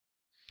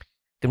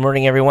Good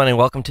morning, everyone, and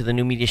welcome to the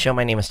New Media Show.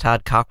 My name is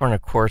Todd Cochran.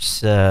 Of course,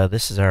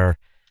 this is our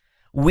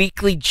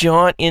weekly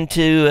jaunt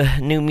into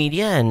new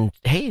media, and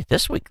hey,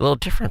 this week a little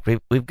different.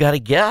 We've got a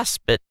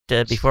guest, but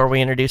before we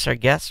introduce our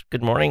guest,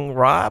 good morning,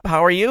 Rob.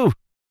 How are you?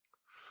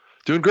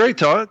 Doing great,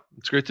 Todd.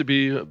 It's great to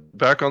be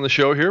back on the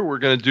show here. We're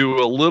going to do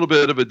a little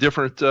bit of a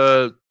different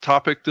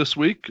topic this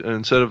week.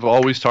 Instead of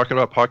always talking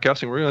about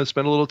podcasting, we're going to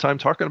spend a little time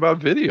talking about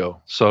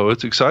video. So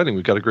it's exciting.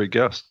 We've got a great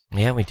guest.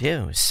 Yeah, we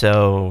do.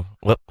 So,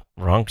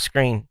 wrong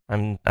screen.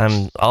 I'm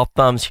all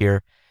thumbs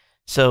here.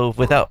 So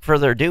without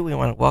further ado, we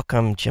want to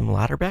welcome Jim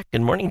Louderback.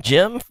 Good morning,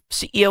 Jim,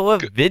 CEO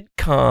of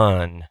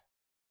VidCon.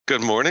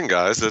 Good morning,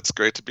 guys. It's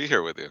great to be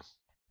here with you.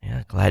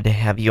 Yeah, glad to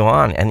have you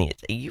on. And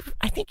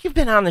I think you've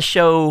been on the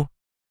show.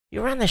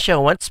 You were on the show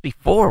once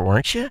before,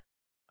 weren't you?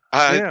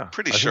 I'm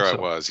pretty sure I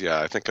was. Yeah,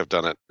 I think I've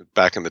done it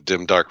back in the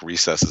dim, dark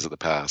recesses of the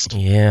past.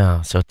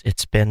 Yeah, so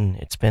it's been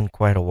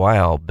quite a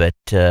while. But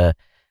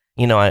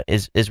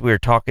as we were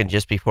talking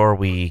just before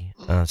we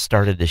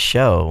started the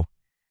show,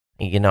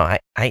 I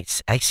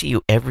see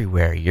you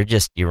everywhere.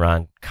 You're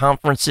on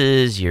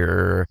conferences.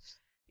 You're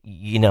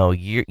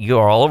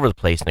all over the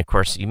place. And of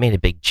course, you made a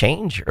big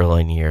change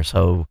early in the year.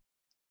 So,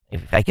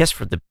 I guess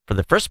for the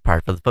first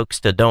part, for the folks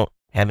that don't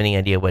have any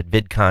idea what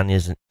VidCon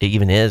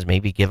is,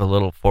 maybe give a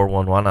little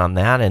 411 on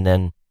that, and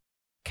then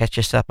catch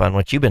us up on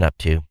what you've been up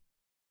to.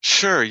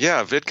 Sure,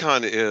 yeah.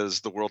 VidCon is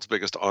the world's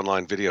biggest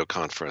online video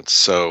conference.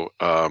 So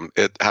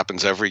it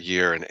happens every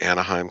year in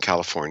Anaheim,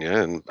 California,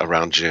 and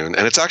around June.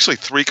 And it's actually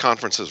 3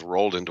 conferences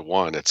rolled into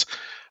one. It's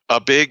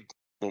a big,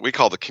 what we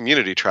call the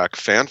community track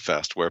fan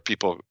fest, where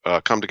people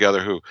come together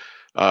who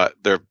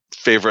their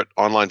favorite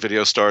online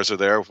video stars are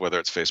there, whether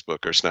it's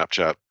Facebook or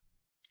Snapchat,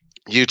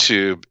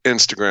 YouTube,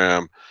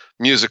 Instagram,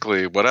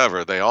 Musically,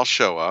 whatever. They all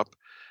show up,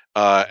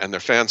 and their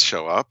fans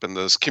show up, and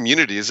those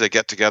communities, they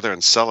get together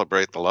and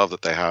celebrate the love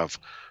that they have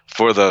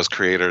for those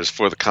creators,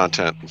 for the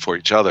content, and for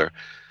each other.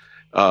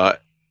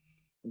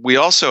 We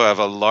also have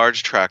a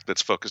large track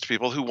that's focused on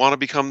people who want to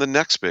become the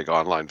next big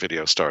online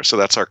video star. So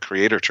that's our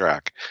creator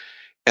track.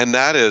 And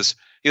that is,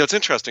 it's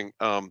interesting.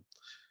 I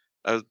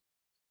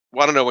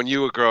want to know, when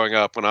you were growing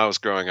up, when I was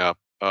growing up,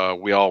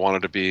 we all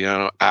wanted to be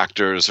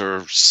actors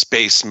or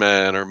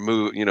spacemen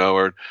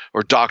or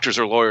doctors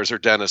or lawyers or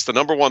dentists. The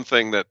number one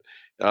thing that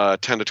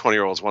 10 to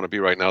 20-year-olds want to be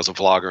right now is a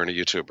vlogger and a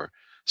YouTuber.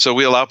 So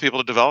we allow people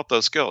to develop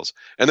those skills.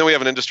 And then we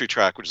have an industry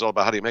track, which is all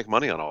about how do you make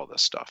money on all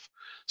this stuff.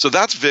 So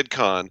that's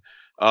VidCon.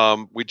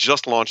 We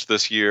just launched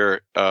this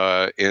year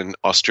in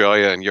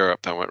Australia and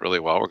Europe. That went really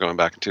well. We're going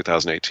back in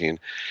 2018.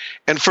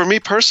 And for me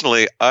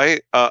personally, I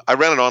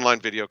ran an online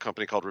video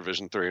company called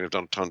Revision 3, and I've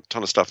done a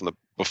ton of stuff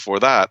before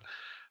that.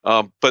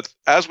 But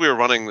as we were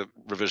running the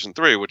Revision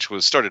 3, which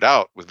started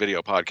out with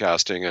video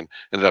podcasting and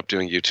ended up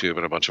doing YouTube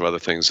and a bunch of other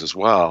things as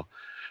well,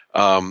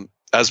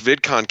 as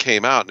VidCon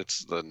came out, and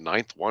it's the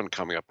 9th one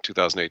coming up in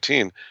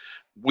 2018,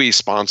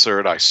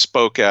 I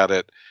spoke at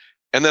it.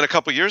 And then a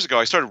couple of years ago,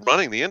 I started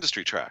running the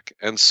industry track.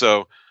 And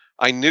so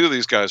I knew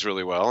these guys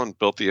really well and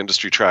built the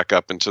industry track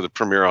up into the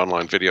premier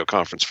online video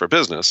conference for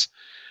business.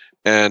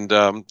 And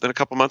then a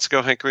couple months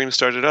ago, Hank Green, who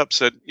started it up,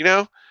 said,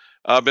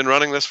 I've been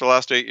running this for the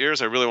last 8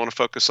 years. I really want to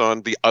focus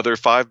on the other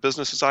 5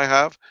 businesses I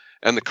have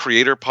and the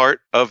creator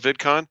part of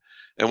VidCon,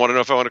 and want to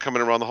know if I want to come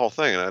in and run the whole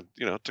thing. And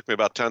it took me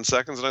about 10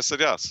 seconds, and I said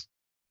yes.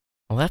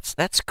 Well,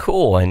 that's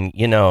cool. And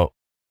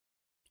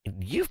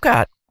you've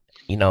got,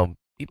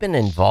 you've been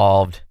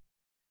involved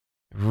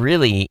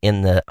really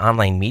in the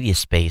online media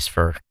space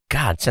for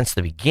since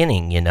the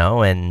beginning,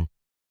 and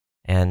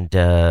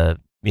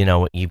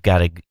you've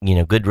got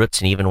good roots,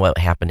 and even what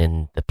happened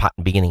in the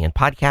beginning in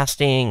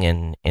podcasting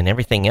and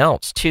everything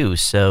else too.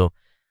 So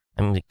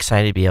I'm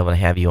excited to be able to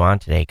have you on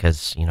today,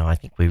 because I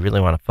think we really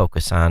want to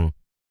focus on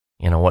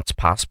what's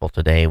possible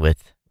today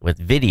with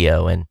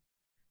video. And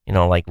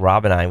like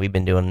Rob and I, we've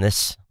been doing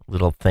this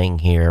little thing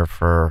here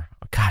for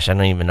I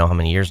don't even know how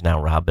many years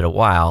now, Rob, but a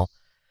while.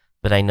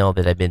 But I know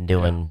that I've been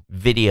doing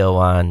video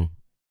on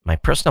my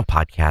personal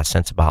podcast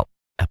since about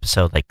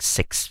episode like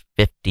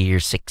 650 or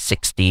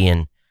 660,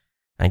 and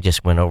I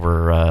just went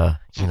over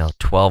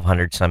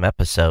 1,200 some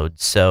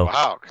episodes. So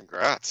wow,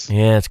 congrats!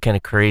 Yeah, it's kind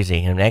of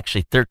crazy. And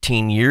actually,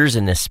 13 years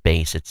in this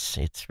space.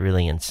 It's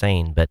really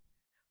insane. But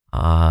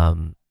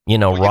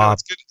Rob,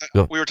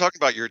 we were talking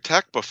about your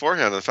tech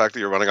beforehand, and the fact that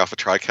you're running off a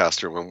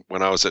TriCaster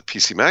when I was at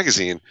PC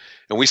Magazine,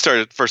 and we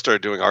first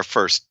started doing our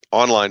first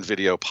online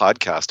video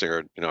podcasting,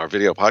 or our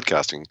video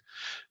podcasting,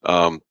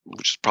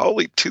 which is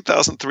probably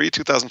 2003,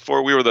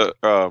 2004. We were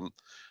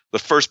the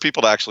first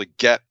people to actually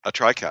get a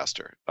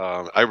TriCaster.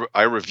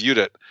 I reviewed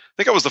it. I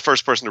think I was the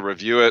first person to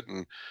review it,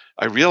 and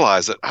I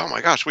realized that, oh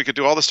my gosh, we could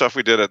do all the stuff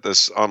we did at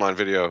this online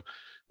video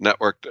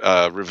network,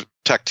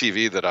 Tech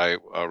TV, that I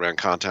ran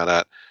content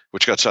at,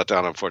 which got shut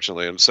down,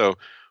 unfortunately. And so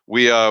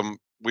we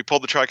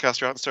pulled the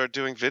TriCaster out and started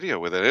doing video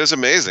with it. It was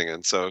amazing.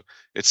 And so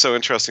it's so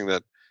interesting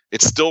that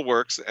it still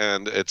works,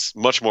 and it's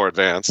much more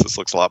advanced. This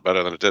looks a lot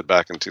better than it did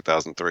back in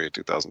 2003,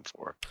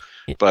 2004.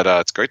 But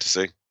it's great to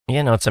see.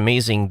 It's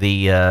amazing.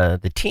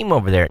 The team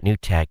over there at New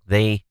Tech,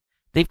 they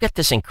they've got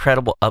this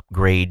incredible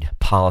upgrade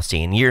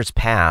policy. In years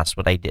past,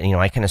 what I did,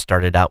 I kind of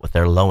started out with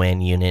their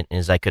low-end unit, and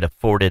as I could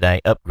afford it,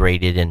 I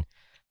upgraded, and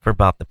for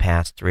about the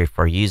past 3 or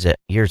 4 years,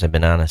 I've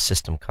been on a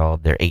system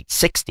called their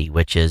 860,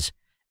 which is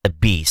a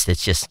beast.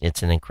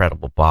 It's an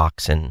incredible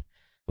box, and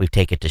we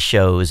take it to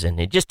shows, and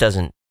it just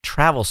doesn't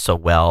travel so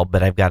well,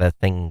 but I've got a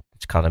thing,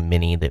 it's called a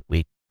mini, that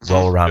we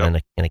roll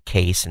around in a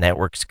case, and that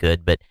works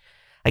good. But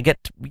I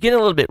get a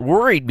little bit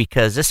worried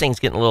because this thing's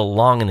getting a little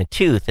long in the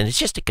tooth, and it's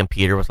just a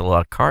computer with a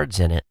lot of cards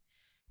in it,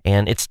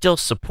 and it's still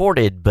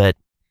supported, but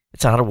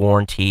it's out of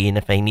warranty, and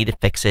if I need to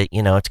fix it,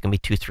 it's going to be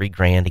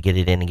 $2-3 to get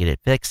it in and get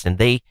it fixed.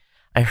 And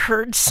I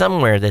heard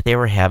somewhere that they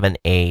were having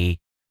a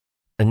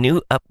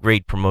new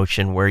upgrade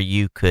promotion where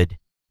you could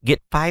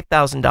get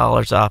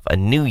 $5,000 off a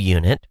new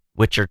unit,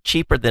 which are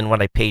cheaper than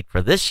what I paid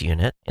for this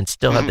unit, and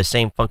still have the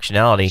same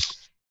functionality,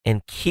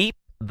 and keep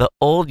the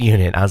old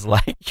unit. I was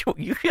like,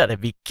 you gotta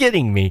be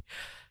kidding me.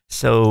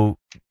 So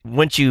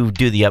once you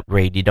do the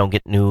upgrade, you don't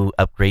get new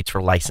upgrades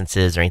for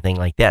licenses or anything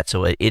like that.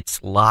 So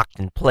it's locked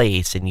in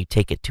place, and you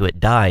take it till it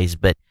dies.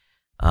 But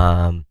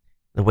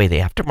the way the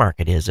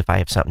aftermarket is, if I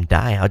have something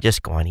die, I'll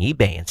just go on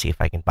eBay and see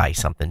if I can buy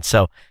something.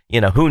 So,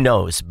 who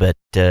knows? But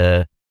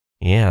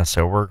yeah,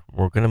 so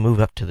we're gonna move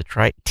up to the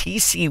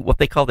TC, what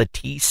they call the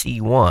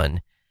TC1,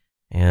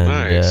 and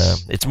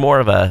Nice. it's more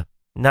of a,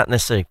 not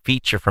necessarily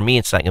feature for me.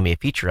 It's not gonna be a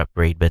feature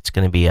upgrade, but it's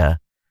gonna be a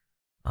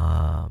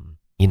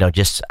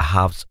just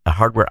a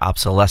hardware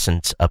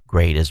obsolescence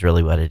upgrade is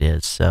really what it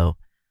is. So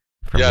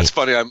for me, It's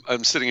funny.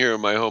 I'm sitting here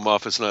in my home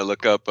office, and I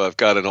look up. I've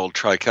got an old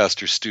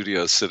TriCaster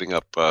Studio sitting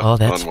up on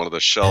one of the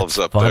shelves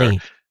up funny.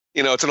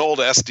 there. It's an old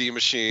SD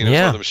machine. It's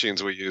one of the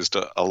machines we used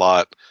a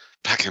lot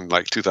back in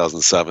like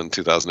 2007,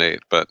 2008.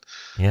 But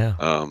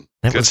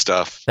good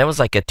stuff. That was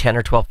like a $10,000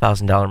 or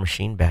 $12,000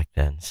 machine back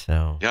then.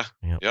 So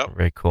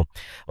very cool.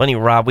 Well,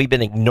 anyway, Rob, we've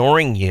been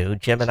ignoring you.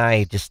 Jim and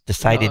I just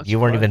decided you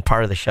weren't even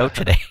part of the show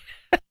today.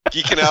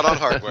 Geeking out on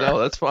hardware. No,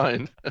 that's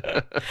fine.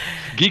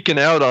 Geeking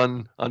out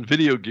on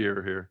video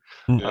gear here.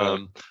 Yeah.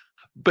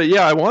 But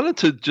yeah, I wanted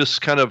to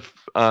just kind of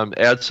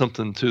add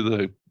something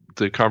to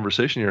the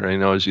conversation here.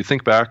 As you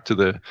think back to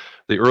the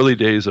early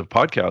days of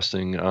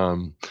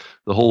podcasting,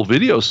 the whole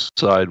video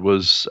side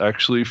was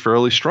actually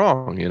fairly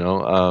strong.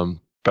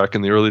 Back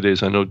in the early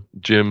days, I know,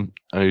 Jim,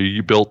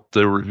 you built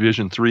the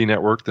Revision 3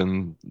 network,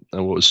 then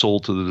what was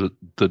sold to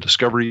the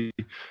Discovery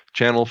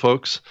Channel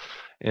folks,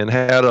 and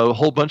had a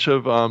whole bunch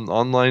of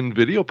online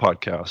video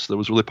podcasts that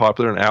was really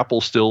popular. And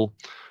Apple still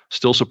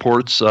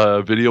supports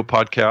video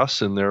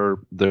podcasts in their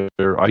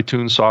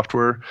iTunes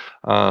software.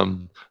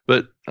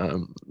 But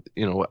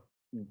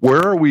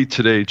where are we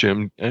today,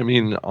 Jim?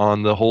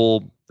 On the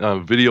whole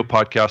video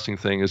podcasting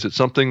thing, is it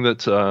something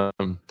that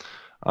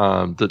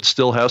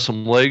still has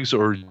some legs,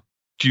 or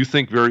do you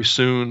think very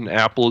soon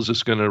Apple is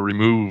just going to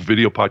remove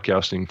video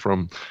podcasting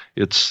from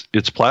its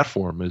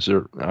platform? Is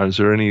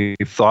there any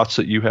thoughts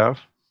that you have?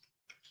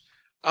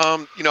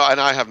 And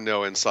I have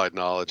no inside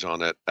knowledge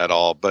on it at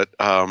all, but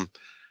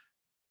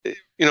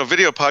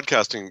video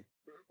podcasting,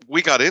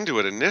 we got into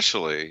it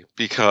initially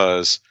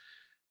because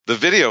the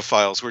video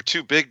files were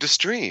too big to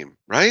stream,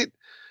 right?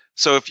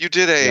 So if you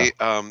did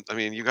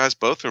you guys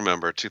both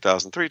remember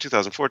 2003,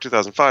 2004,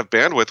 2005,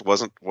 bandwidth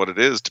wasn't what it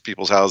is to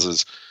people's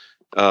houses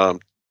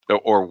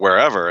or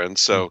wherever. And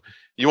so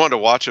you wanted to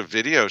watch a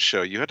video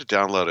show, you had to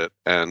download it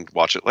and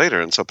watch it later.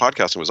 And so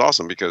podcasting was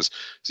awesome because,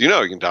 you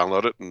can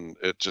download it and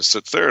it just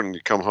sits there, and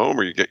you come home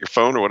or you get your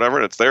phone or whatever,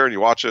 and it's there and you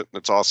watch it, and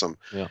it's awesome.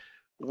 Yeah.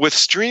 With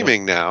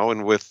streaming now,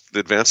 and with the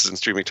advances in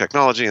streaming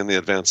technology and the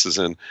advances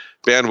in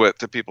bandwidth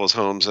to people's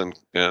homes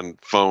and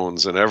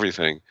phones and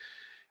everything,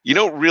 you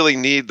don't really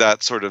need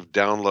that sort of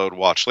download,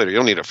 watch later. You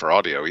don't need it for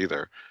audio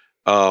either.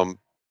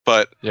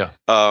 But there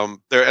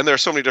are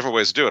so many different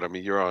ways to do it.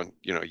 You're on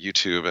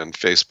YouTube and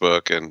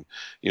Facebook, and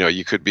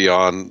you could be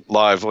on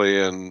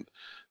Lively and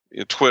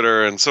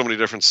Twitter and so many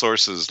different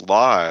sources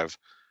live.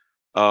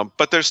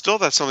 But there's still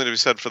something to be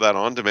said for that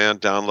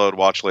on-demand, download,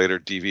 watch later,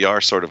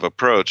 DVR sort of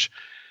approach.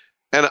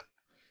 And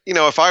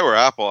if I were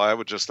Apple, I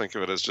would just think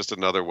of it as just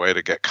another way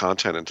to get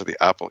content into the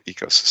Apple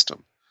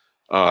ecosystem.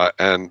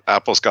 And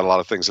Apple's got a lot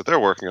of things that they're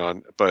working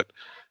on, but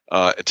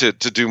to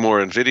do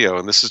more in video,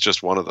 and this is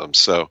just one of them.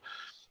 So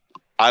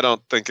I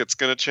don't think it's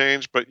going to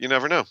change, but you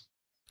never know.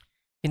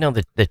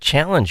 The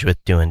challenge with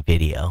doing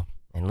video,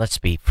 and let's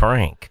be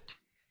frank,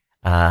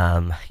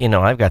 I've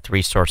got the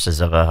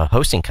resources of a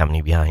hosting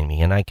company behind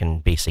me, and I can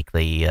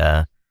basically,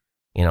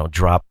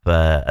 drop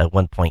a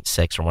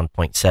 1.6 or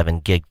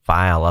 1.7 gig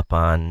file up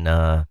on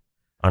our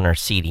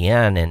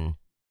CDN, and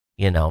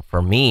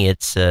for me,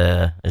 it's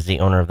as the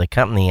owner of the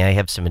company, I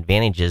have some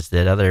advantages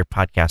that other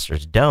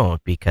podcasters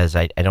don't, because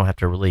I don't have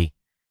to really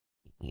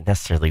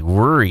necessarily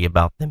worry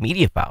about the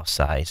media file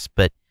size.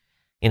 But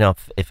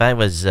if I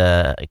was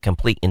a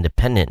complete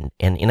independent,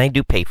 and I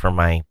do pay for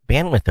my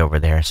bandwidth over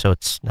there, so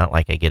it's not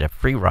like I get a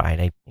free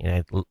ride.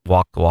 I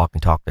walk the walk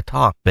and talk the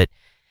talk. But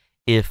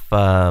if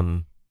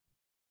I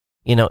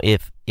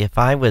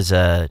was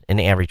an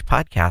average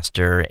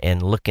podcaster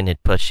and looking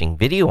at pushing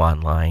video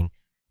online,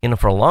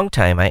 for a long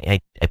time, I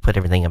put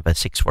everything up at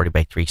 640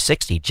 by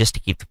 360 just to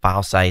keep the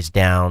file size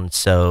down,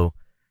 so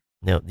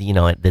that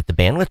the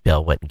bandwidth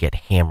bill wouldn't get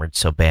hammered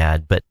so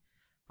bad. But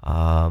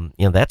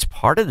that's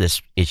part of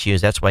this issue.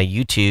 Is that's why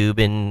YouTube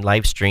and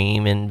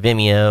Livestream and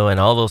Vimeo and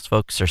all those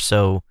folks are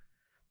so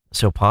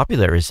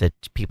popular. Is that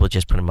people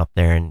just put them up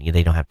there and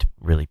they don't have to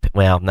really pay.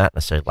 Well, not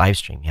necessarily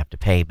Livestream, you have to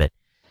pay, but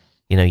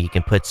you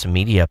can put some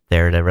media up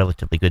there at a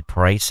relatively good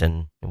price,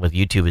 and with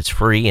YouTube it's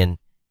free, and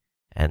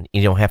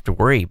you don't have to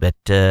worry. But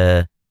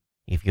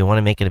if you want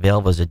to make it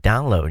available as a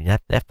download,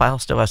 that file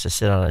still has to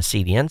sit on a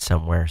CDN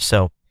somewhere.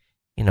 So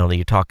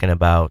you're talking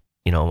about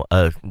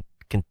a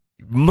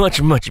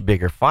much, much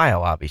bigger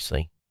file,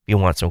 obviously, if you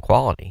want some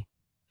quality.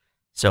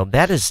 So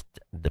that is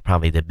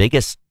probably the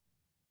biggest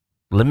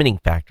limiting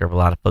factor of a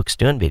lot of folks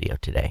doing video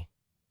today.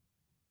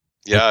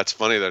 Yeah, it's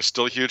funny. They're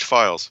still huge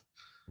files.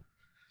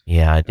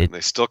 Yeah, and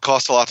they still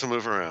cost a lot to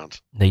move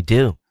around. They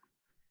do.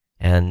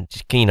 And,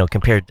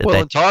 compared to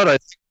that... Todd,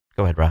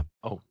 Go ahead, Rob.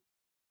 Oh,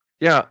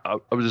 yeah, I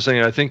was just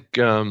saying, I think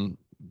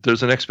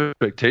there's an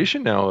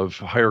expectation now of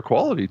higher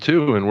quality,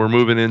 too, and we're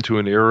moving into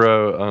an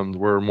era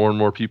where more and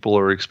more people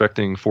are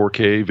expecting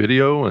 4K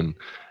video, and,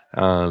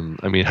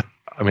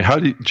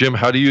 Jim,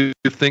 how do you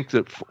think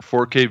that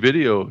 4K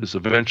video is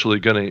eventually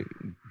going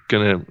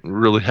to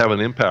really have an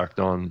impact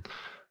on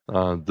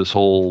this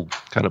whole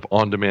kind of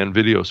on-demand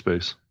video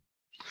space?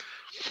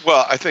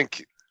 Well, I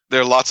think there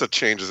are lots of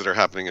changes that are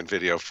happening in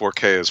video.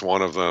 4K is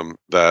one of them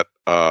that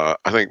I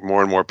think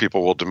more and more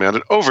people will demand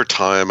it over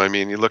time. I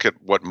mean, you look at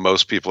what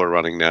most people are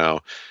running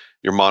now.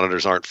 Your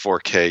monitors aren't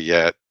 4K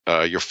yet.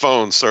 Your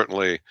phone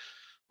certainly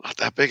not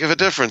that big of a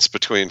difference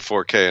between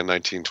 4K and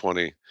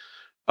 1920.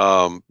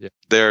 Yeah.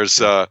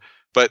 There's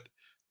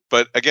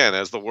but again,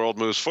 as the world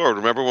moves forward,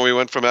 remember when we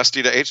went from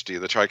SD to HD,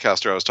 the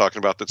TriCaster I was talking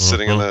about that's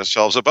sitting in the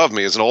shelves above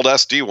me is an old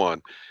SD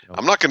one.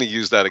 I'm not going to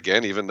use that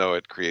again, even though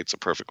it creates a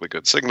perfectly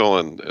good signal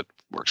and it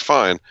works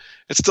fine.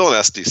 It's still an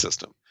SD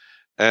system.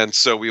 And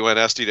so we went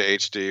SD to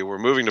HD. We're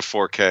moving to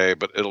 4K,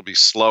 but it'll be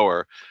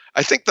slower.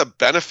 I think the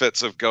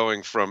benefits of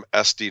going from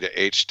SD to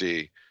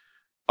HD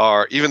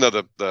are, even though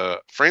the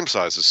frame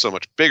size is so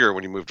much bigger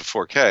when you move to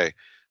 4K,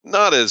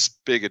 not as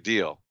big a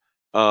deal.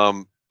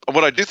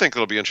 What I do think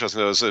that'll be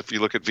interesting, though, is if you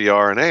look at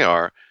VR and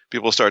AR,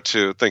 people start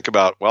to think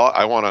about, well,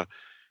 I want to,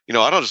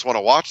 I don't just want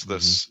to watch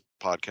this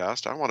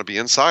podcast. I want to be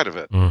inside of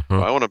it. I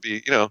want to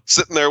be,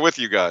 sitting there with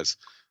you guys.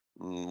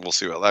 We'll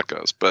see how that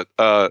goes. But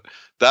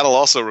that'll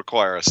also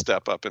require a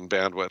step up in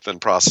bandwidth and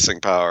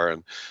processing power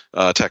and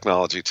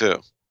technology,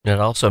 too. It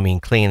also means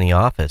cleaning the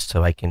office,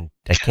 so I can't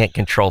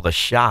control the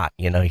shot.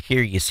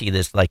 Here you see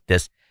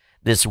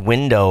this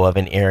window of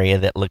an area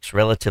that looks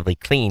relatively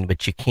clean,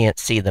 but you can't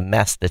see the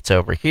mess that's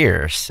over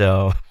here.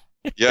 So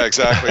yeah,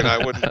 exactly. And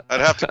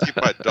I'd have to keep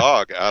my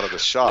dog out of the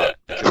shot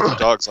because the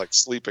dog's like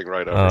sleeping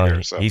right over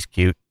here. So he's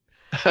cute.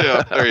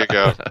 Yeah, there you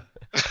go.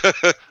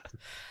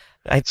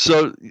 I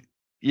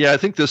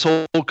think this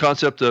whole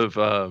concept of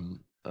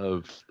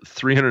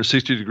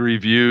 360-degree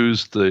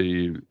views,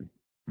 the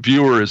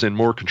viewer is in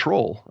more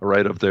control,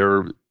 right, of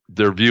their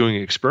viewing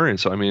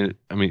experience. I mean,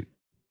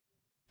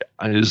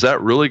 is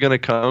that really going to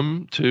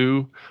come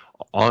to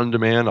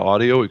on-demand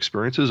audio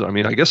experiences? I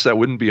mean, I guess that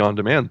wouldn't be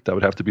on-demand. That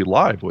would have to be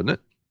live, wouldn't it?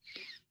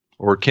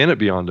 Or can it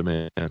be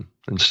on-demand and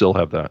still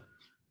have that?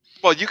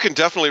 Well, you can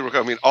definitely –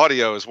 I mean,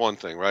 audio is one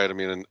thing, right? I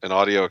mean, an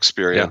audio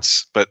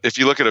experience. Yeah. But if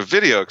you look at a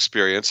video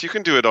experience, you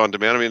can do it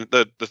on-demand. I mean,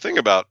 the thing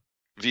about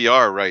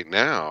VR right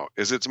now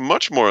is it's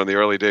much more in the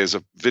early days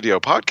of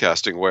video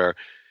podcasting where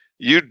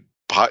you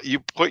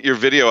put your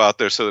video out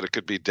there so that it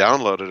could be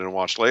downloaded and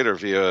watched later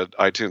via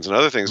iTunes and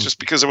other things, just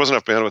because there wasn't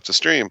enough bandwidth to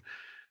stream.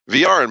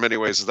 VR in many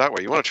ways is that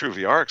way. You want a true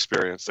VR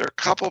experience. There are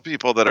a couple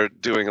people that are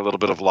doing a little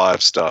bit of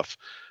live stuff,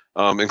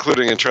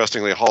 including,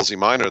 interestingly, Halsey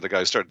Minor, the guy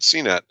who started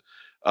CNET,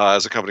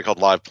 as a company called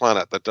Live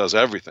Planet that does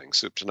everything,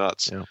 soup to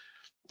nuts. Yeah.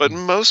 But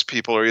most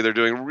people are either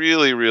doing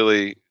really,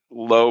 really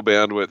low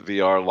bandwidth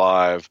VR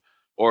live,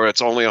 or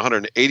it's only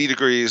 180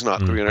 degrees,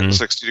 not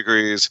 360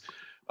 degrees.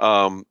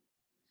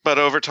 But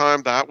over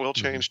time, that will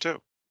change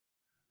too.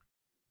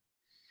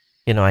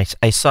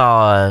 I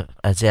saw,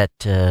 I was at,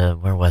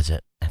 where was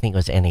it? I think it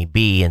was NAB,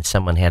 and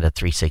someone had a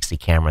 360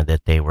 camera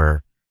that they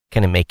were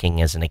kind of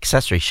making as an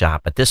accessory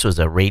shot, but this was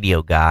a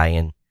radio guy,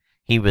 and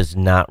he was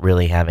not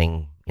really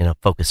having,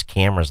 focused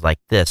cameras like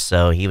this,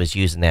 so he was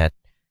using that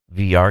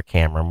VR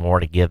camera more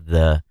to give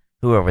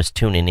whoever was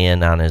tuning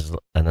in on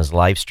his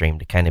live stream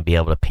to kind of be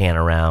able to pan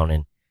around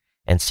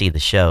and see the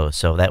show.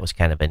 So that was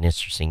kind of an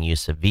interesting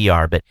use of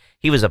VR, but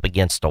he was up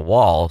against a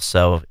wall.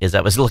 So as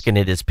I was looking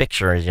at his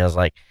picture, I was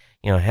like,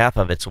 half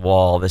of it's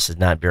wall. This is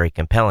not very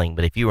compelling.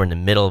 But if you were in the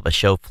middle of a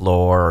show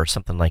floor or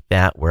something like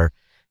that, where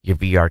your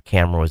VR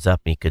camera was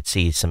up and you could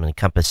see some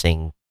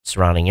encompassing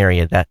surrounding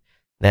area, that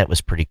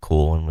was pretty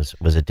cool and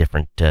was a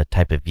different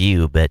type of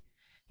view. But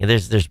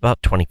there's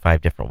about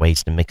 25 different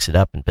ways to mix it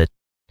up. But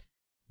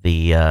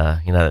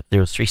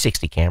those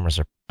 360 cameras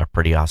are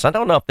pretty awesome. I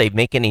don't know if they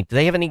make any. Do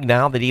they have any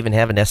now that even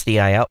have an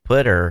SDI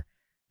output? Or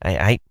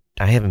I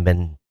haven't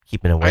been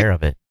keeping aware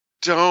of it.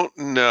 don't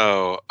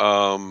know.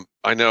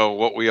 I know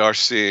what we are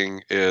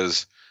seeing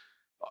is,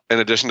 in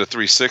addition to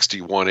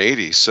 360,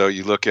 180. So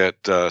you look at,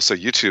 so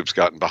YouTube's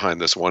gotten behind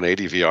this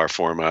 180 VR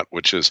format,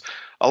 which is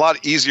a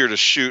lot easier to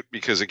shoot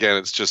because, again,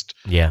 it's just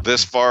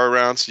this far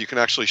around. So you can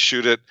actually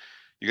shoot it.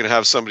 You can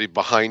have somebody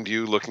behind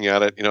you looking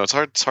at it. It's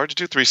hard to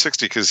do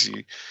 360 because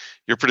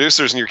your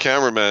producers and your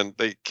cameramen,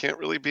 they can't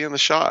really be in the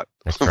shot.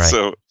 That's right.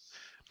 So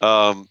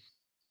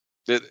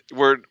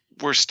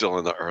we're still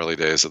in the early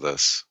days of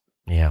this.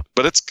 Yeah.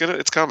 But it's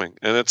coming,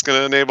 and it's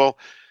gonna enable.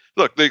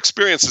 Look, the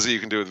experiences that you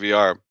can do with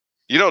VR,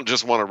 you don't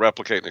just want to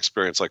replicate an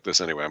experience like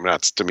this anyway. I mean,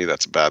 to me,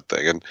 that's a bad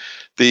thing. And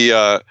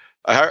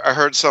I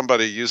heard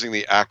somebody using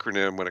the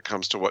acronym when it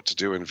comes to what to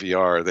do in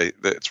VR.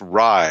 It's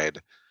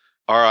RIDE,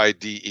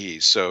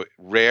 RIDE. So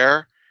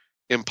rare,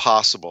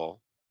 impossible,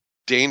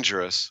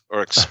 dangerous,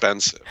 or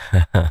expensive.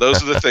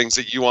 Those are the things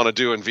that you want to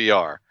do in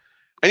VR.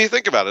 And you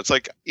think about it, it's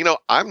like,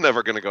 I'm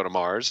never going to go to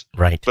Mars,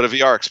 right? But a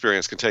VR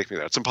experience can take me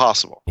there. It's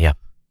impossible. Yeah.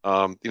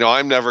 I'm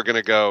never going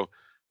to go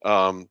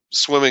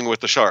swimming with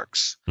the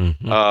sharks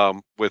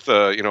with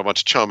a bunch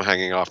of chum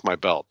hanging off my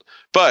belt.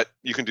 But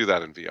you can do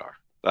that in VR.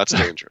 That's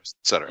dangerous,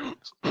 etc.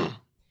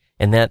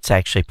 And that's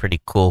actually pretty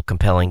cool,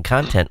 compelling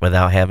content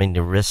without having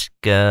to risk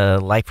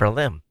life or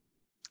limb.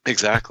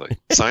 Exactly.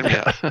 Sign me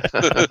up.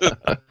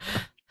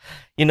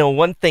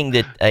 One thing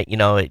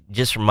that,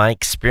 just from my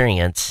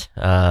experience,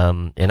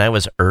 and I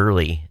was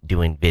early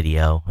doing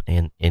video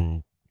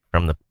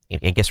from a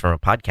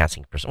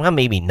podcasting person. Well,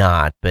 maybe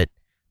not, but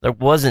there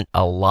wasn't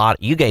a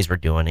lot. You guys were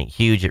doing it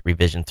huge at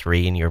Revision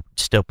 3, and you're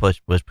still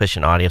was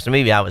pushing audio. So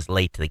maybe I was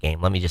late to the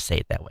game. Let me just say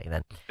it that way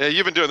then. Yeah,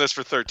 you've been doing this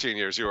for 13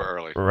 years. You were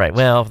early. Right.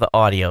 Well, the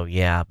audio,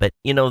 yeah. But,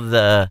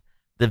 the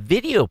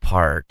video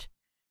part,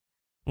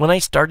 when I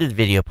started the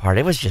video part,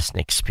 it was just an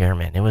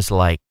experiment. It was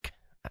like,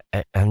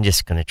 I'm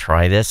just going to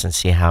try this and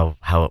see how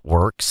it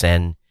works.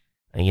 And,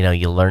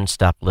 you learn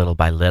stuff little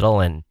by little,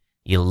 and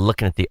you're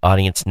looking at the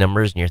audience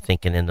numbers, and you're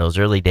thinking in those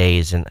early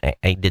days, and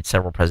I did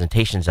several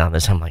presentations on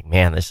this. I'm like,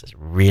 man, this is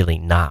really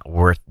not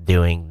worth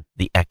doing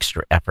the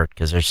extra effort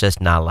because there's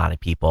just not a lot of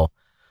people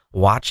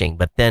watching.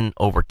 But then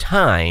over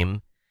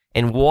time,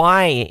 and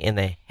why in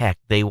the heck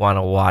they want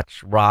to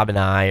watch Rob and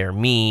I or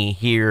me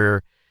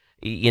here,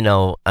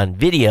 on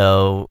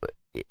video,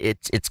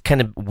 it's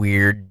kind of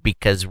weird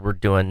because we're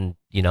doing,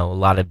 a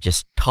lot of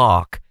just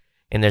talk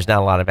and there's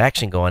not a lot of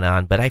action going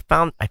on. But I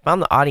found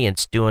the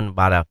audience doing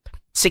about a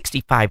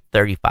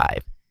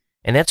 65-35,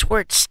 and that's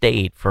where it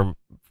stayed for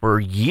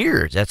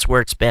years. That's where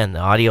it's been. The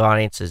audio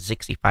audience is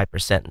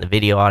 65% and the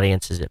video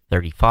audience is at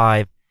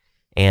 35,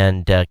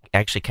 and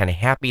actually kind of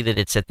happy that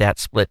it's at that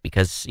split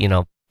because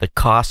the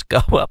costs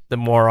go up the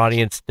more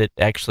audience that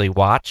actually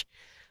watch.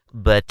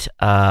 But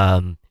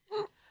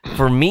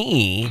for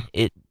me,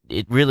 it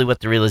really, what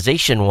the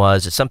realization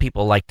was is some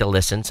people like to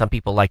listen, some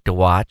people like to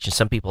watch, and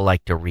some people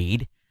like to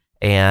read,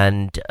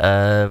 and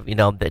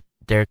that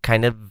they're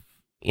kind of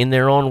in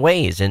their own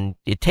ways. And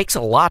it takes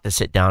a lot to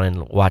sit down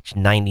and watch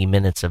 90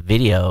 minutes of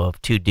video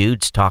of two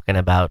dudes talking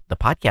about the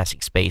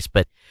podcasting space,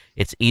 but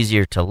it's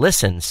easier to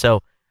listen.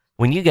 So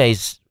when you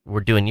guys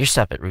were doing your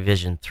stuff at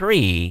Revision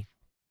 3,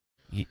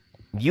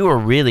 you were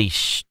really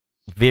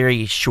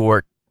very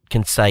short,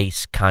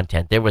 concise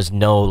content. There was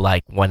no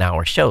 1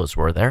 hour shows,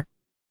 were there?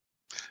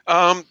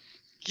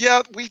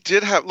 Yeah, we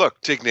did have,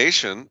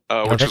 Dignation,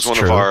 which was one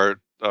true. of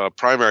our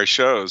primary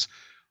shows,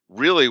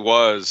 really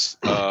was,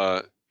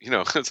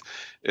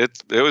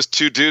 it was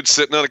two dudes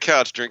sitting on a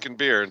couch drinking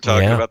beer and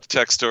talking about the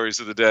tech stories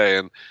of the day.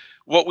 And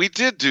what we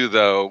did do,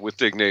 though, with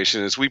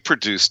Dignation is we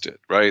produced it,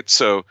 right?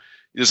 So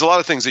there's a lot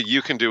of things that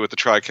you can do with the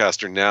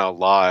TriCaster now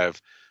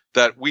live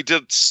that we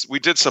did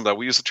some of that.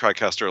 We use the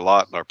TriCaster a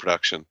lot in our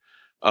production.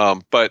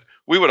 But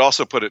we would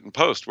also put it in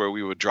post where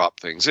we would drop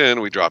things in.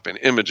 We drop in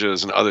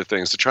images and other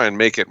things to try and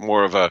make it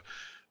more of a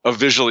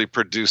visually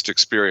produced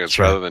experience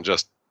rather than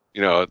just,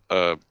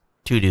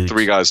 two dudes,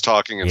 three guys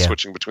talking and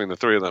switching between the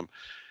three of them.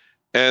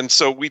 And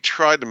so we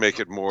tried to make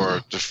it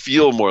more to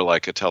feel more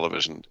like a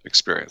television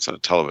experience and a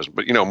television,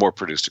 but more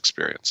produced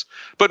experience.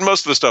 But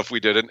most of the stuff we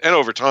did, and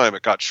over time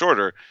it got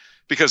shorter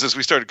because as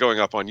we started going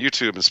up on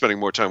YouTube and spending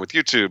more time with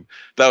YouTube,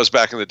 that was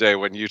back in the day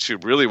when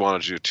YouTube really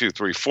wanted you 2,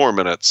 3, 4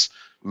 minutes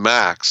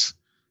max,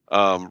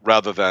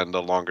 rather than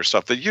the longer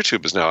stuff that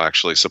YouTube is now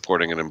actually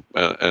supporting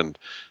and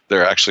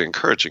they're actually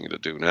encouraging you to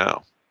do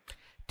now.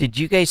 Did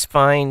you guys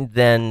find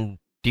then?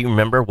 Do you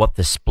remember what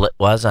the split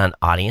was on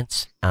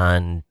audience,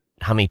 on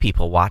how many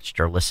people watched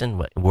or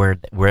listened, where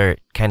it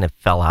kind of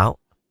fell out?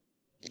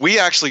 We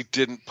actually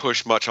didn't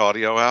push much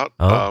audio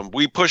out.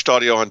 We pushed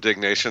audio on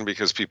Dignation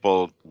because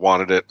people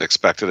wanted it and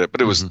expected it, but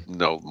it was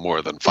no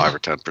more than 5 or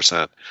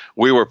 10%.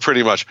 We were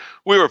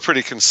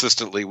pretty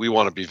consistently, we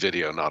want to be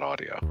video, not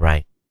audio.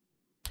 Right.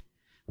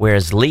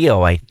 Whereas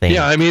Leo, I think.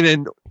 Yeah, I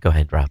mean, go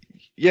ahead, Rob.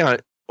 Yeah,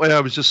 well, I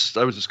was just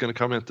going to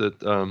comment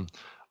that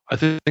I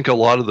think a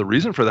lot of the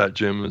reason for that,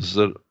 Jim, is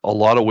that a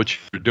lot of what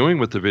you're doing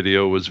with the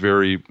video was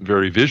very,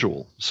 very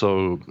visual.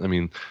 So, I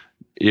mean,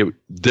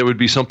 there would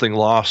be something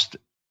lost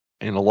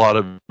in a lot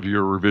of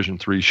your Revision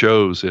 3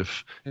 shows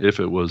if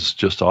it was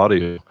just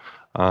audio.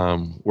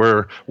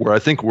 Where I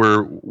think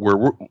where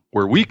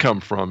we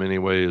come from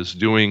anyway is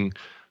doing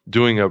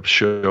a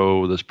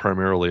show that's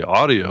primarily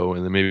audio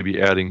and then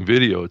maybe adding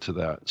video to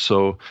that.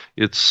 So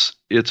it's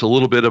a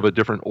little bit of a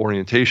different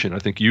orientation. I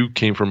think you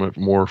came from it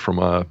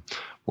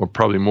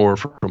probably more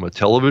from a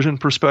television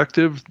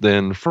perspective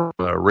than from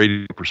a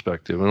radio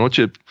perspective. And I want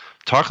you to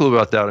talk a little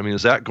about that. I mean,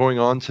 is that going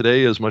on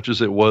today as much as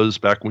it was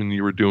back when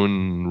you were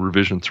doing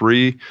Revision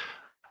 3?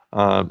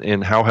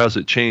 And how has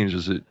it changed?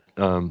 Is it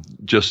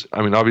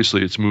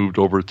obviously it's moved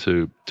over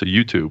to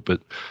YouTube,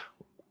 but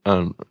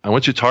I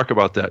want you to talk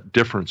about that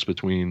difference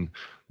between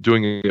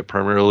doing it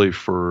primarily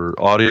for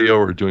audio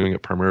or doing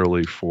it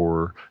primarily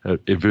for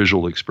a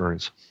visual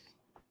experience.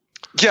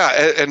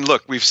 Yeah, and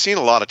look, we've seen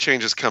a lot of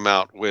changes come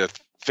out with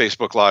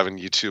Facebook Live and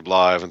YouTube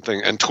Live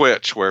and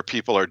Twitch, where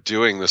people are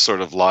doing this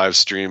sort of live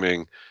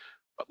streaming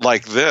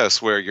like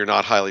this, where you're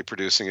not highly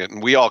producing it.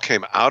 And we all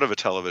came out of a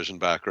television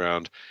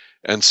background.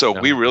 And so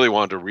we really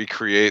wanted to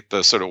recreate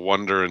the sort of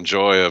wonder and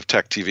joy of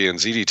Tech TV and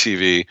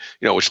ZDTV,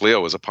 which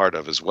Leo was a part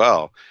of as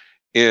well,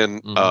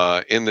 in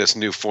this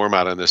new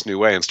format and this new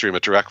way, and stream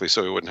it directly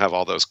so we wouldn't have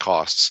all those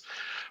costs.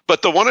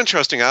 But the one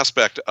interesting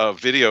aspect of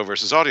video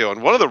versus audio,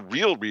 and one of the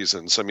real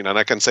reasons, and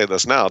I can say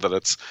this now, that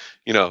it's,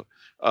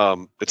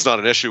 it's not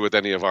an issue with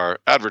any of our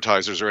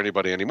advertisers or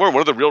anybody anymore. One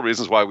of the real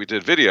reasons why we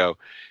did video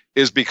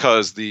is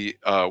because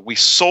we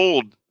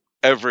sold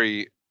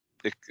every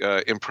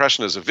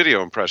impression as a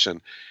video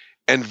impression.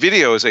 And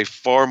video is a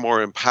far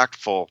more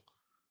impactful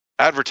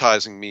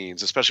advertising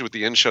means, especially with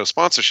the in-show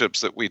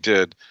sponsorships that we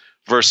did,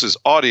 versus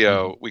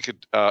audio. We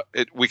could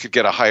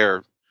get a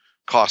higher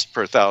cost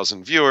per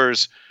 1,000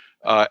 viewers,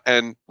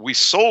 and we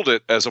sold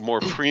it as a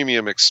more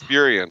premium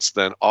experience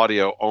than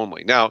audio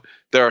only. Now,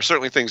 there are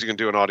certainly things you can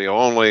do in audio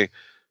only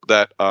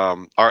that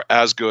are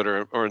as good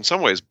or in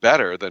some ways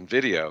better than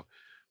video.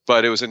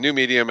 But it was a new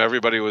medium.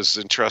 Everybody was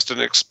interested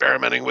in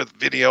experimenting with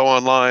video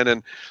online.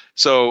 And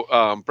so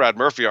Brad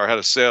Murphy, our head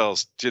of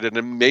sales, did an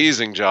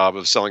amazing job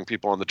of selling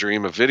people on the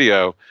dream of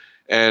video.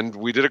 And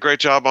we did a great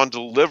job on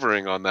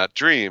delivering on that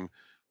dream.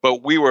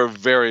 But we were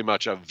very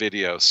much a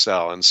video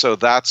sell. And so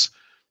that's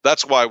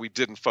why we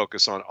didn't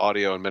focus on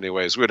audio in many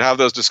ways. We would have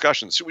those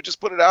discussions. Should we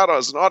just put it out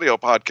as an audio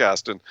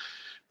podcast? And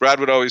Brad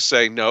would always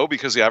say no,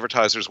 because the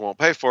advertisers won't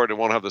pay for it. It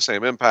won't have the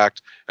same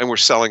impact. And we're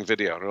selling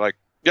video. And we're like,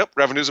 yep,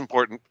 revenue's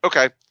important.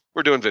 Okay,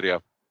 we're doing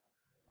video.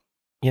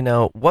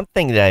 One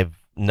thing that I've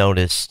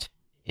noticed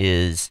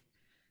is,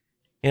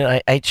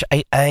 I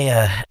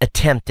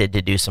attempted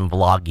to do some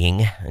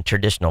vlogging,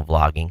 traditional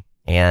vlogging,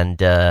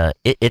 and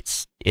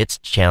it's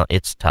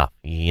tough.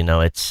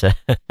 It's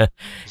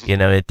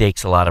it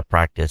takes a lot of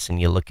practice.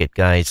 And you look at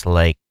guys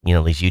like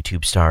these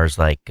YouTube stars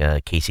like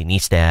Casey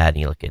Neistat, and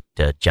you look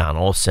at John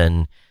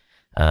Olson.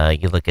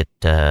 You look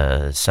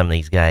at some of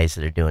these guys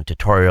that are doing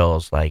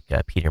tutorials like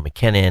Peter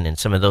McKinnon and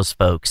some of those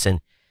folks,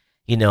 and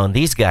and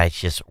these guys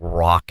just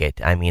rock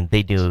it. I mean,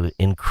 they do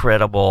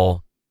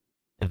incredible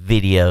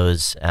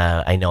videos.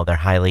 I know they're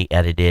highly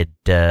edited.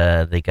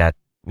 They got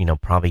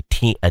probably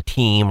a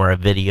team or a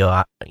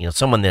video,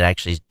 someone that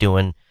actually is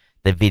doing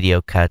the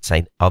video cuts.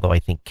 Although I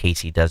think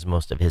Casey does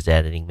most of his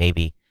editing,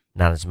 maybe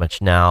not as much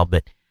now,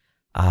 but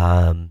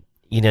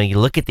you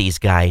look at these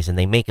guys and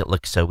they make it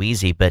look so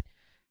easy. But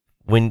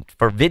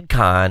for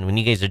VidCon, when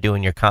you guys are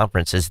doing your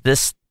conference, is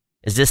this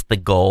the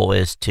goal,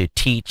 is to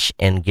teach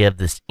and give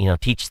this,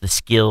 teach the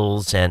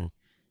skills and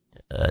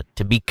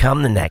to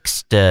become the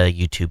next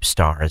YouTube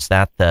star? Is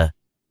that the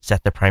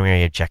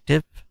primary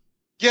objective?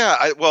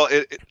 Yeah,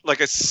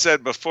 like I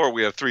said before,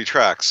 we have 3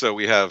 tracks. So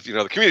we have,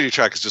 the community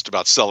track is just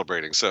about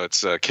celebrating. So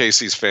it's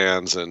Casey's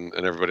fans and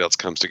everybody else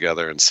comes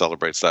together and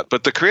celebrates that.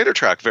 But the creator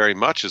track very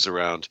much is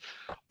around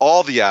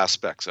all the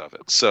aspects of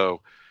it.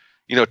 So,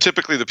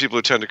 typically the people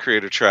who tend to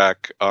creator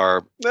track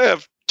they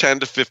have 10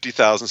 to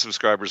 50,000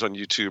 subscribers on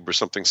YouTube or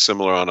something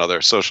similar on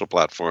other social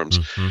platforms.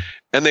 Mm-hmm.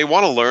 And they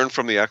want to learn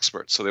from the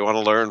experts. So they want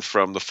to learn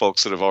from the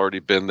folks that have already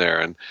been there.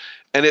 And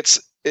it's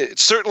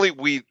certainly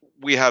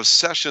we have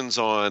sessions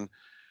on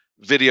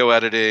video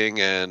editing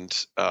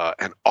and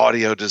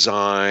audio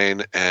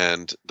design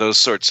and those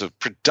sorts of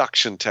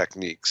production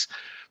techniques.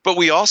 But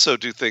we also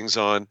do things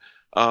on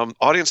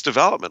audience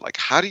development. Like,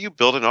 how do you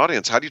build an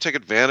audience? How do you take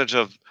advantage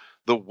of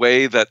the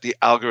way that the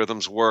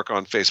algorithms work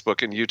on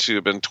Facebook and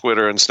YouTube and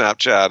Twitter and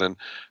Snapchat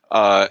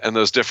and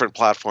those different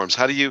platforms?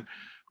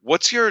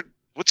 What's your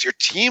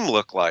team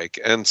look like?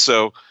 And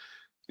so,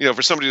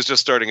 for somebody who's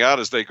just starting out,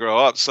 as they grow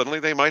up, suddenly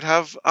they might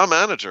have a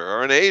manager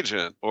or an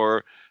agent,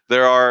 or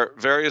there are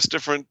various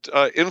different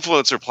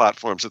influencer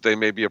platforms that they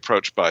may be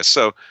approached by.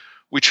 So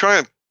we try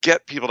and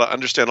get people to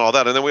understand all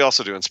that. And then we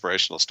also do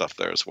inspirational stuff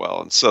there as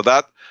well. And so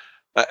that,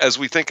 as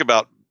we think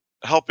about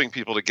helping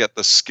people to get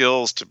the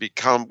skills to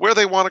become where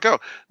they want to go.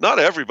 Not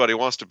everybody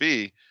wants to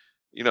be,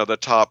 the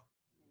top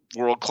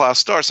world-class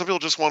star. Some people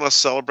just want to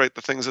celebrate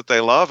the things that they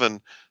love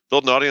and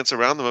build an audience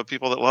around them of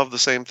people that love the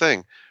same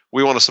thing.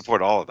 We want to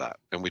support all of that,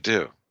 and we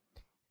do.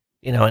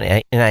 And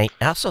I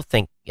also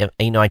think,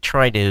 I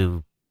try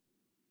to,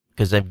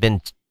 because I've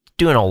been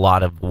doing a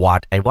lot of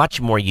I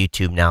watch more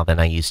YouTube now than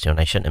I used to, and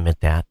I shouldn't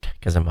admit that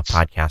because I'm a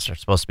podcaster. I'm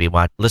supposed to be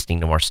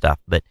listening to more stuff,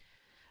 but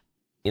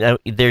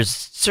there's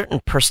certain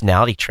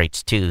personality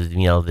traits too.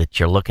 That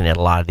you're looking at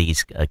a lot of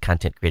these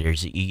content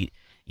creators. You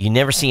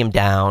never see them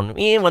down.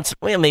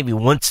 Maybe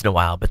once in a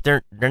while, but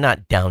they're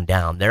not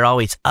down. They're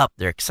always up.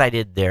 They're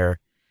excited. They're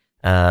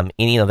and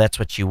that's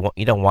what you want.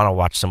 You don't want to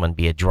watch someone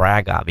be a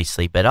drag,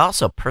 obviously, but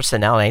also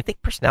personality. I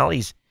think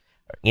personalities,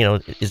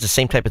 is the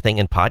same type of thing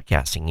in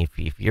podcasting.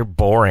 If you're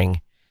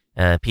boring,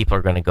 people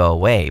are going to go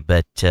away.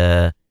 But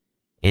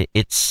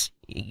it's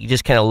you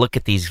just kind of look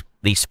at these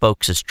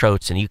folks as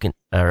traits, and you can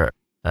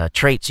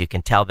traits. You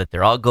can tell that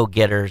they're all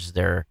go-getters.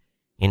 They're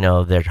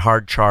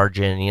hard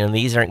charging.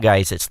 These aren't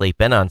guys that sleep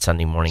in on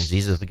Sunday mornings.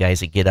 These are the guys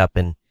that get up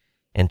and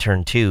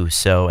turn to.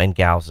 So, and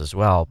gals as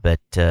well.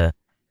 But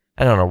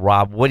I don't know,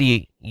 Rob. What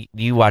do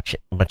you watch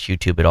much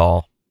YouTube at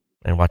all,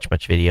 and watch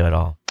much video at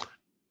all?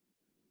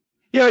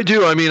 Yeah, I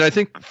do. I mean, I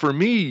think for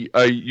me,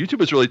 YouTube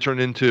has really turned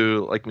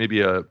into like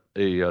maybe a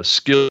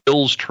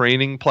skills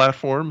training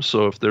platform.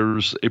 So if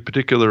there's a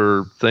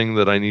particular thing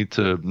that I need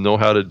to know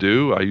how to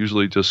do, I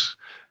usually just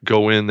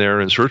go in there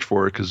and search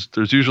for it, because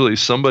there's usually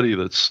somebody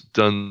that's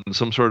done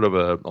some sort of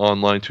a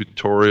online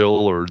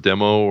tutorial or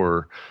demo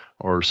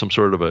or some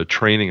sort of a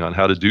training on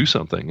how to do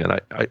something. And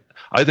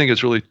I think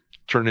it's really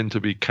turned into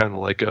be kind of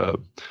like a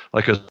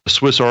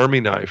Swiss Army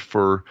knife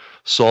for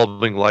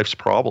solving life's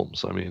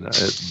problems. I mean,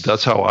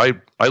 that's how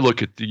I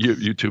look at the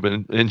YouTube.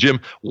 And Jim,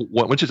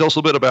 why don't you tell us a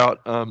little bit about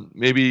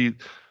maybe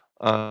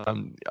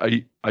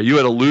you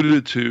had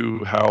alluded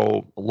to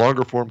how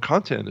longer form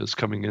content is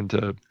coming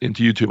into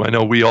YouTube. I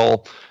know we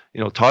all,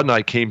 Todd and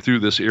I came through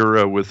this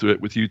era with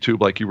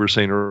YouTube, like you were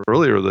saying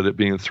earlier, that it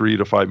being 3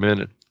 to 5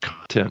 minute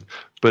content.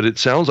 But it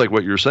sounds like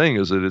what you're saying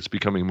is that it's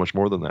becoming much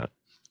more than that.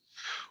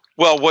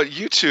 Well, what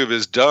YouTube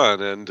has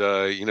done, and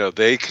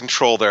they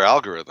control their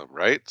algorithm,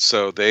 right?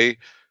 So they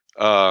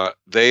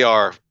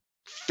are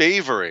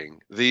favoring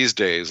these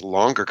days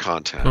longer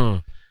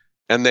content,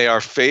 and they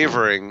are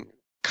favoring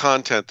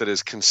content that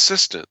is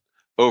consistent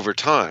over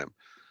time.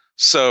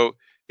 So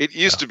it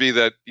used to be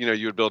that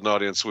you would build an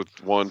audience with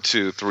 1,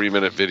 2, 3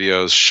 minute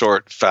videos,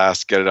 short,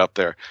 fast, get it up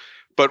there.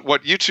 But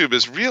what YouTube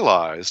has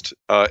realized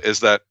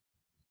is that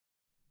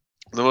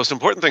the most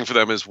important thing for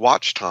them is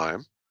watch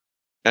time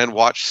and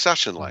watch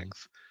session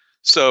length.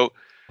 So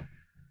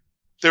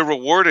they're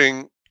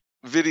rewarding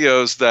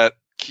videos that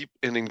keep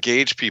and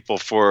engage people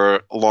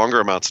for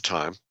longer amounts of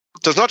time.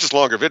 So it's not just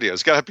longer videos.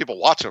 You got to have people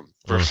watch them.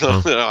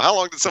 How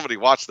long did somebody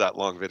watch that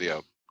long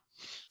video?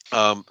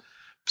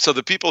 So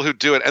the people who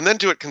do it, and then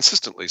do it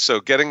consistently. So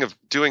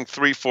doing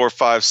 3, 4,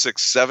 5,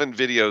 6, 7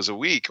 videos a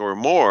week or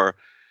more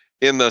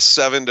in the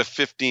 7 to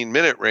 15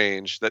 minute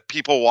range that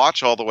people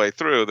watch all the way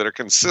through, that are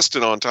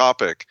consistent on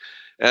topic.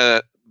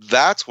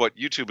 That's what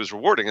YouTube is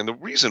rewarding. And the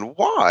reason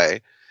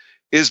why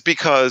is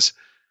because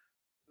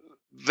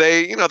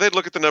they'd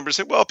look at the numbers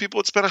and say, well, people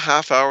would spend a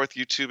half hour with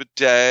YouTube a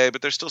day,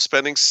 but they're still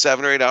spending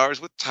 7 or 8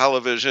 hours with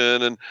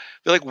television. And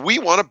they're like, we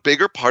want a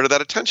bigger part of that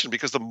attention,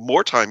 because the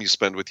more time you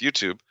spend with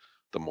YouTube,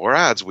 the more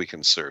ads we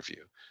can serve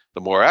you.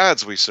 The more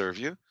ads we serve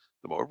you,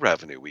 the more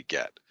revenue we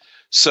get.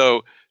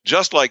 So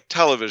just like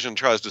television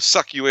tries to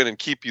suck you in and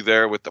keep you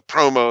there with the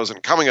promos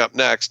and coming up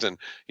next, and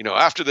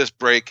after this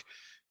break,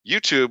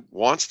 YouTube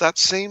wants that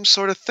same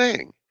sort of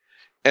thing.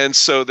 And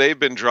so they've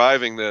been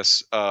driving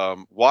this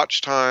watch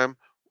time,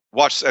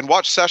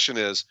 watch session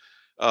is,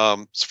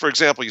 for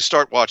example, you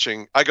start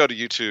watching, I go to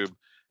YouTube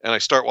and I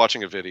start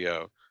watching a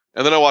video,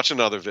 and then I watch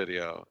another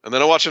video, and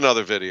then I watch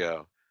another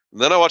video,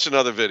 and then I watch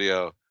another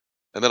video,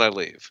 and then I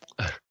leave.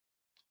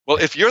 Well,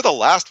 if you're the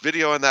last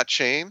video in that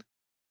chain,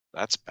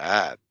 that's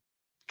bad,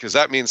 because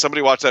that means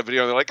somebody watched that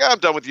video and they're like, I'm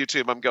done with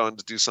YouTube, I'm going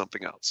to do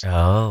something else.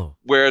 Oh.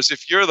 Whereas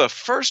if you're the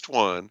first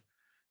one,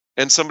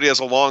 and somebody has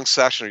a long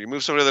session, or you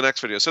move somebody to the next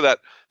video, so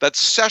that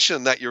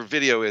session that your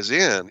video is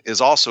in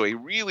is also a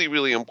really,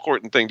 really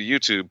important thing to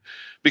YouTube,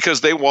 because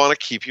they want to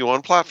keep you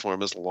on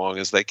platform as long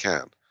as they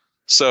can.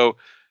 So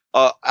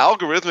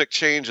algorithmic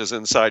changes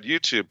inside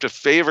YouTube to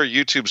favor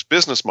YouTube's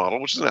business model,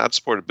 which is an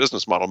ad-supported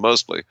business model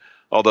mostly,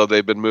 although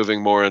they've been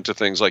moving more into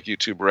things like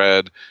YouTube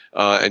Red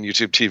and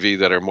YouTube TV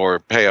that are more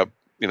pay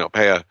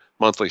a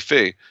monthly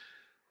fee.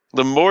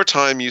 The more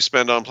time you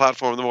spend on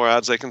platform, the more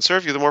ads they can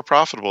serve you, the more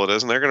profitable it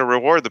is, and they're going to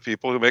reward the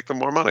people who make them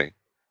more money.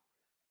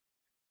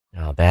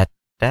 Now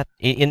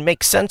it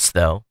makes sense,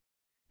 though,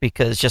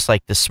 because just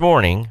like this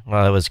morning,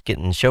 while I was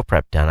getting show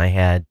prep done, I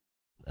had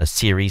a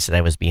series that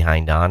I was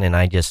behind on, and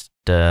I just,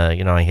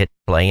 I hit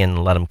play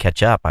and let them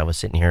catch up. I was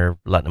sitting here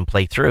letting them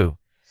play through.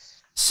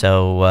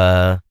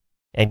 So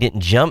I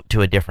didn't jump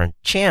to a different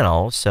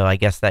channel, so I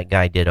guess that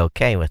guy did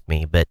okay with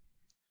me, but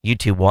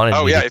YouTube wanted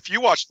me to... If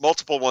you watched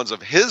multiple ones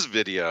of his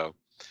video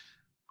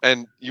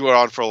and you were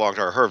on for a long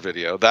time, or her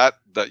video, that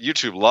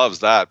YouTube loves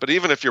that. But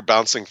even if you're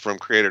bouncing from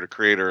creator to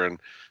creator and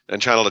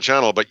channel to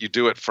channel, but you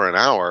do it for an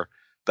hour,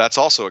 that's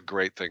also a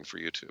great thing for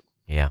YouTube.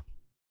 Yeah.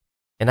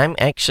 And I'm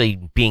actually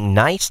being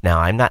nice now.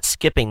 I'm not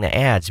skipping the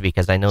ads,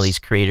 because I know these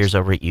creators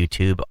over at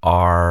YouTube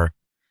are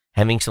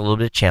having a little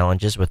bit of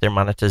challenges with their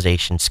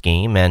monetization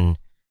scheme, and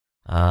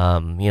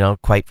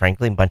quite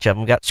frankly, a bunch of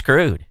them got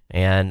screwed.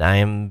 And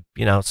I'm,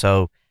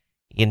 so,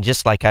 and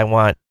just like I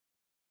want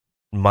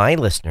my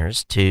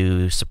listeners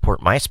to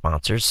support my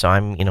sponsors, so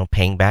I'm,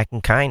 paying back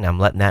in kind. I'm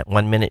letting that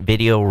 1-minute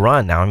video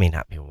run. Now I may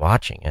not be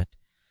watching it,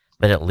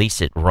 but at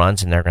least it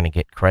runs, and they're going to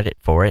get credit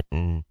for it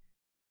and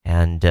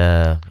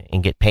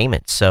get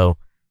payments. So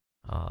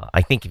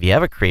I think if you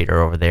have a creator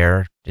over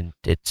there,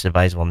 it's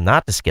advisable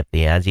not to skip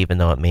the ads, even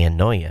though it may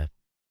annoy you.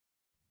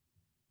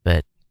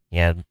 But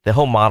yeah, the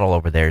whole model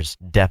over there is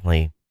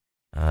definitely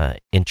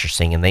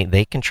interesting, and they're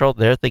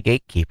the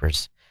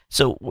gatekeepers.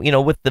 So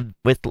with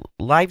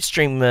live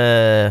stream,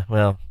 I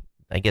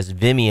guess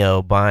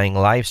Vimeo buying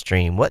live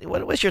stream,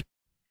 what's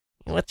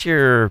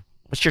your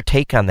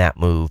take on that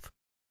move?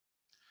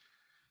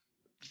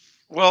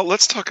 Well,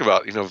 let's talk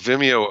about,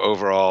 Vimeo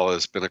overall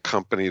has been a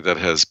company that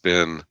has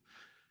been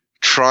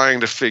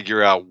trying to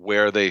figure out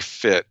where they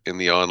fit in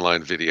the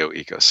online video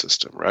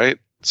ecosystem, right?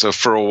 So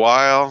for a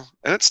while,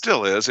 and it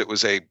still is, it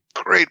was a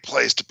great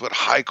place to put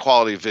high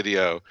quality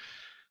video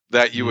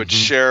that you would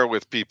share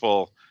with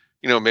people,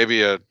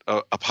 maybe a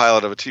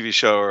pilot of a TV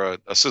show or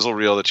a sizzle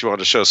reel that you wanted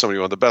to show somebody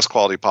you want the best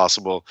quality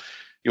possible.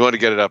 You want to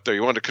get it up there.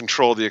 You want to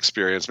control the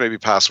experience, maybe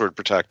password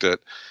protect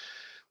it.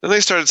 Then they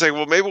started saying,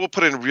 well, maybe we'll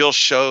put in real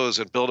shows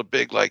and build a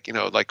big, like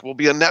we'll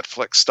be a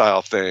Netflix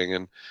style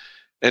thing.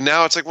 And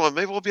now it's like, well,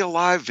 maybe we'll be a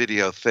live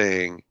video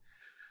thing.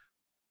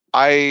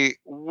 I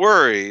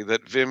worry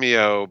that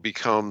Vimeo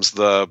becomes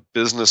the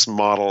business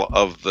model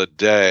of the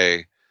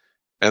day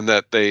and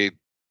that they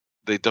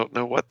don't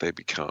know what they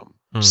become.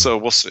 So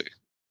we'll see.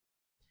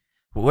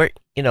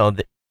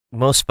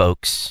 Most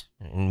folks,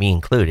 and me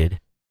included,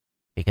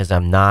 because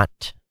I'm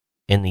not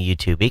in the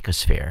YouTube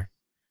ecosphere.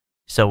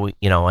 So,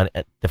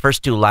 the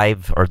first two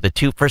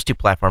first two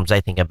platforms I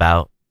think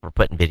about for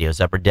putting videos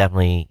up are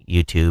definitely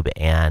YouTube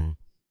and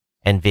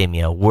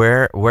Vimeo.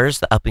 Where's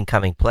the up and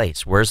coming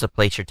place? Where's the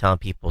place you're telling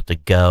people to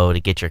go to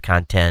get your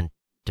content,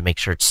 to make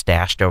sure it's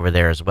stashed over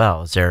there as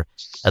well? Is there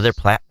other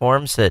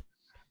platforms that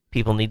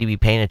people need to be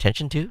paying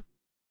attention to?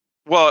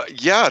 Well,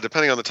 yeah,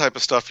 depending on the type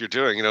of stuff you're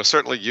doing.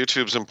 Certainly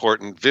YouTube's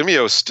important.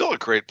 Vimeo is still a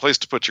great place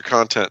to put your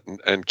content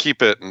and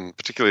keep it, and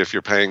particularly if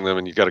you're paying them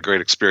and you've got a great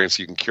experience,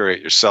 you can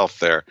curate yourself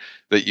there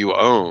that you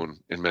own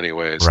in many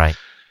ways. Right.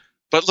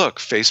 But look,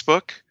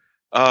 Facebook,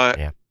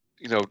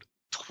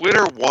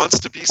 Twitter wants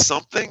to be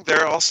something.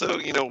 They're also,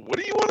 what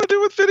do you want to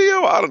do with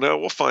video? I don't know.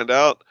 We'll find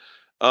out.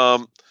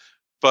 But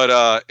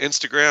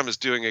Instagram is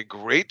doing a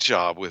great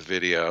job with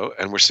video,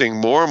 and we're seeing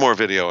more and more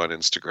video on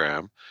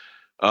Instagram.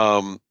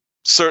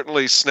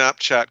 Certainly,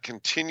 Snapchat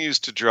continues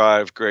to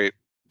drive great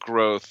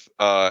growth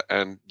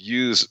and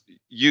use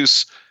in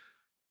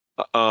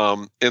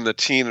the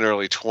teen and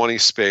early 20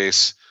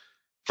 space.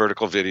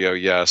 Vertical video,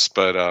 yes,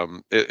 but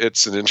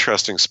it's an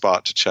interesting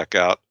spot to check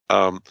out.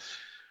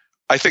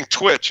 I think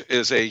Twitch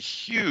is a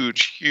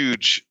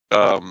huge.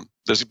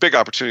 There's a big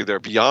opportunity there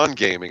beyond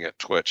gaming at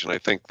Twitch, and I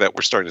think that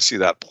we're starting to see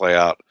that play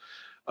out.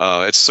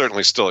 It's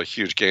certainly still a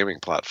huge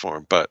gaming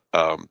platform, but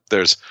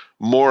there's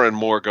more and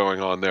more going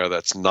on there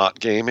that's not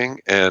gaming.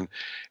 And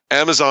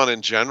Amazon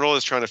in general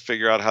is trying to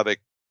figure out how they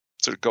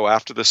sort of go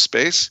after this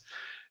space.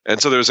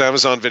 And so there's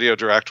Amazon Video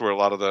Direct, where a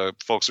lot of the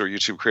folks who are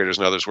YouTube creators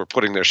and others were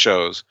putting their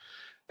shows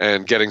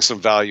and getting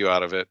some value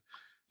out of it.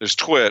 There's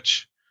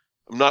Twitch.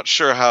 I'm not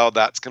sure how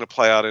that's going to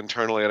play out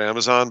internally at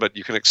Amazon, but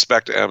you can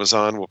expect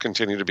Amazon will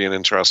continue to be an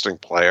interesting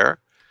player.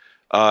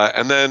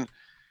 And then,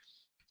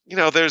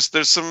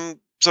 there's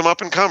some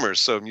up and comers.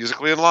 So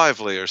Musically and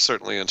Lively are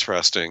certainly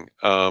interesting.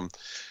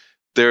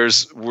 We're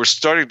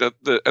starting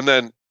to, and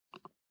then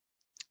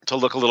to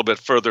look a little bit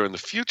further in the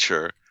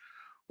future,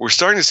 we're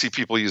starting to see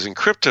people using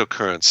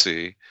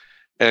cryptocurrency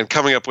and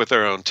coming up with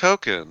their own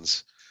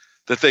tokens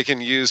that they can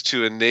use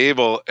to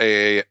enable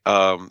an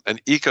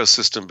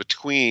ecosystem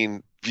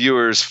between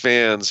viewers,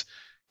 fans,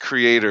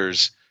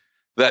 creators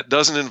that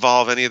doesn't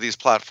involve any of these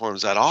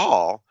platforms at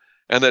all,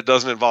 and that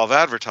doesn't involve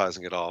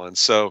advertising at all. And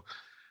so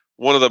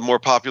one of the more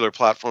popular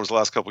platforms the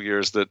last couple of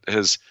years that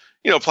has,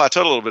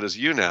 plateaued a little bit is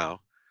YouNow.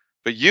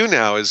 But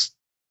YouNow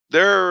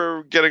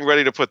they're getting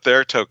ready to put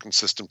their token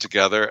system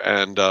together,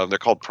 and they're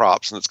called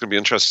Props, and it's going to be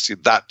interesting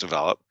to see that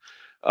develop.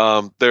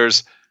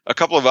 There's a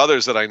couple of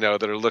others that I know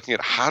that are looking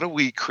at how do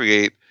we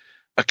create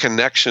a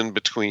connection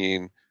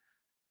between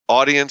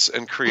audience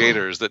and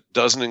creators that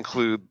doesn't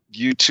include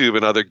YouTube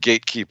and other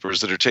gatekeepers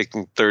that are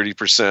taking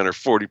 30% or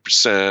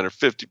 40% or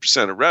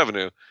 50% of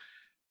revenue,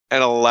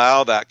 and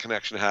allow that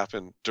connection to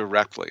happen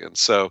directly. And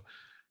so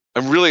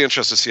I'm really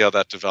interested to see how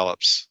that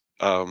develops.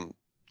 I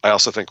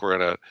also think we're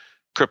in a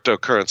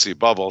cryptocurrency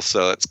bubble,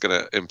 so it's going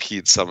to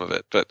impede some of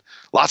it. But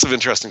lots of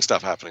interesting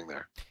stuff happening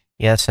there.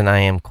 Yes, and I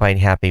am quite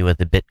happy with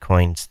the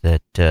Bitcoins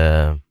that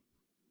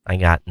I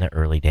got in the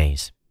early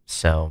days.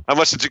 So how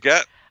much did you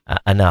get?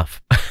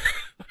 Enough.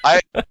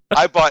 I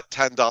bought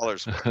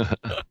 $10 worth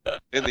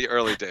in the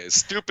early days.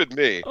 Stupid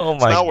me. Oh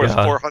my God. It's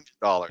now worth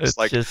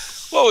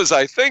 $400. What was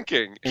I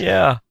thinking?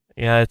 Yeah,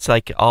 it's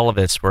like all of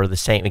us were the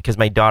same, because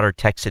my daughter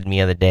texted me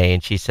the other day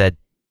and she said,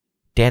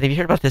 Dad, have you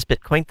heard about this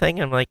Bitcoin thing?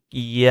 I'm like,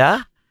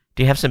 yeah.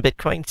 Do you have some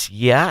Bitcoins?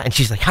 Yeah. And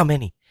she's like, how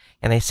many?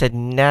 And I said,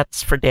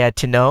 that's for Dad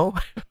to know.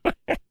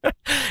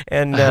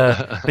 And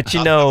but For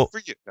you. No.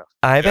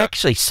 I've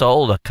actually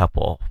sold a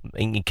couple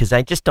because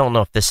I just don't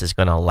know if this is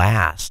going to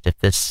last. If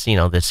this,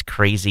 this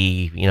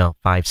crazy,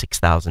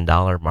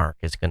 $5,000-$6,000 mark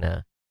is going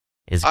to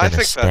I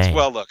think stay. that's,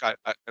 well, look, I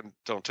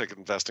don't take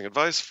investing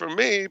advice from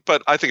me,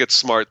 but I think it's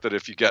smart that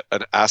if you get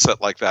an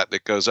asset like that and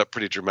it goes up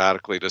pretty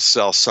dramatically, to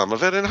sell some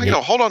of it and,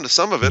 hold on to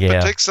some of it,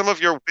 but take some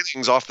of your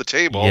winnings off the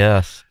table.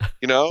 Yes.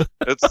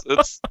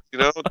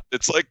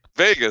 It's like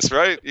Vegas,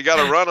 right? You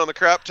got to run on the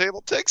crap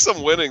table. Take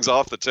some winnings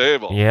off the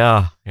table.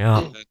 Yeah.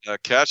 And,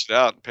 cash it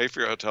out and pay for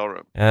your hotel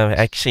room.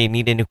 Actually,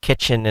 need a new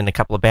kitchen and a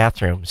couple of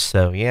bathrooms.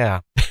 So, yeah.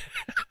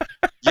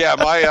 Yeah,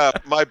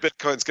 my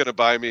Bitcoin's going to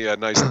buy me a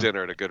nice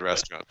dinner at a good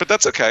restaurant, but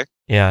that's okay.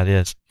 Yeah, it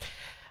is.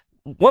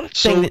 One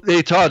thing.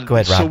 Hey, Todd. Go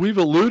ahead, Rob. So we've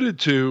alluded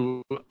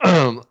to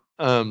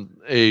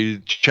a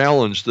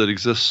challenge that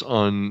exists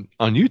on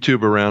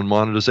YouTube around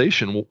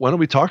monetization. Why don't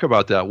we talk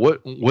about that?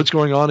 What's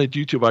going on at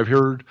YouTube? I've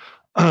heard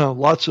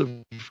lots of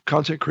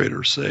content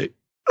creators say,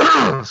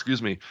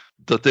 excuse me,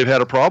 that they've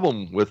had a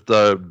problem with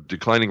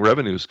declining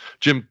revenues.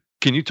 Jim,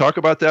 can you talk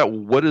about that?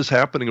 What is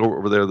happening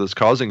over there that's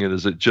causing it?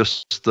 Is it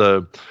just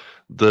the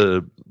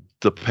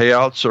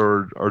payouts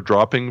are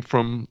dropping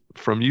from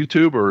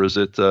YouTube, or is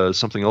it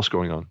something else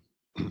going on?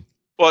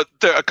 Well,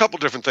 a couple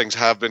different things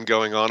have been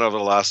going on over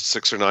the last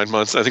 6 or 9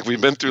 months. I think we've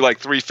been through like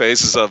 3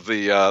 phases of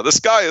the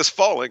sky is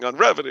falling on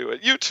revenue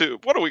at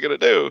YouTube. What are we going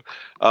to do?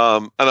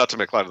 And not to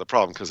make light of the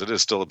problem, because it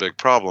is still a big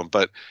problem.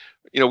 But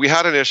we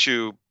had an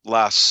issue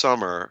last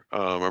summer,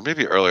 or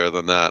maybe earlier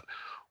than that,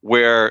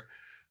 where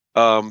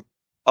a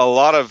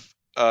lot of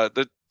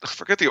I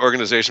forget the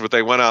organization, but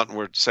they went out and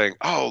were saying,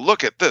 oh,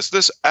 look at this.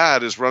 This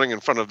ad is running in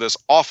front of this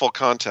awful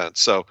content.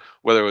 So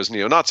whether it was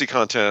neo-Nazi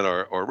content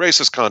or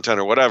racist content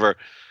or whatever,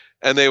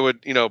 and they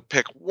would,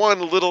 pick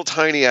one little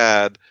tiny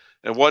ad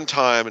at one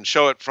time and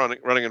show it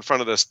running in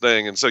front of this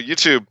thing. And so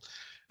YouTube,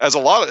 as a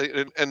lot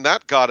of, and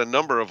that got a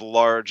number of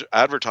large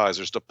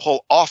advertisers to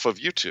pull off of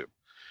YouTube,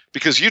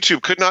 because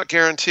YouTube could not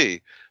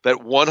guarantee that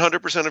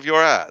 100% of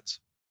your ads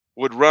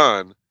would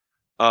run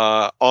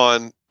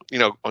on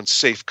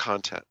safe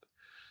content.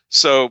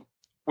 So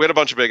we had a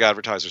bunch of big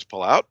advertisers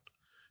pull out.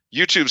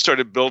 YouTube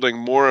started building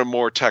more and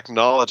more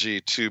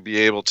technology to be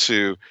able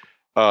to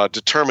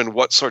determine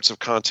what sorts of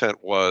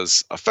content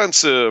was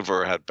offensive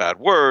or had bad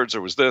words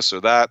or was this or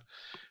that.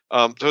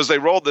 So as they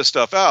rolled this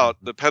stuff out,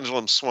 the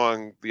pendulum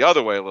swung the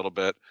other way a little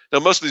bit. Now,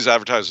 most of these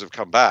advertisers have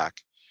come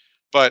back,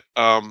 but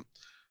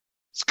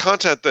it's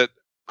content that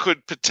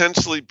could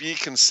potentially be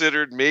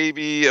considered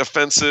maybe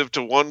offensive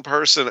to one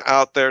person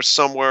out there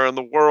somewhere in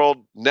the world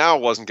now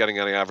wasn't getting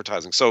any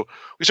advertising. So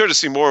we started to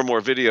see more and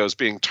more videos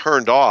being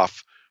turned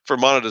off for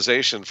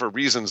monetization for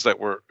reasons that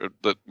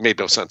made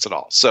no sense at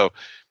all. So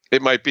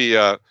it might be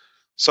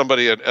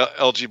somebody at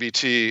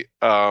LGBT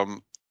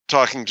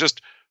talking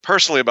just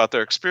personally about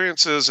their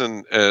experiences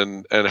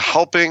and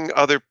helping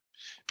other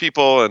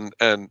people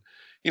and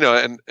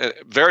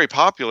very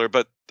popular,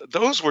 but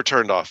those were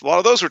turned off. A lot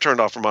of those were turned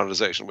off for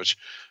monetization, which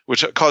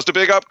caused a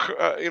big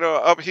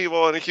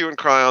upheaval and a hue and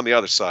cry on the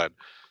other side.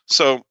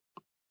 So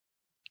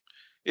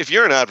if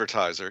you're an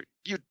advertiser,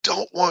 you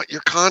don't want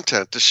your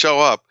content to show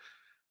up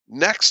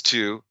next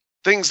to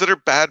things that are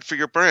bad for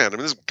your brand. I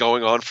mean, this is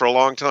going on for a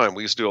long time.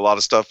 We used to do a lot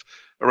of stuff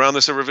around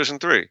this at Revision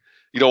 3.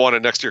 You don't want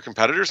it next to your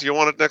competitors. You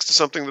want it next to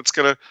something that's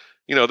going to,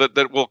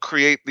 that will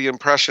create the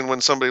impression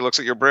when somebody looks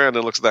at your brand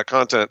and looks at that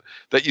content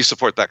that you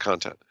support that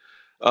content.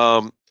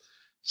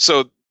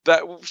 So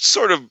that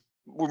sort of,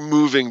 we're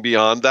moving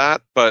beyond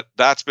that, but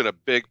that's been a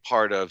big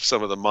part of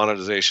some of the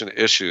monetization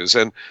issues.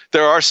 And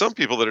there are some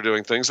people that are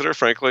doing things that are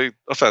frankly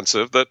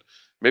offensive that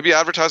maybe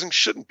advertising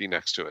shouldn't be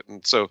next to it.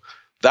 And so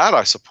that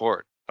I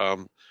support.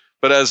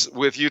 But as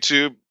with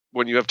YouTube,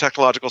 when you have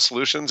technological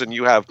solutions and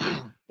you have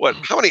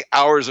how many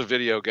hours of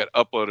video get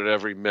uploaded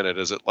every minute?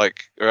 Is it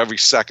or every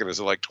second? Is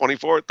it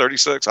 24,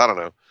 36? I don't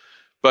know.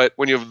 But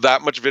when you have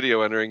that much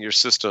video entering your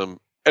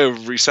system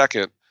every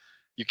second,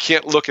 you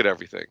can't look at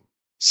everything.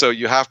 So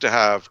you have to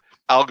have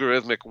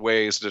algorithmic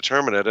ways to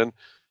determine it. And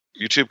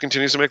YouTube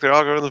continues to make their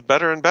algorithms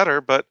better and better,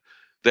 but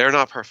they're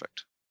not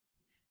perfect.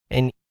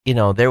 And,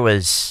 there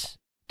was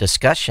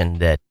discussion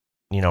that,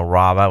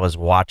 Rob, I was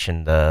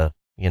watching the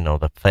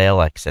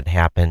Phalanx that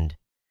happened.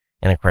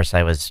 And of course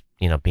I was,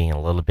 being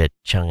a little bit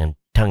tongue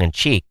in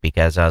cheek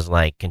because I was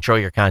like, control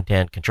your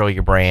content, control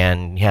your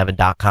brand, you have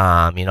a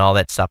 .com, all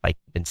that stuff I've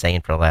been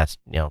saying for the last,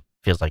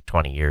 feels like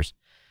 20 years.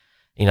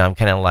 I'm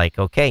kind of like,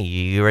 okay,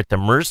 you're at the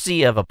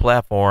mercy of a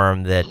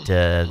platform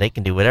that they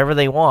can do whatever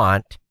they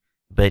want.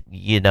 But,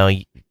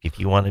 if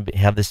you want to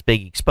have this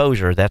big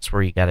exposure, that's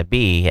where you got to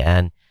be.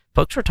 And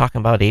folks were talking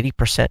about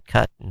 80%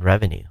 cut in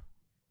revenue.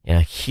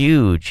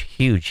 Huge,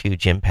 huge,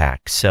 huge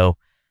impact. So,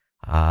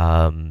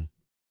 and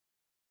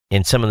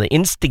some of the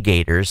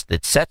instigators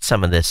that set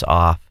some of this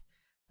off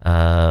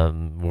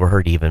were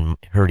hurt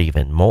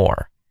even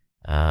more.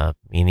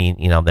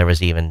 Meaning, there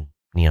was even,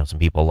 some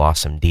people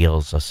lost some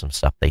deals or some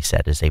stuff they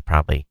said as they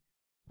probably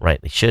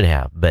rightly should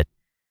have. But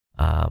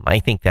I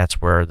think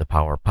that's where the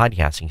power of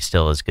podcasting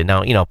still is good.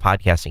 Now,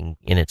 podcasting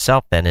in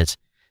itself then has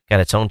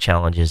got its own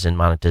challenges in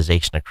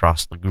monetization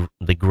across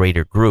the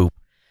greater group.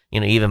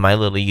 Even my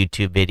little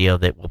YouTube video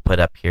that we'll put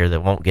up here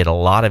that won't get a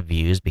lot of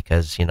views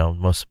because,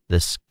 most of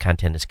this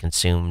content is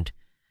consumed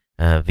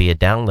via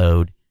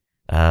download.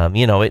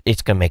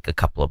 It's going to make a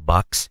couple of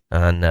bucks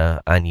on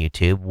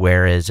YouTube.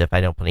 Whereas if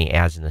I don't put any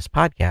ads in this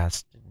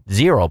podcast,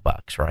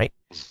 $0, right?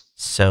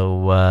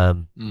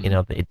 So,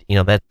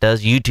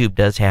 YouTube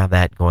does have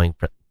that going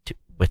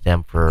with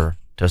them to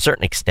a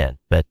certain extent,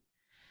 but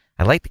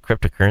I like the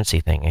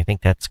cryptocurrency thing. I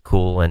think that's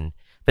cool.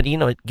 But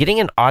getting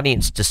an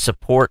audience to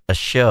support a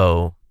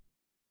show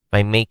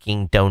by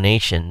making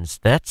donations,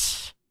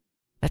 that's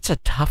a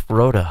tough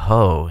row to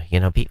hoe.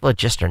 People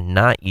just are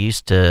not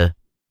used to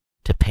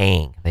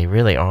paying. They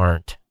really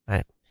aren't.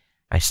 I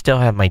still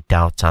have my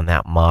doubts on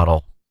that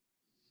model.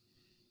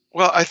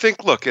 Well, I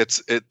think, look,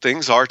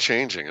 things are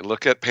changing. And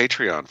look at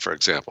Patreon, for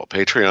example.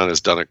 Patreon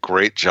has done a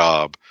great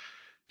job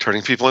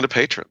turning people into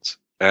patrons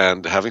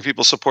and having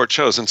people support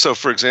shows. And so,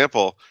 for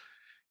example,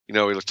 we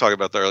were talking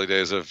about the early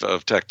days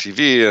of Tech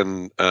TV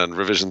and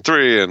Revision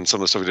 3 and some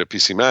of the stuff we did at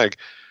PC Mag.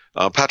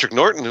 Patrick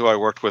Norton, who I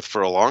worked with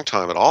for a long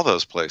time at all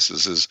those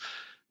places, is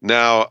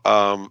now,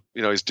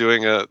 he's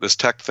doing this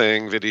tech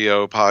thing,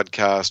 video,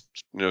 podcast,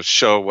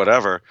 show,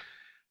 whatever.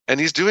 And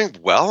he's doing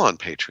well on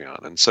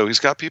Patreon. And so he's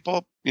got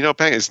people,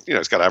 paying.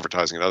 He's got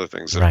advertising and other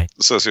things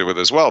associated with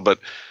it as well. But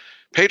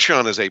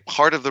Patreon is a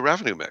part of the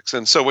revenue mix.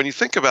 And so when you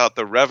think about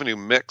the revenue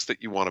mix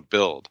that you want to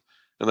build,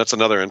 and that's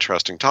another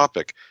interesting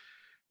topic,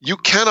 you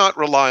cannot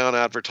rely on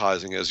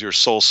advertising as your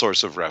sole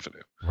source of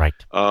revenue. Right.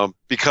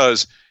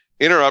 Because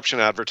interruption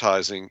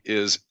advertising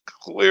is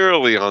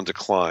clearly on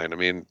decline. I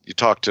mean, you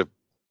talk to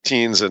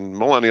teens and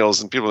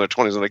millennials and people in their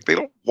 20s, and they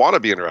don't want to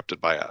be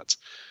interrupted by ads.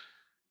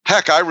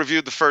 Heck, I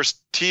reviewed the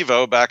first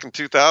TiVo back in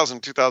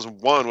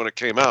 2001 when it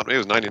came out. Maybe it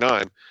was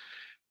 99.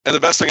 And the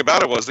best thing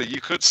about it was that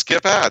you could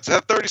skip ads. It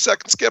had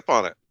 30-second skip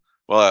on it.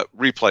 Well,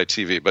 Replay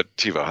TV, but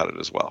TiVo had it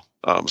as well.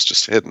 It's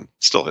just hidden,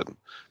 still hidden,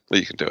 but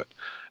you can do it.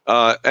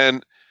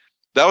 And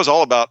that was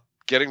all about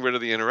getting rid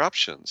of the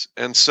interruptions.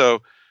 And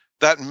so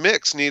that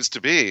mix needs to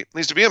be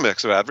a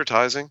mix of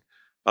advertising,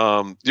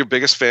 your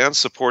biggest fans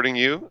supporting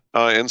you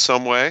in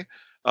some way,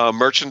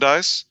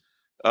 merchandise,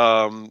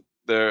 in-show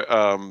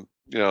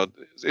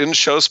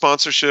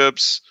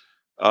sponsorships,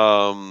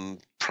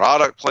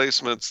 product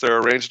placements. There are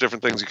a range of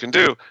different things you can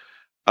do.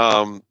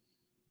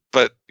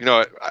 But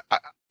I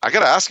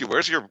got to ask you,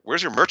 where's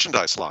your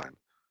merchandise line?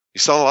 You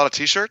selling a lot of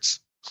T-shirts?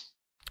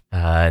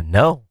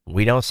 No,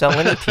 we don't sell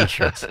any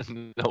T-shirts.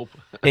 Nope.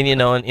 And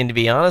and to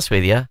be honest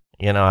with you,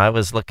 I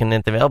was looking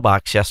at the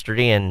mailbox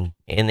yesterday, and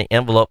in the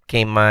envelope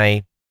came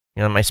my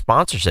my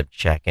sponsorship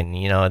check, and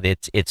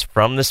it's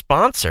from the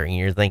sponsor, and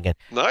you're thinking,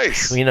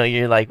 nice.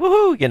 You're like,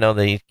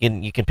 woohoo!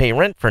 You can pay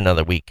rent for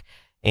another week,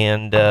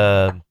 and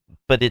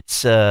but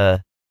it's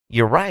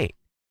you're right.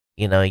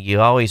 You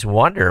always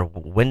wonder,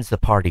 when's the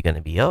party going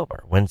to be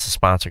over? When's the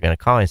sponsor going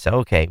to call and say,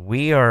 okay,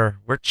 we're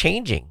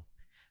changing.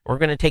 We're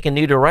going to take a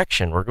new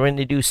direction. We're going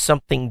to do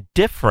something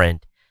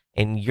different,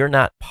 and you're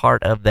not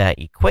part of that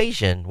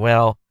equation.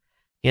 Well,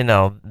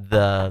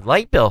 the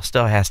light bill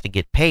still has to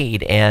get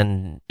paid,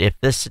 and if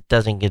this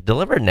doesn't get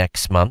delivered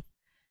next month,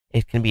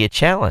 it can be a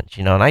challenge.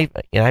 And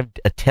I've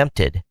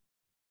attempted,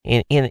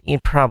 in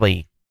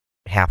probably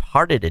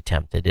half-hearted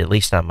attempted, at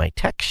least on my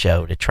tech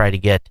show, to try to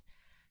get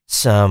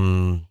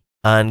some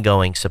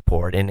ongoing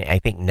support. And I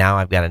think now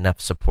I've got enough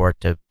support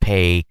to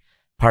pay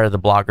part of the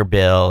blogger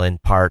bill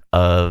and part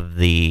of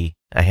I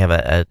have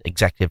a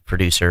executive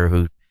producer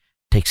who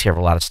takes care of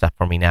a lot of stuff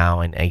for me now,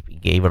 and I'm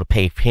able to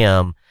pay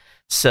him.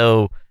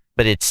 So,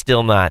 but it's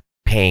still not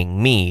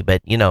paying me.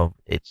 But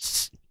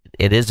it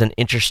is an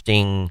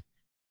interesting.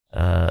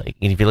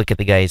 If you look at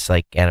the guys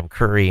like Adam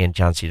Curry and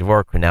John C.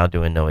 Dvorak, who are now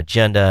doing No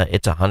Agenda,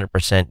 it's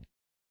 100%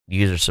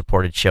 user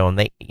supported show, and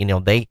they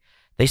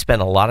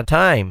spend a lot of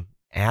time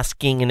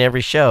asking in every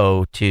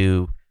show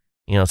to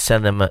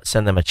send them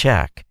a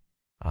check.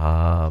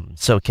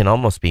 So it can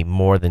almost be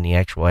more than the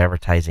actual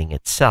advertising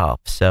itself.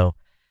 So,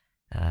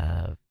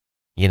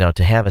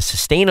 to have a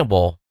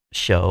sustainable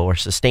show or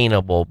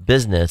sustainable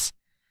business,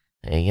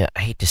 I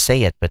hate to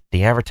say it, but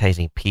the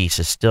advertising piece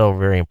is still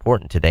very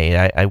important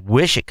today. I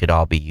wish it could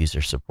all be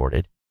user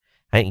supported,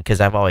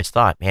 because I've always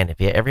thought, man, if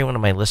every one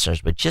of my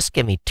listeners would just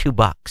give me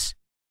 $2,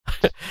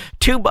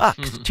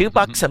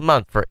 $2 a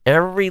month for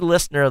every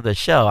listener of the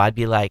show, I'd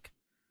be like,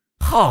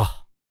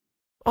 oh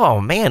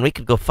man, we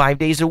could go 5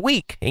 days a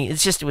week.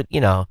 It's just,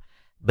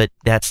 but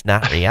that's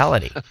not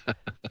reality.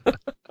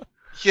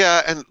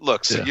 Yeah, and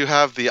look, so you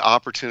have the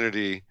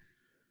opportunity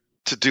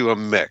to do a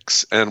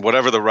mix, and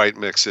whatever the right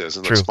mix is.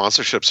 And the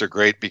sponsorships are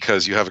great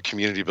because you have a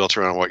community built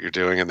around what you're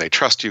doing, and they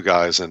trust you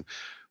guys. And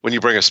when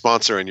you bring a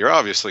sponsor in, you're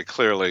obviously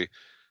clearly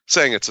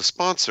saying it's a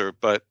sponsor,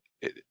 but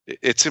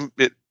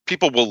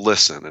people will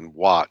listen and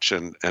watch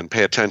and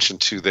pay attention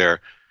to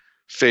their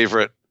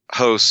favorite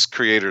hosts,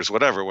 creators,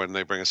 whatever, when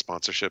they bring a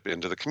sponsorship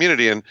into the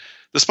community. And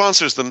the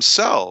sponsors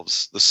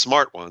themselves, the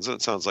smart ones, and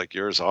it sounds like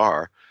yours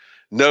are,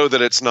 know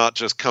that it's not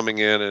just coming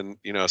in and,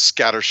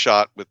 scatter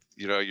shot with,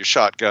 your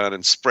shotgun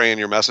and spraying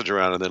your message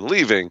around and then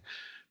leaving.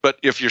 But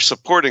if you're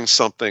supporting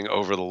something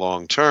over the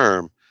long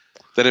term,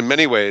 then in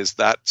many ways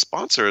that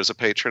sponsor is a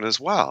patron as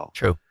well.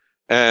 True.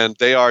 And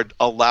they are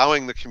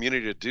allowing the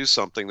community to do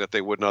something that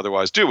they wouldn't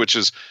otherwise do, which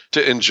is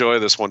to enjoy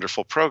this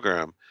wonderful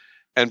program.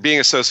 And being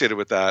associated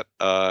with that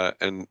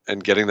and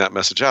getting that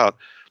message out.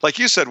 Like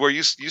you said, where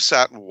you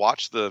sat and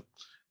watched the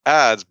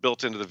ads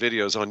built into the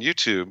videos on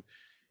YouTube,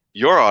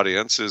 your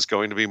audience is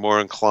going to be more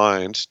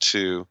inclined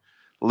to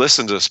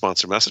listen to a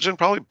sponsor message and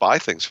probably buy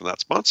things from that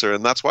sponsor.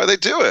 And that's why they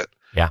do it.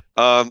 Yeah.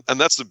 And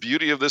that's the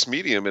beauty of this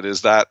medium. It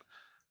is that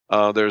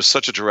there's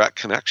such a direct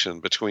connection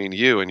between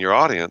you and your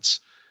audience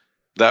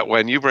that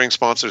when you bring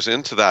sponsors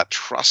into that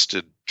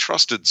trusted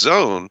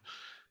zone,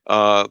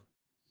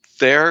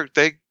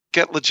 they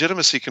get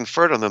legitimacy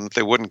conferred on them that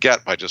they wouldn't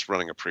get by just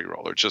running a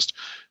pre-roll or just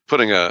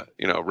putting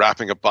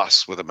wrapping a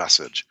bus with a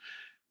message.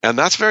 And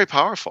that's very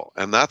powerful.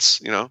 And that's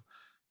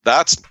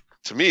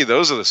to me,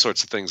 those are the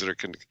sorts of things that are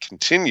going to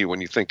continue when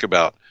you think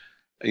about,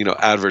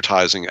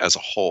 advertising as a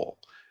whole.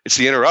 It's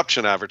the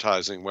interruption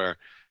advertising where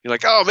you're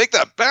like, oh, make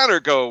that banner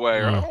go away.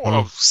 Or I don't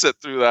want to sit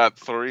through that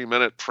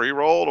 3-minute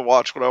pre-roll to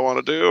watch what I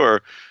want to do.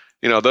 Or,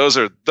 those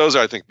are,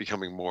 I think,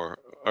 becoming more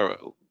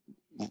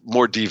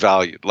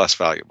devalued, less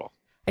valuable.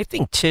 I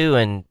think too,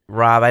 and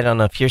Rob, I don't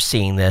know if you're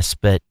seeing this,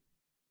 but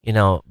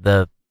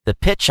the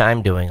pitch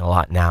I'm doing a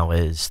lot now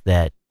is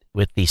that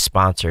with these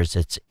sponsors,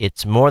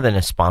 it's more than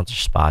a sponsor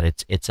spot.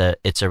 It's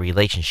a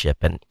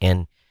relationship,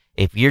 and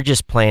if you're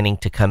just planning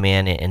to come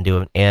in and do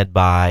an ad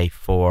buy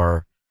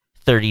for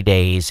 30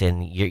 days,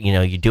 and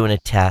you're doing a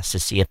test to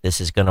see if this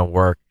is going to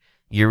work,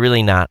 you're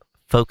really not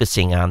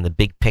focusing on the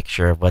big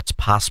picture of what's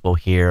possible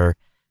here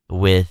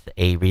with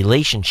a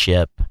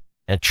relationship,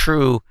 a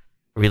true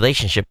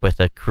relationship with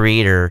a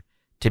creator,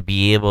 to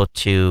be able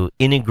to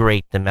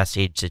integrate the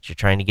message that you're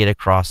trying to get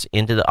across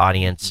into the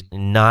audience,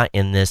 not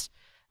in this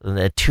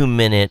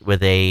 2-minute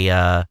with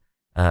a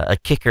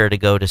kicker to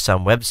go to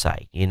some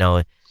website.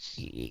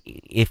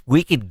 If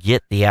we could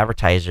get the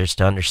advertisers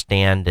to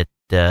understand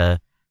that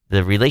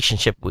the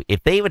relationship,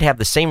 if they would have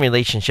the same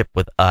relationship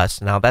with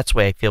us, now that's the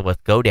way I feel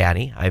with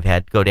GoDaddy. I've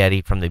had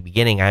GoDaddy from the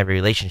beginning. I have a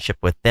relationship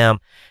with them.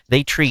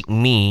 They treat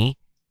me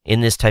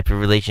in this type of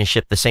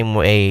relationship the same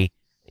way.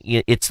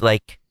 It's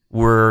like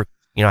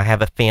I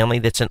have a family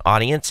that's an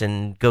audience,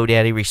 and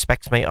GoDaddy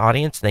respects my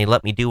audience, and they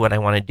let me do what I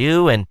want to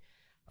do. And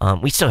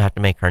we still have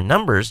to make our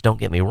numbers, don't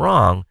get me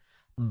wrong,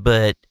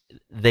 but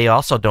they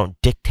also don't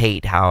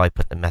dictate how I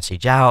put the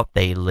message out.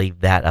 They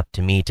leave that up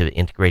to me to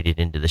integrate it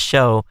into the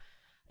show.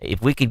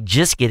 If we could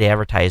just get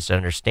advertisers to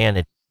understand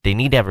that they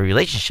need to have a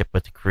relationship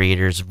with the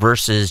creators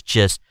versus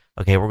just,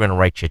 okay, we're going to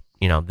write you,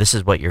 this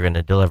is what you're going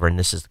to deliver, and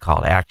this is the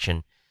call to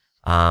action.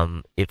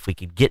 If we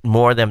could get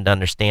more of them to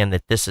understand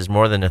that this is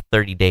more than a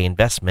 30-day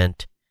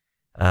investment,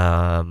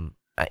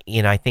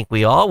 I think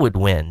we all would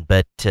win.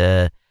 But,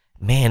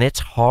 man, it's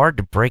hard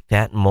to break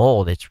that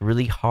mold. It's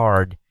really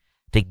hard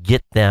to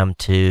get them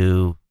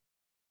to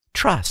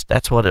trust.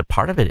 That's what a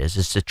part of it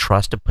is to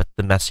trust, to put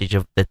the message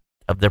of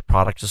their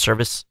product or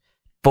service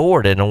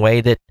forward in a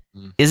way that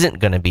isn't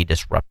going to be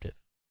disruptive.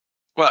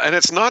 Well, and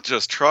it's not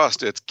just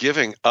trust, it's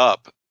giving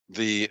up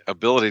the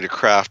ability to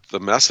craft the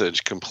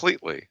message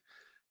completely.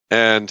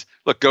 And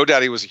look,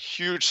 GoDaddy was a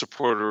huge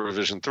supporter of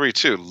Revision 3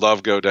 too.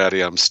 Love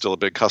GoDaddy. I'm still a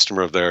big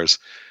customer of theirs.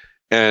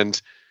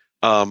 And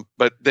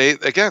but they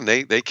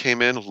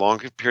came in a long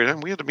period of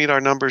time. We had to meet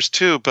our numbers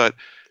too, but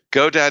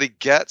GoDaddy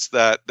gets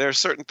that there are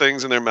certain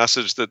things in their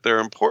message that they're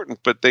important,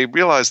 but they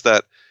realize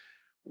that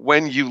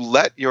when you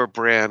let your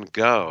brand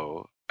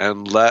go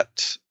and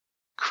let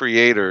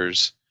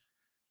creators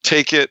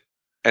take it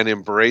and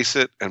embrace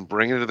it and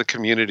bring it to the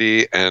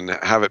community and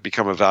have it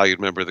become a valued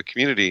member of the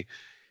community,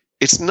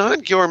 it's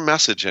not your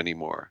message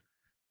anymore.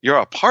 You're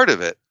a part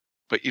of it,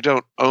 but you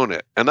don't own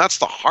it. And that's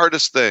the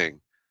hardest thing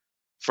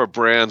for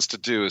brands to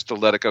do, is to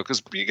let it go.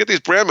 Because you get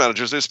these brand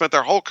managers, they spent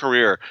their whole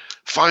career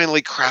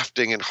finally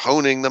crafting and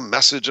honing the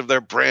message of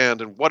their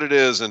brand and what it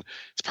is and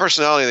its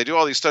personality. They do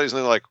all these studies and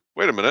they're like,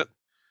 wait a minute,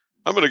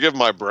 I'm going to give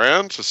my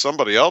brand to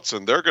somebody else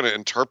and they're going to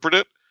interpret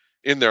it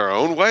in their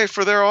own way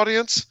for their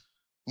audience?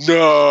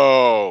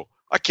 No,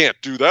 I can't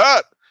do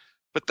that.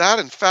 But that,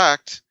 in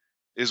fact,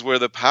 is where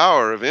the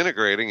power of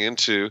integrating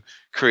into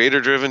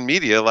creator-driven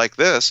media like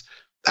this,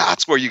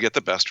 that's where you get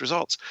the best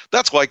results.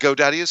 That's why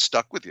GoDaddy is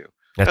stuck with you.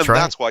 That's right.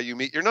 That's why you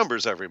meet your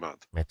numbers every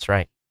month. That's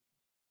right.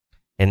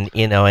 And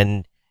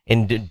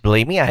and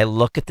believe me, I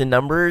look at the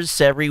numbers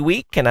every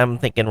week and I'm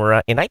thinking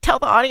and I tell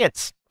the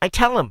audience,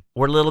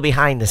 we're a little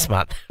behind this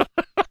month.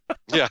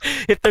 Yeah.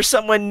 If there's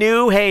someone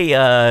new, hey,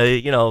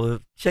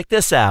 check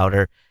this out,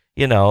 or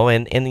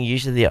and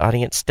usually the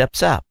audience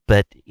steps up.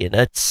 But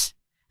I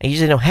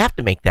usually don't have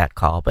to make that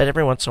call, but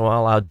every once in a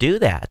while I'll do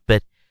that.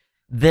 But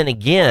then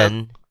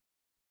again,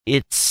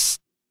 it's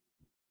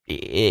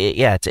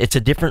a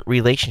different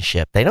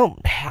relationship. They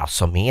don't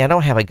hassle me. I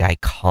don't have a guy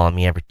calling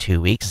me every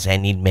 2 weeks and say I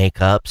need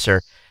makeups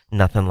or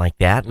nothing like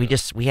that. We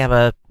have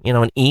an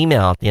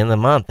email at the end of the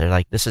month. They're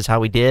like, this is how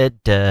we did.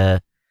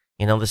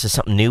 this is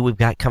something new we've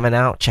got coming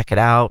out. Check it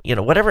out.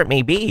 Whatever it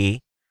may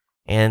be.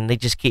 And they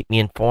just keep me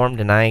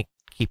informed, and I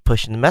keep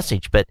pushing the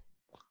message.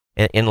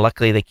 And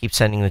luckily, they keep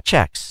sending the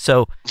checks.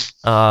 So,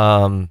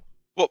 well,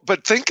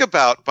 but think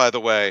about, by the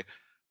way,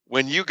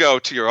 when you go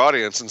to your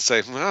audience and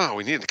say, "Oh,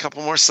 we need a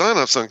couple more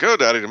signups on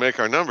GoDaddy to make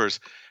our numbers."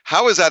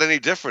 How is that any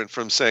different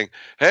from saying,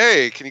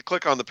 "Hey, can you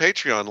click on the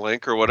Patreon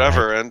link or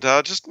whatever and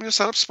just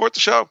sign up, support the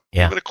show,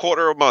 even a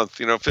quarter a month,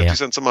 50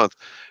 cents a month?"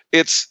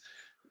 It's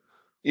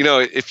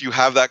if you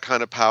have that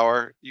kind of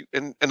power,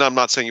 and I'm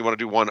not saying you want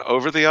to do one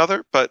over the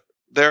other, but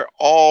there are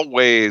all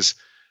ways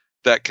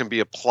that can be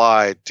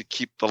applied to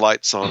keep the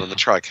lights on and the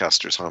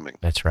TriCasters humming.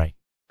 That's right.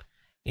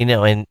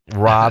 And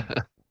Rob,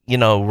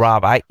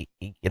 Rob, I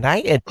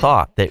had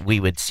thought that we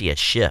would see a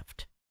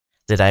shift,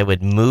 that I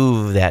would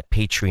move that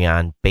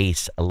Patreon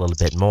base a little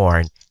bit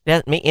more,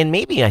 and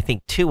maybe I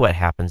think too what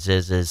happens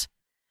is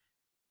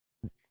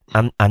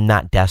I'm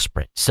not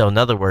desperate. So in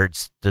other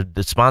words,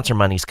 the sponsor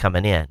money's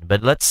coming in,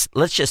 but let's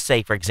just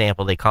say, for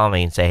example, they call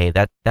me and say, "Hey,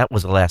 that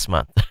was the last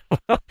month.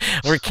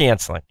 We're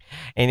canceling,"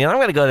 and I'm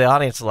going to go to the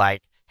audience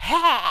like,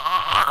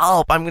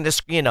 "Help!" I'm going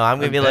to I'm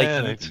going to be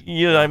panicked.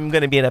 like, I'm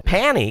going to be in a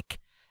panic,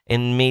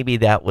 and maybe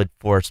that would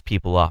force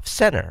people off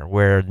center,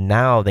 where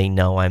now they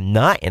know I'm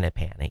not in a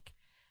panic.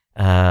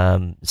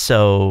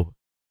 So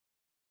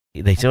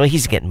they say, "Well,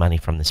 he's getting money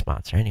from the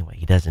sponsor anyway.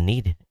 He doesn't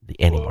need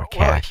any more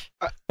cash."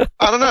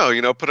 I don't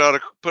know. Put out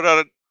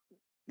a.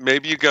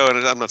 Maybe you go,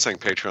 and I'm not saying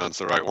Patreon's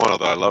the right one,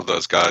 although I love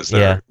those guys.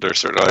 There are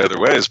certainly other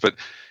ways, but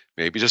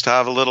maybe just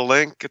have a little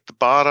link at the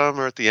bottom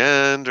or at the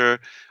end or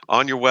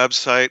on your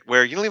website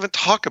where you don't even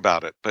talk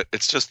about it, but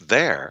it's just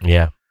there.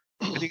 Yeah,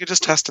 and you can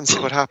just test and see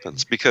what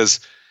happens, because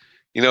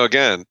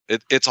again,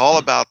 it's all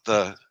about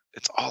the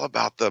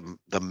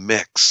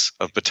mix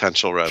of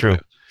potential revenue.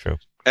 True.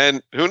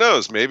 And who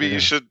knows? Maybe you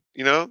should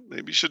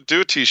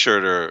do a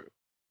T-shirt or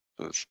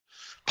a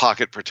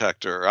pocket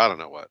protector, or I don't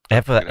know what.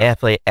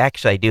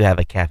 Actually, I do have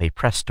a Cafe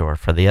Press store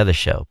for the other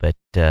show, but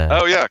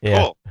oh yeah,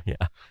 cool. Yeah.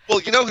 Well,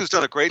 who's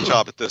done a great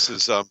job at this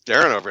is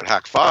Darren over at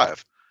Hack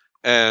 5,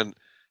 and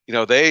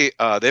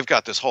they've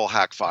got this whole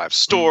Hack 5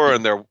 store,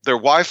 and their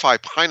Wi-Fi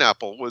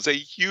pineapple was a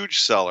huge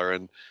seller,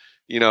 and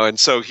and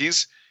so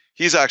he's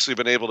actually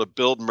been able to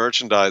build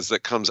merchandise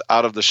that comes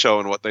out of the show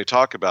and what they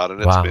talk about,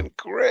 and it's been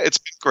great. It's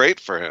been great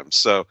for him.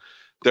 So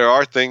there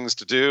are things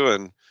to do,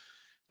 and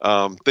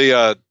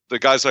the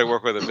guys that I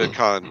work with at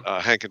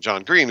VidCon, Hank and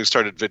John Green, who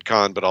started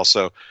VidCon, but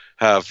also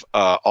have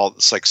all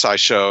this like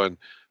SciShow and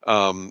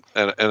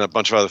a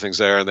bunch of other things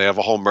there, and they have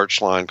a whole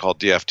merch line called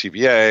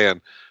DFTBA,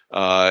 and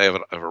they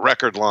have a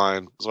record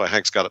line. That's why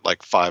Hank's got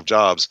like 5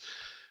 jobs.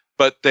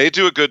 But they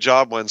do a good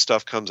job when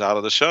stuff comes out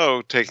of the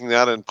show, taking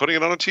that and putting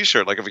it on a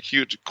T-shirt. Like if a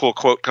huge cool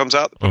quote comes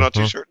out, put it on a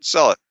T-shirt and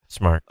sell it.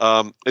 Smart.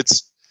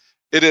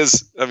 It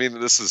is. I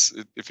mean, this is,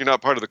 if you're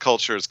not part of the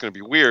culture, it's going to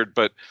be weird.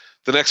 But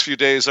the next few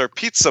days are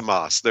Pizza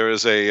Mas. There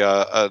is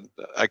a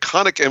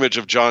iconic image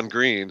of John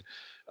Green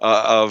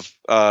that's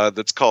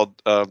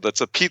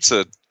a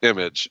pizza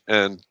image,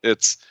 and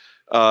it's.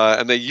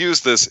 And they use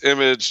this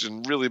image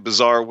in really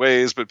bizarre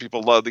ways, but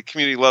the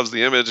community loves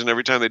the image, and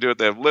every time they do it,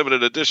 they have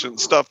limited edition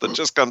stuff that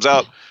just comes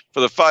out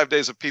for the 5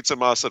 days of Pizza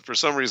Mas that for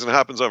some reason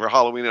happens over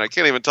Halloween, and I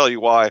can't even tell you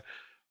why,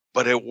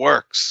 but it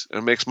works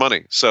and makes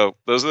money. So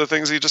those are the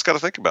things you just got to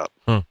think about.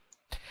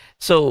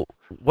 So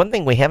one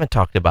thing we haven't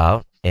talked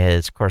about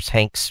is, of course,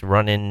 Hank's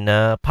running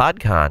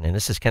PodCon, and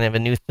this is kind of a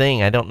new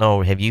thing. I don't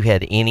know, have you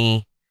had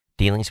any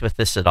dealings with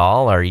this at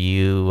all? Are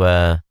you...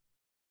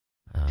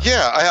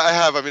 Yeah, I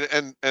have. I mean,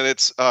 and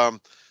it's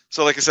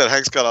so like I said,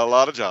 Hank's got a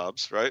lot of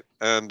jobs, right?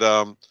 And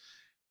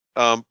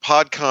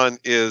PodCon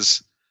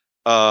is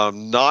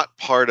not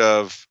part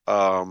of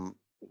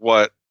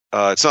what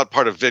it's not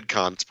part of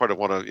VidCon. It's part of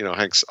one of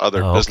Hank's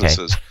other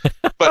businesses.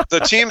 But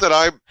the team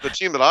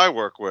that I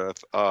work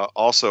with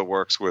also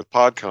works with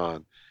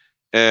PodCon,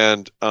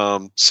 and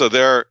so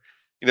they're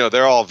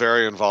all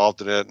very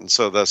involved in it, and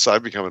so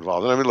I've become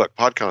involved. And I mean, look,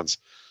 PodCon's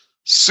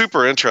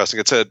super interesting.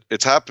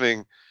 It's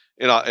happening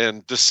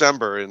in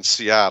December in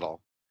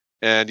Seattle,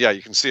 and yeah,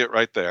 you can see it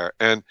right there.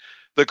 And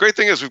the great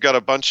thing is we've got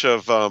a bunch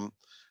of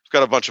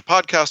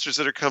podcasters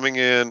that are coming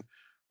in.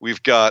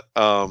 We've got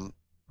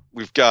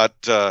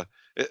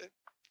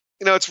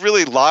it's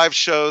really live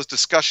shows,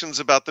 discussions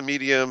about the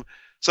medium,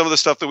 some of the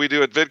stuff that we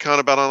do at VidCon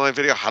about online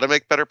video, how to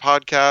make better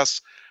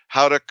podcasts,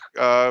 how to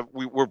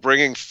we're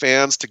bringing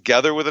fans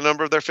together with a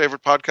number of their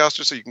favorite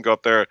podcasters. So you can go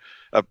up there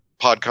at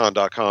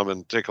podcon.com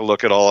and take a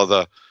look at all of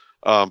the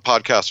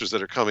podcasters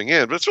that are coming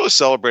in, but it's really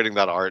celebrating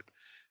that art.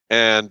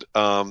 And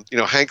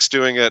Hank's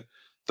doing it.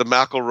 The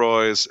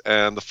McElroys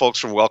and the folks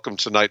from Welcome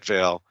to Night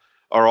Vale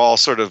are all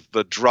sort of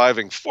the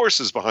driving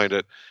forces behind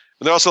it.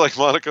 And they're also like,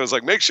 Monica's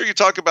like, make sure you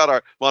talk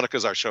about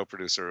Monica's our show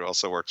producer who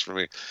also works for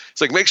me. It's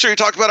like, make sure you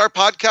talk about our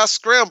podcast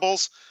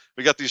scrambles.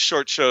 We got these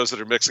short shows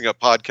that are mixing up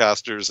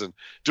podcasters and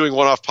doing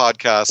one-off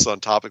podcasts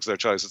on topics of their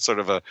choice. It's sort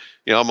of a,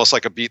 almost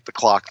like a beat the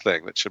clock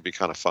thing that should be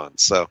kind of fun.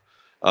 So,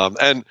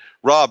 and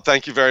Rob,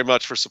 thank you very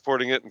much for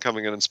supporting it and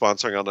coming in and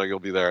sponsoring. I know you'll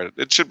be there.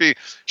 It should be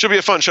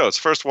a fun show. It's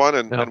the first one,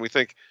 and we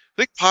think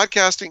I think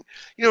podcasting,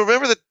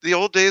 remember the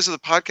old days of the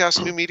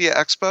Podcast New Media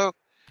Expo?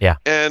 Yeah.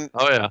 And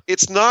Oh yeah.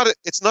 it's not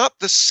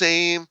the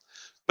same,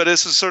 but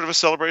it's a sort of a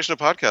celebration of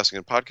podcasting.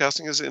 And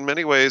podcasting is in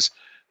many ways,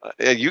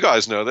 and you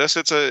guys know this,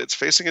 it's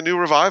facing a new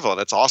revival, and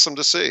it's awesome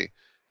to see.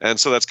 And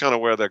so that's kind of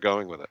where they're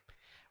going with it.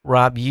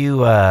 Rob,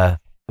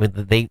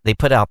 they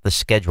put out the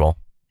schedule,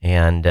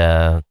 and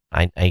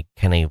I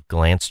kind of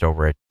glanced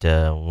over it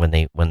when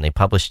they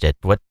published it.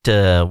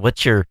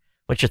 What's your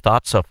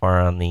thoughts so far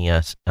on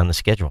the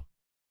schedule?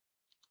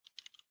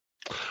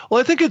 Well,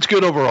 I think it's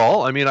good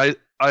overall. I mean,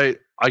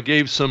 I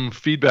gave some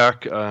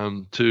feedback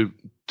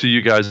to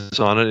you guys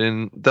on it,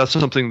 and that's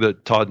something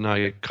that Todd and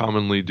I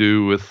commonly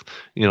do with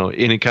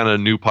any kind of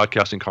new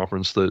podcasting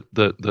conference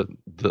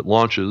that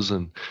launches,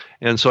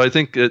 and so I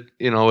think that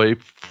a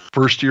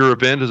first year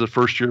event is a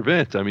first year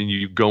event. I mean,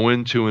 you go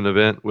into an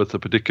event with a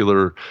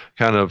particular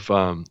kind of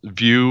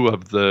view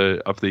of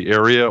the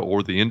area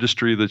or the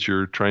industry that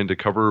you're trying to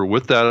cover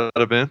with that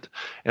event,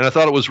 and I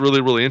thought it was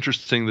really, really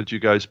interesting that you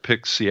guys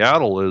picked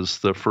Seattle as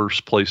the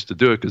first place to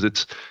do it, because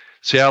it's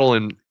Seattle,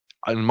 in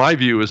my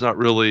view, is not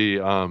really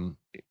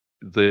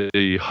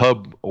the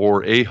hub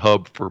or a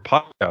hub for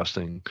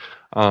podcasting.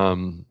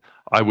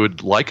 I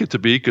would like it to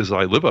be, because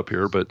I live up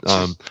here, but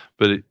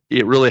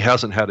it really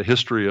hasn't had a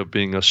history of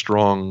being a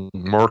strong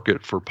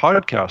market for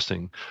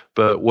podcasting.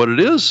 But what it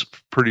is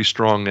pretty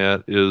strong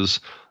at is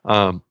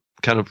kind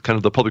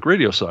of the public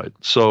radio side.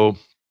 So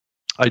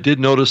I did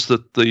notice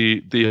that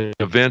the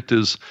event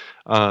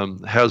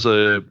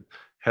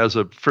has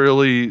a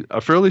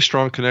fairly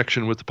strong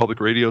connection with the public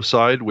radio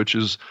side, which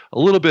is a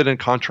little bit in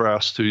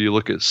contrast to, you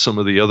look at some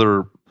of the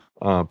other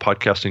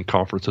podcasting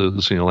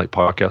conferences, like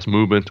Podcast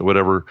Movement or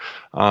whatever,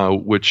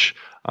 which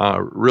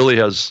really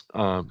has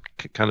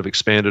kind of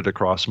expanded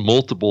across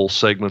multiple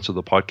segments of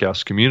the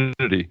podcast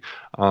community.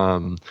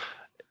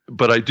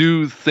 But I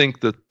do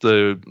think that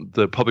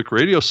the public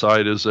radio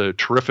side is a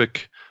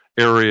terrific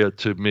area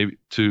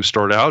to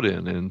start out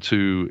in and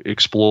to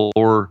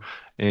explore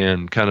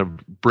and kind of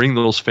bring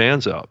those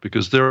fans out,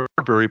 because there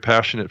are very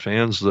passionate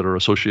fans that are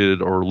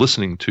associated or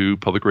listening to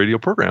public radio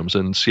programs,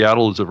 and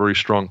Seattle is a very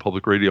strong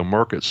public radio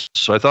market.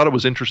 So I thought it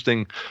was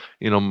interesting,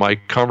 my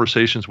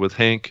conversations with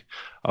Hank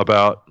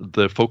about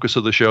the focus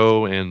of the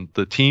show and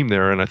the team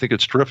there, and I think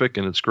it's terrific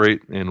and it's great,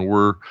 and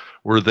we're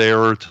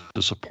there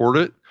to support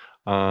it.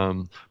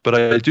 But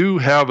I do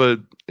have a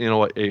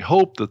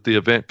hope that the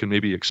event can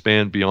maybe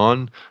expand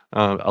beyond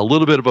a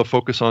little bit of a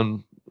focus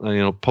on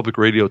public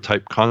radio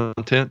type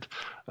content,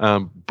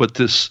 but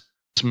this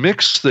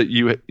mix that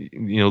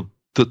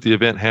that the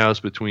event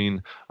has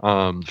between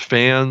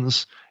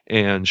fans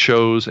and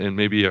shows and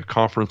maybe a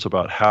conference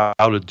about how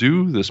to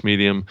do this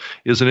medium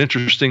is an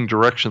interesting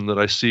direction that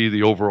I see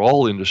the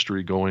overall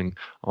industry going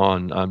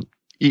on.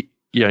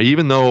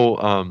 Even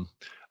though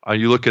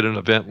you look at an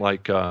event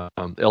like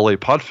LA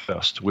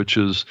Podfest,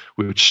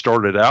 which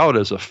started out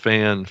as a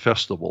fan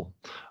festival,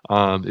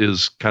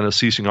 is kind of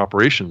ceasing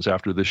operations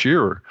after this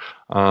year.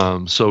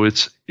 So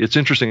it's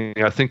interesting.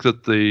 I think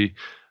that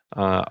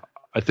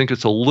I think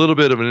it's a little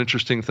bit of an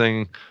interesting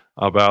thing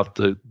about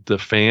the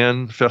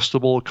fan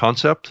festival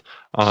concept,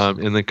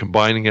 and then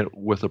combining it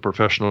with a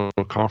professional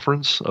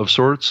conference of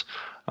sorts.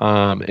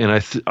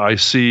 And I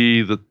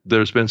see that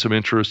there's been some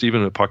interest,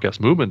 even in the Podcast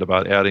Movement,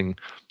 about adding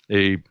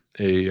a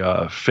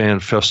fan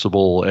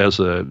festival as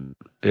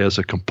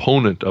a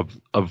component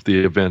of the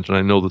event, and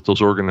I know that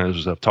those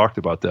organizers have talked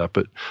about that.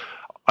 But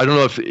I don't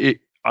know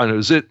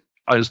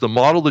is the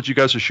model that you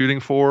guys are shooting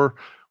for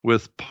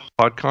with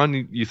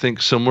PodCon, you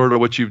think similar to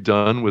what you've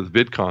done with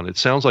VidCon? It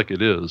sounds like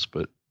it is,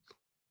 but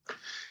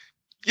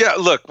yeah,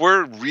 look,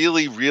 we're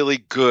really, really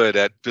good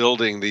at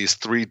building these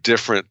three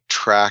different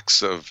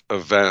tracks of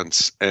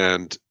events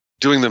and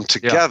doing them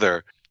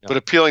together, but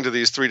appealing to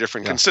these three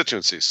different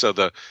constituencies. So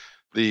the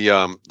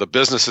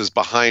businesses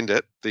behind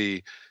it,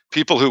 the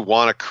people who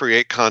want to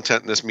create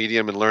content in this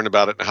medium and learn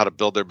about it and how to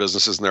build their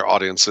businesses and their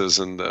audiences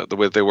and the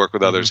way that they work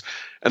with others,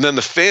 and then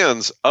the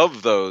fans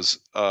of those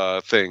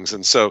things.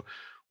 And so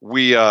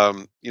we,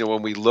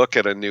 when we look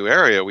at a new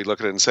area, we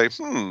look at it and say,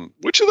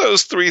 which of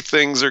those three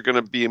things are going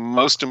to be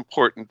most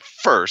important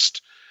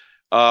first,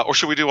 or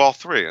should we do all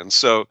three? And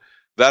so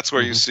that's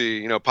where you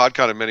see,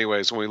 PodCon in many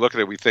ways. When we look at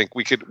it, we think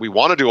we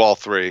want to do all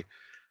three.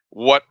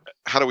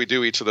 How do we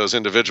do each of those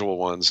individual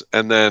ones?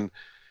 And then,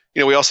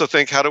 we also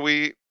think, how do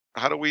we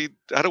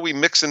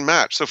mix and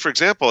match? So, for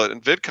example,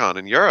 in VidCon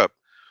in Europe,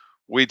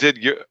 we did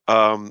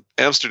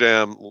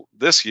Amsterdam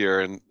this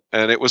year, and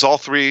it was all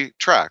three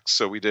tracks.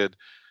 So we did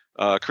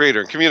creator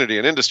and community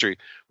and industry.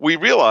 We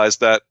realized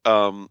that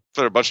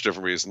for a bunch of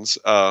different reasons,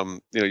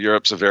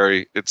 Europe's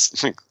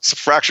it's a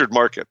fractured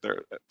market. There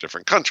are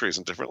different countries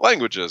and different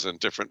languages and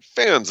different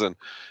fans and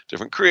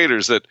different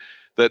creators, that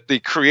the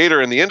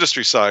creator and the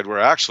industry side were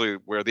actually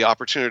where the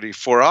opportunity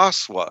for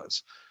us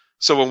was.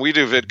 So when we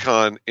do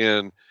VidCon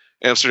in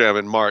Amsterdam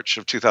in March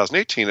of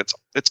 2018,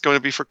 it's going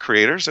to be for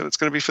creators and it's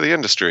going to be for the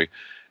industry.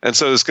 And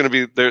so it's going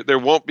to be there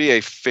won't be a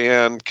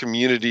fan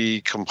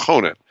community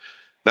component.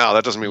 Now,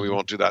 that doesn't mean we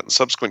won't do that in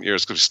subsequent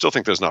years, because we still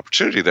think there's an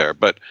opportunity there.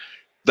 But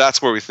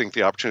that's where we think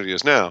the opportunity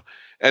is now.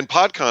 And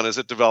PodCon, as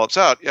it develops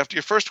out, after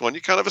your first one,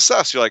 you kind of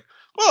assess. You're like,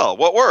 well,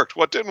 what worked?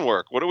 What didn't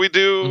work? What do we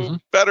do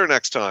better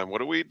next time? What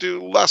do we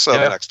do less of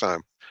next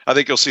time? I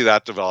think you'll see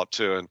that develop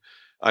too. And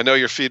I know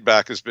your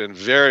feedback has been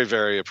very,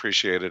 very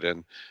appreciated,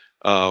 and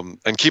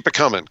keep it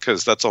coming,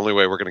 because that's the only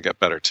way we're going to get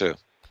better too.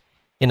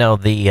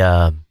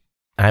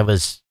 I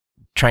was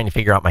trying to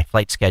figure out my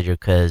flight schedule,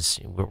 because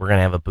we're going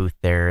to have a booth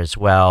there as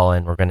well,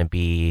 and we're going to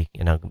be,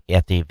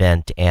 at the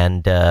event.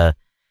 And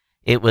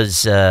it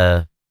was,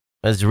 I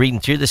was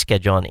reading through the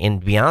schedule,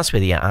 and to be honest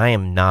with you,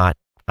 I'm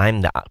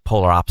the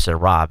polar opposite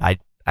of Rob. I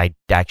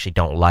actually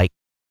don't like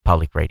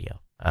public radio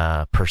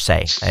per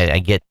se. I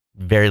get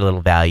very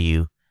little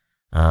value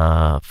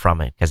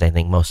from it, because I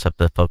think most of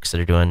the folks that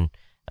are doing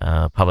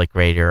public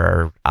radio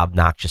are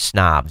obnoxious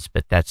snobs.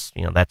 But that's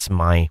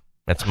my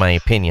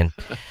opinion.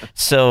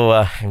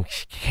 So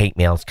hate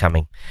mail's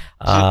coming.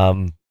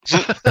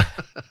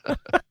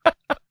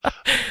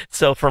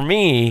 So for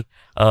me,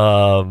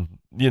 they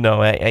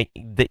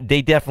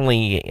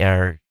definitely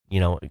are,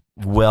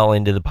 well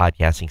into the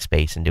podcasting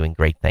space and doing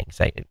great things.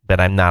 But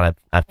I'm not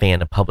a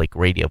fan of public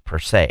radio per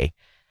se.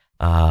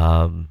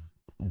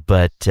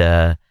 But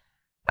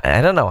I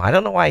don't know. I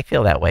don't know why I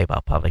feel that way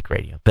about public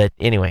radio. But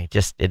anyway,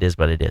 just it is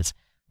what it is.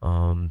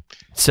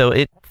 So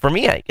for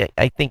me,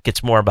 I think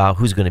it's more about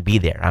who's going to be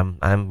there.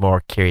 I'm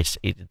more curious.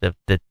 The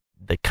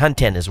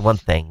content is one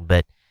thing,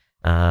 but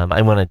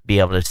I want to be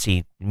able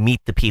to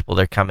meet the people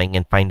that are coming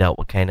and find out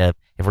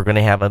if we're going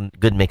to have a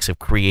good mix of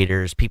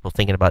creators, people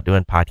thinking about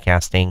doing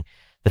podcasting,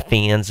 the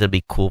fans. It'll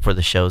be cool for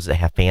the shows that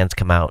have fans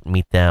come out and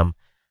meet them.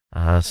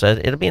 So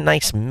it'll be a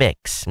nice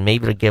mix.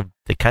 Maybe it'll give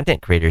the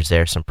content creators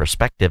there some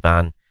perspective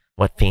on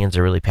what fans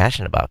are really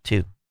passionate about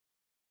too.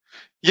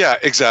 Yeah,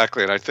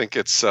 exactly. And I think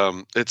it's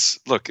a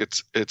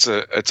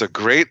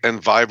great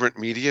and vibrant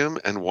medium,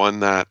 and one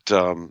that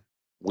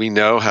we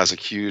know has a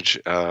huge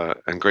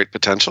and great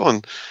potential.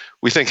 And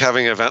we think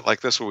having an event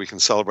like this where we can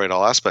celebrate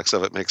all aspects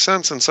of it makes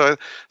sense. And so I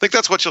think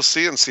that's what you'll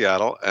see in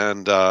Seattle.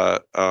 And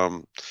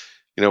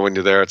when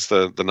you're there, it's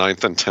the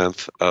 9th and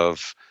 10th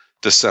of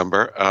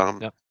December,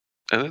 and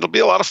it'll be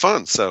a lot of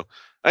fun. So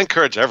I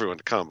encourage everyone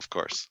to come, of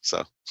course.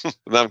 So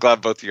and I'm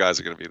glad both you guys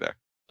are going to be there.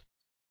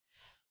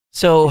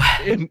 So,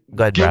 given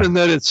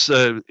that it's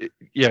going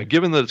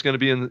to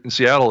be in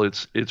Seattle,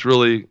 it's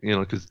really,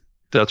 because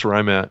that's where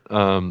I'm at.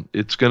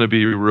 It's going to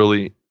be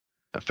really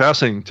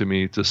fascinating to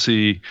me to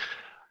see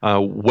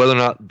whether or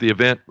not the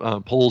event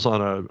pulls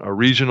on a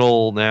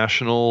regional,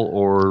 national,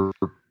 or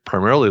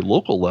primarily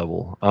local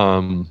level.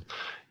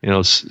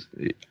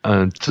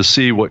 To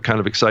see what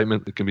kind of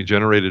excitement that can be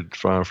generated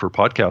for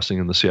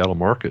podcasting in the Seattle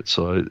market.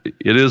 So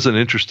it is an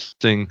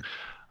interesting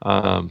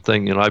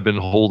thing. I've been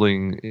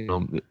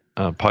holding,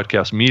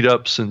 podcast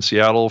meetups in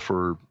Seattle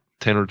for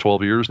 10 or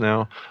 12 years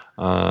now,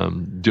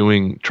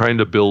 trying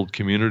to build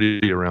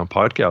community around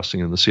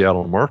podcasting in the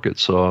Seattle market.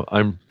 So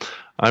I'm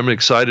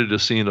excited to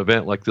see an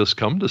event like this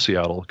come to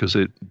Seattle, because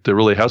there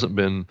really hasn't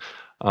been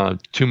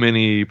too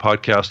many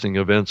podcasting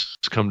events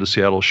come to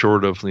Seattle,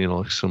 short of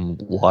some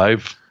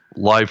live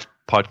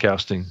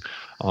podcasting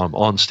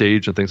on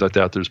stage and things like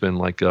that. There's been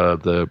like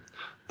the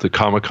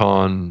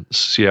Comic-Con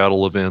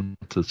Seattle event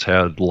that's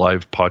had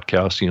live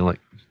podcasting, like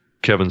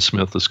Kevin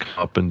Smith has come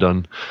up and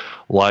done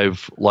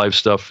live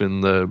stuff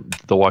in the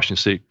Washington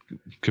State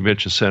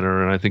Convention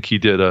Center, and I think he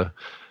did a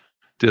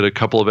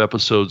couple of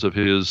episodes of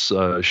his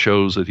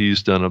shows that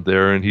he's done up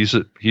there, and he's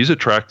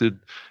attracted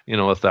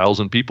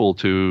 1,000 people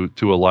to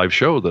a live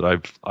show that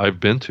I've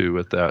been to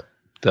at that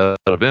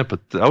event.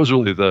 But that was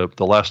really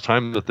the last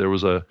time that there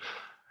was a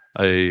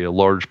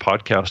large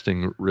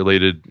podcasting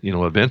related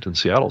event in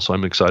Seattle. So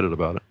I'm excited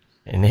about it.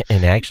 And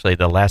actually,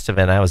 the last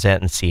event I was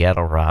at in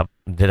Seattle, Rob,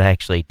 that I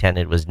actually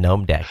attended was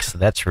Gnome Decks. So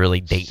that's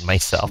really dating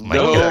myself.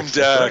 Gnome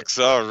Decks,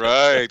 all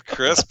right.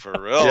 Chris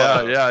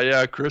Perillo.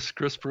 Yeah. Chris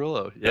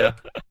Perillo. Yeah.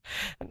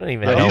 I don't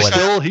even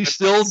know. He's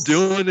still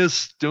doing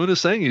his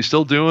thing. He's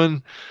still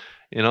doing,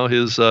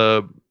 his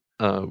video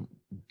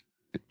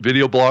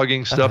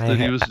blogging stuff that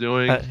he was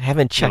doing. I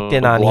haven't checked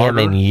in on him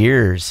in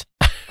years.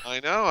 I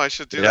know. I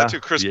should do that too.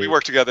 Chris, we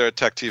worked together at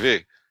Tech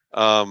TV.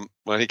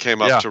 When he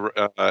came up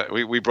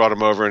we brought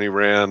him over, and he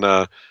ran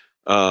a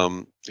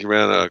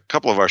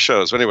couple of our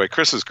shows. But anyway,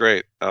 Chris is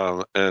great.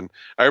 And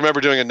I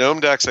remember doing a Gnome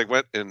Decks. I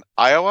went in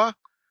Iowa,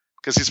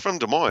 because he's from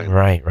Des Moines.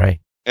 Right.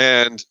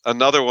 And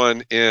another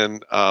one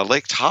in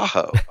Lake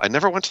Tahoe. I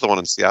never went to the one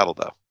in Seattle,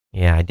 though.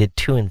 Yeah, I did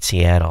 2 in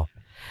Seattle.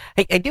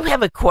 I do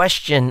have a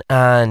question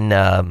on,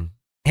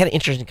 had an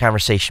interesting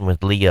conversation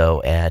with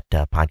Leo at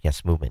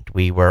Podcast Movement.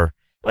 Leo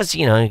was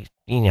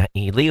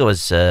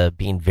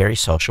being very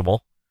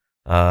sociable.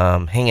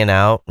 Hanging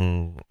out,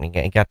 and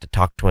I got to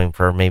talk to him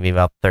for maybe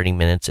about 30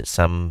 minutes at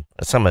some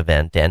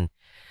event, and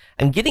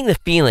I'm getting the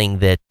feeling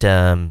that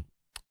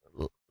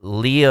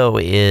Leo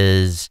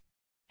has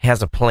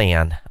a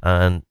plan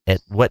on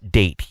at what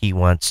date he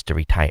wants to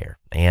retire,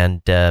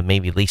 and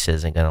maybe Lisa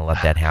isn't going to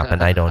let that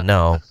happen. I don't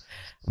know,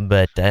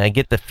 but I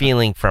get the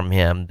feeling from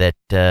him that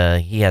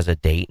he has a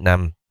date, and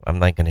I'm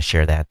not going to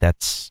share that.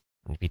 That's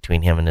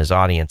between him and his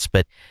audience,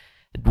 but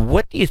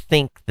What do you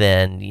think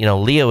then?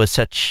 Leo is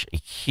such a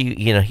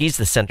huge, he's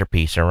the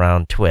centerpiece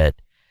around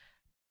Twit.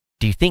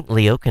 Do you think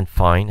Leo can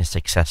find a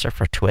successor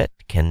for Twit?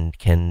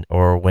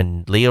 Or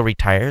when Leo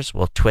retires,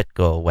 will Twit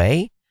go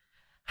away?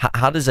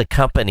 How does a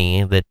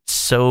company that's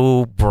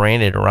so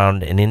branded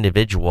around an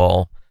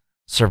individual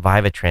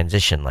survive a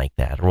transition like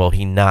that? Or will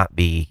he not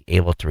be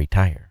able to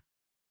retire?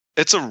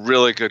 It's a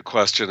really good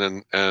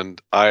question,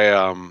 and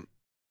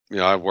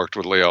I've worked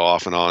with Leo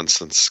off and on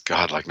since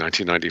like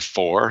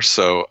 1994.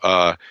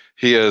 So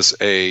he is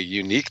a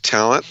unique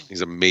talent.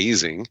 He's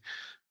amazing,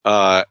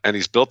 and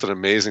he's built an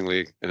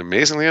amazingly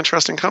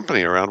interesting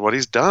company around what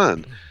he's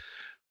done.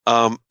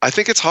 I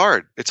think it's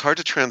hard. It's hard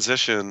to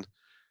transition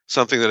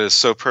something that is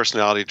so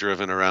personality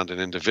driven around an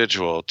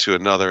individual to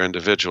another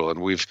individual,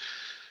 and we've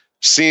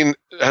seen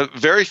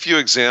very few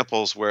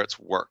examples where it's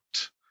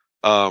worked.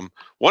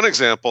 One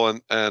example,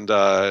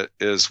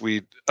 is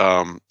when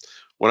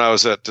I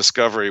was at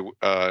Discovery,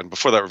 and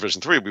before that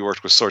Revision 3, we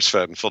worked with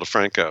SourceFed and Phil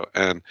DeFranco.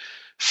 And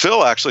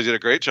Phil actually did a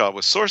great job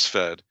with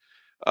SourceFed,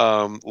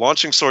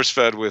 launching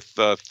SourceFed with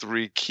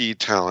 3 key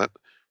talent,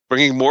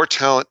 bringing more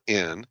talent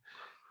in,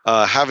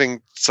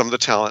 having some of the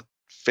talent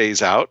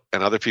phase out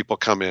and other people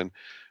come in.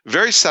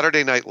 Very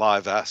Saturday Night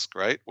Live-esque,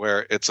 right?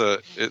 Where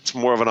it's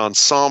more of an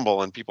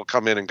ensemble and people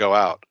come in and go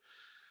out.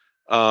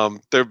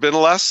 There have been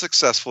less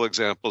successful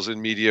examples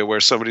in media where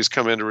somebody's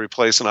come in to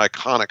replace an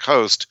iconic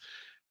host,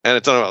 and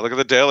it's done well. Look at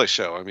The Daily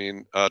Show. I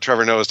mean,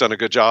 Trevor Noah's done a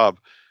good job,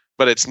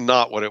 but it's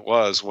not what it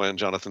was when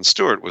Jonathan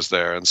Stewart was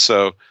there. And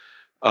so,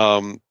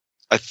 I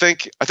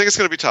think it's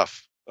going to be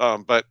tough.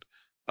 But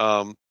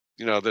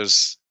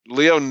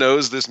Leo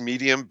knows this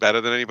medium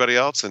better than anybody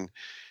else, and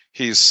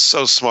he's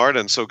so smart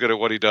and so good at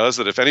what he does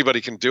that if anybody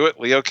can do it,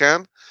 Leo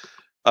can.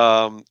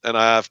 And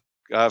I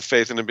have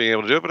faith in him being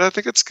able to do it, but I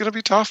think it's going to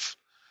be tough.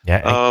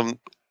 Yeah.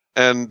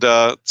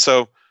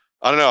 So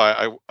I don't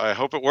know. I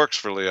hope it works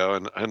for Leo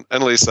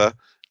and Lisa,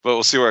 but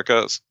we'll see where it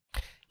goes.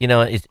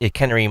 It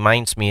kind of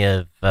reminds me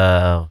of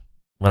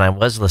when I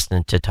was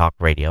listening to talk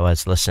radio. I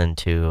was listening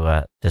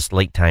to this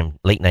late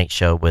night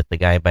show with the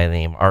guy by the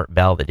name Art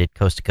Bell that did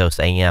Coast to Coast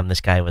AM. This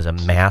guy was a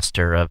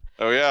master of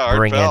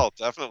Art Bell,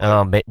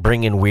 definitely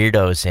bringing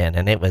weirdos in,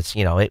 and it was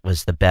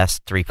the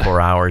best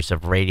 3-4 hours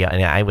of radio.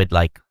 And I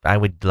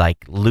would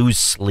lose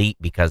sleep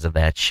because of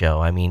that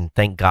show. I mean,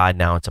 thank God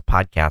now it's a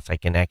podcast. I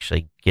can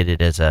actually get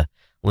it as a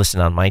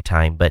listen on my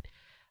time. But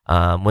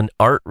when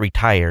Art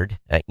retired,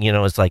 it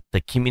was like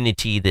the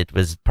community that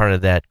was part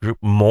of that group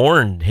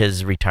mourned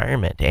his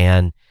retirement.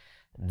 And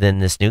then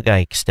this new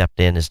guy stepped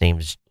in. His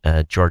name's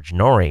George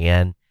Norrie.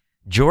 And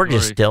George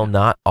is still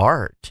not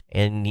Art.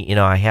 And,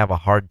 I have a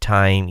hard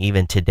time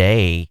even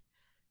today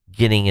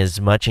getting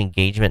as much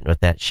engagement with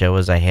that show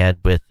as I had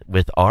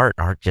with Art.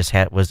 Art just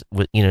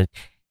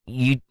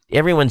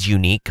everyone's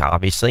unique,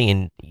 obviously,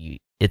 and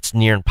it's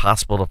near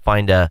impossible to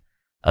find a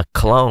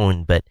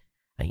clone, but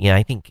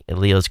I think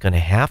Leo's going to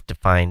have to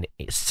find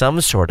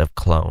some sort of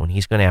clone.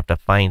 He's going to have to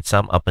find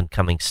some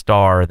up-and-coming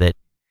star that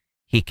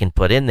he can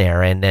put in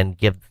there, and then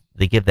give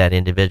that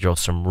individual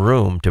some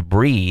room to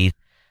breathe.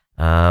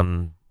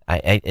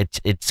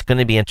 It's going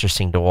to be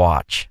interesting to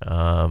watch.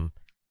 I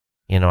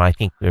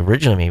think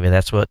originally maybe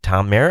that's what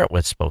Tom Merritt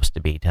was supposed to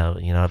be.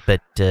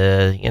 But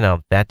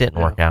that didn't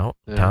work out.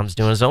 Yeah. Tom's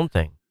doing his own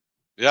thing.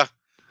 Yeah.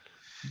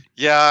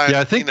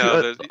 I think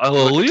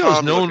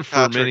Leo's known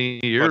for many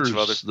years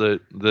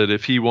that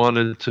if he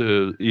wanted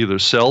to either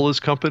sell his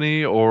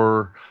company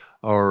or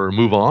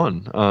move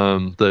on,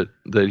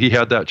 that he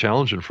had that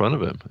challenge in front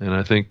of him, and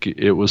I think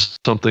it was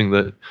something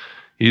that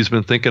he's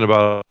been thinking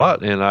about a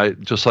lot. And I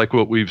just like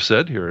what we've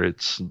said here,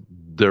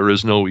 there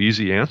is no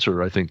easy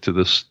answer, I think, to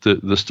this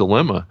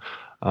dilemma.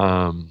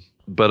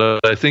 But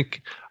I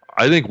think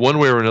one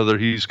way or another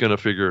he's going to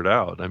figure it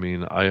out. I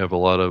mean, I have a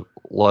lot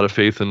of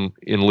faith in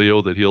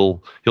Leo that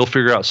he'll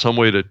figure out some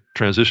way to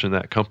transition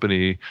that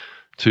company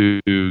to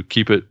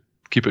keep it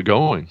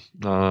going.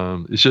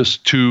 It's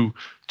just too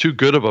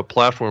good of a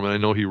platform, and I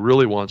know he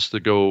really wants to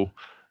go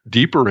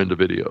deeper into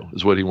video.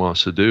 Is what he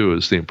wants to do,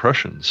 is the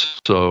impressions.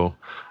 So,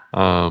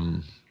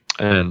 and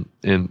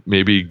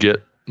maybe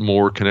get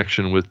more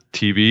connection with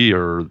TV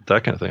or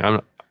that kind of thing.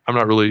 I'm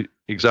not really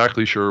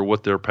exactly sure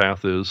what their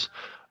path is.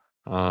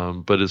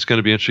 But it's going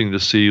to be interesting to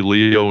see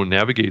Leo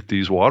navigate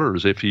these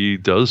waters if he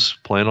does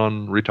plan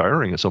on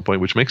retiring at some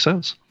point, which makes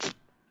sense.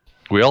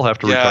 We all have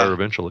to retire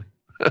eventually.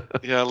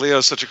 Yeah,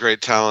 Leo's such a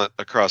great talent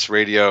across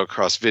radio,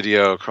 across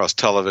video, across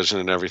television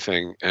and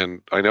everything.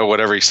 And I know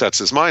whatever he sets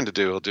his mind to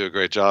do, he'll do a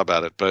great job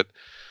at it. But,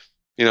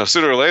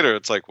 sooner or later,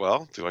 it's like,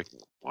 well, do I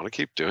want to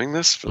keep doing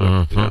this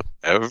for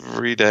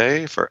every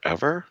day,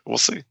 forever? We'll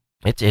see.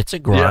 It's a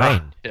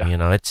grind.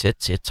 Yeah.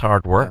 It's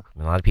hard work.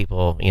 A lot of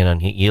people,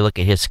 you look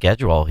at his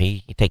schedule.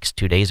 He takes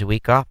 2 days a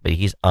week off, but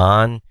he's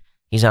on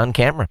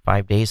camera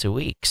 5 days a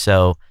week.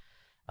 So,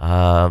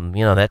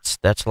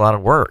 that's a lot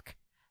of work.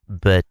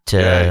 But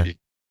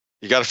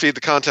you got to feed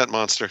the content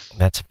monster.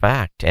 That's a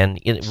fact. And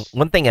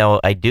one thing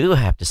I do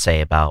have to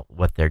say about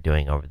what they're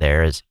doing over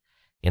there is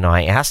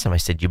I asked them, I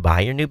said, you buy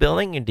your new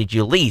building or did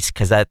you lease?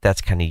 Because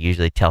that's kind of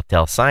usually a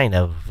telltale sign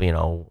of,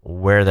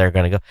 where they're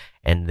going to go.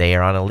 And they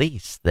are on a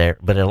lease.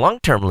 But a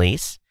long-term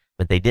lease,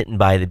 but they didn't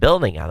buy the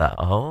building. I thought,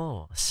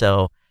 oh,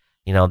 so,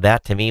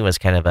 that to me was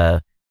kind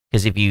of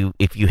because if you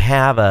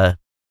have a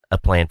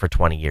plan for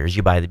 20 years,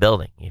 you buy the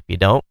building. If you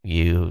don't,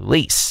 you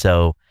lease.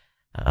 So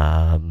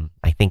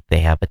I think they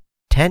have a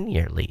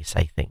 10-year lease,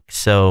 I think.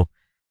 So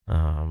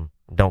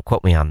don't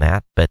quote me on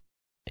that. But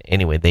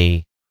anyway,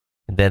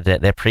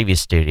 that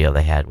previous studio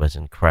they had was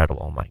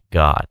incredible. Oh my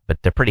God!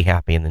 But they're pretty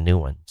happy in the new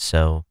one.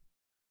 So,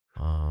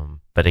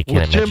 but I can't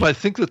imagine. Jim, I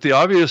think that the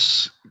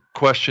obvious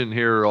question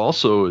here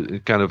also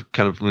kind of,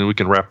 we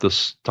can wrap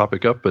this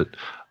topic up. But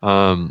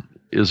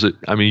is it?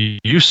 I mean,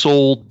 you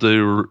sold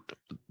the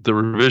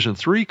Revision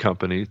 3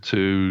 company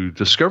to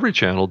Discovery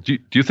Channel. Do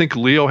you think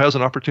Leo has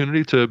an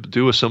opportunity to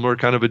do a similar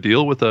kind of a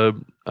deal with a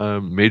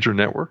major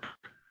network?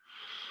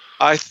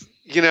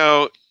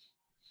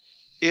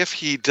 If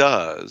he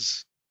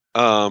does.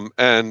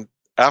 And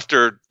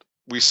after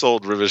we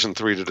sold Revision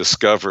 3 to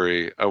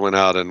Discovery, I went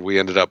out and we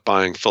ended up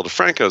buying Phil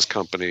DeFranco's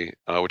company,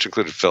 which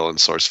included Phil and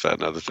SourceFed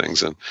and other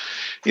things. And,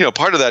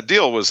 part of that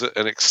deal was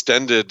an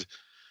extended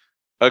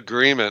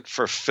agreement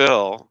for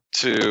Phil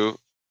to,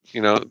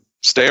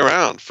 stay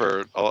around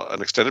for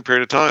an extended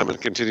period of time and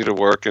continue to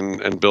work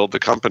and build the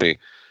company.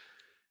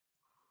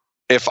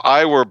 If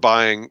I were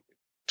buying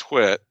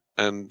Twit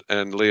and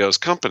Leo's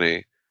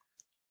company,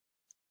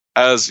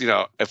 as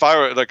if I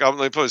were I'm going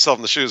to put myself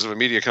in the shoes of a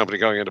media company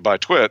going in to buy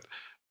Twit,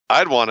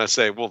 I'd want to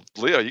say, well,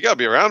 Leo, you got to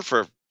be around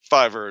for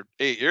 5 or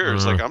 8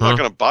 years. Mm-hmm. I'm not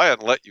going to buy it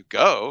and let you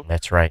go.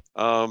 That's right.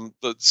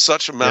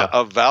 Such amount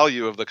of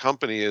value of the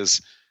company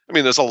is,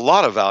 there's a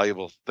lot of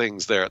valuable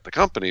things there at the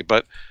company,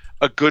 but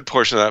a good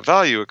portion of that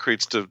value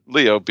accretes to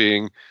Leo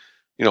being,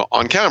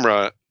 on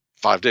camera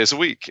 5 days a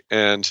week.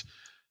 And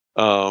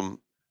I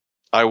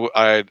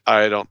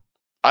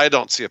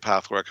don't see a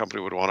path where a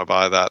company would want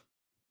to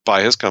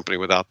buy his company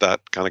without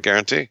that kind of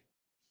guarantee.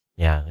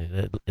 Yeah,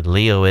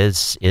 Leo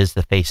is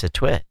the face of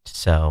Twit.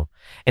 So,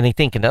 and I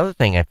think another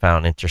thing I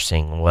found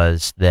interesting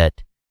was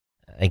that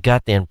I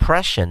got the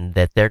impression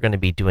that they're going to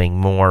be doing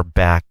more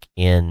back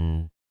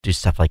in do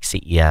stuff like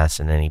CES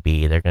and NAB.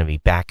 They're going to be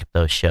back at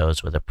those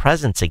shows with a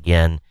presence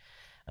again.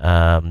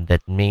 That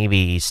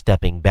maybe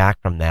stepping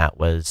back from that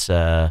was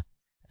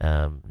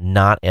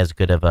not as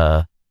good of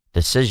a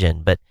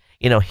decision. But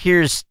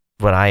here's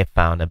what I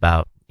found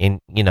about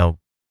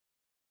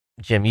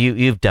Jim,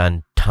 you've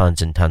done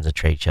tons and tons of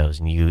trade shows,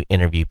 and you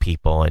interview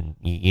people, and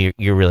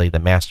you're really the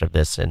master of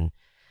this. And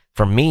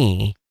for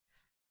me,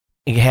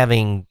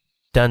 having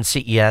done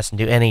CES and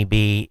do NAB,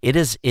 it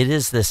is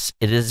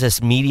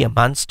this media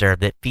monster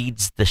that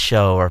feeds the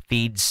show or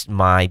feeds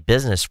my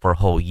business for a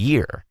whole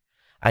year.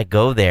 I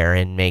go there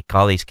and make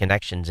all these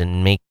connections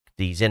and make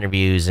these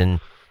interviews,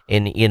 and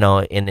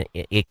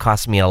it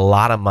costs me a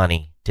lot of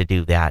money to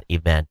do that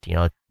event.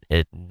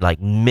 Like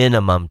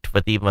minimum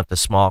even with the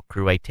small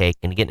crew I take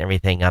and getting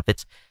everything up,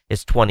 it's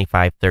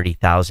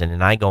 $25,000-$30,000,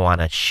 and I go on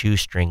a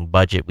shoestring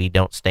budget. We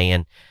don't stay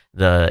in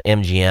the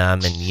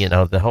MGM and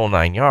the whole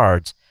 9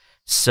 yards.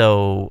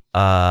 So,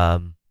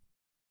 but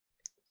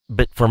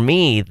for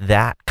me,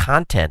 that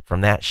content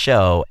from that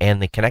show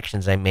and the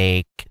connections I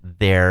make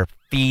there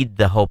feed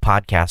the whole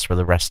podcast for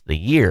the rest of the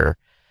year.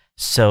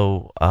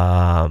 So,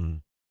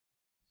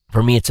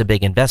 for me, it's a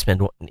big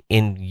investment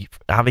in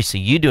obviously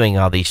you doing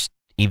all these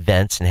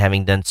events and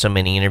having done so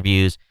many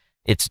interviews.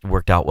 It's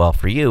worked out well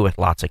for you with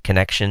lots of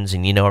connections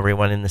and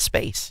everyone in the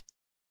space.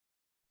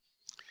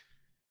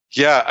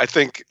 Yeah, I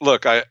think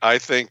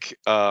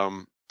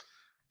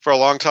for a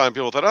long time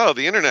people thought,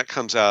 the internet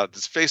comes out,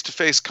 this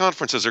face-to-face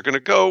conferences are going to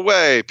go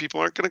away,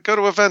 people aren't going to go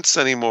to events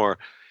anymore.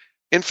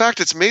 In fact,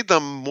 it's made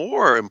them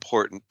more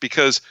important,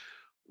 because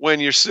when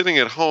you're sitting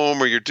at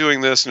home or you're doing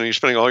this and you're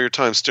spending all your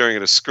time staring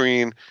at a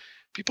screen,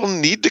 people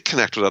need to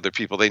connect with other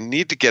people. They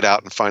need to get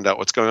out and find out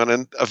what's going on.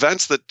 And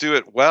events that do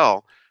it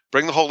well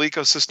bring the whole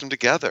ecosystem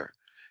together.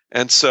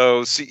 And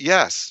so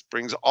CES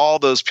brings all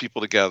those people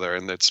together,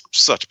 and it's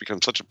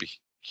become such a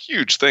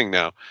huge thing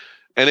now.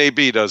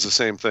 NAB does the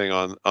same thing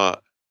on at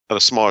a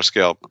smaller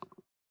scale.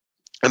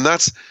 And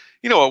that's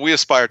what we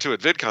aspire to at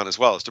VidCon as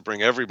well, is to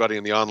bring everybody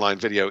in the online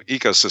video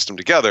ecosystem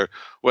together,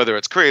 whether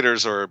it's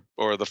creators or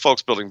the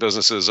folks building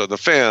businesses or the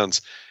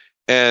fans.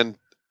 And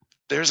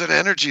there's an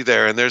energy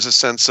there, and there's a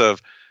sense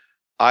of,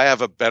 I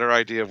have a better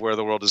idea of where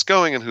the world is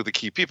going and who the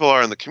key people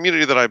are in the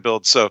community that I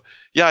build. So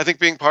yeah, I think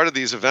being part of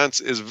these events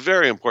is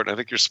very important. I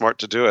think you're smart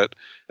to do it.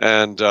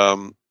 And,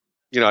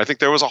 I think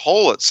there was a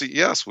hole at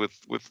CES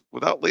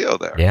without Leo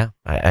there. Yeah,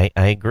 I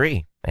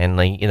agree.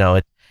 And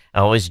I'm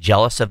always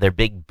jealous of their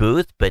big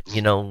booth, but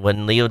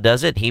when Leo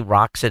does it, he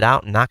rocks it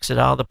out and knocks it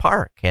out of the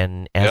park,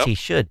 and as he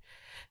should.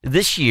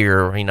 This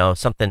year,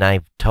 something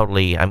I've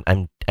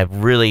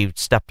really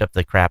stepped up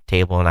the crap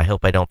table, and I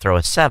hope I don't throw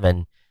a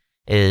 7,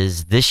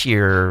 is this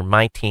year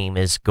my team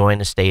is going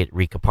to stay at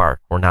Rika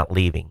Park. We're not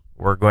leaving.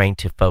 We're going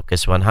to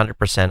focus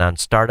 100% on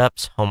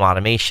startups, home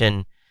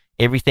automation.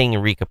 Everything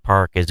in Rika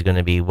Park is going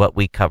to be what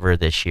we cover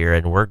this year,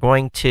 and we're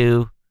going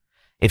to,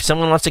 if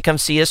someone wants to come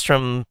see us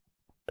from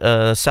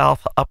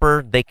South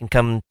Upper, they can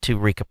come to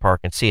Eureka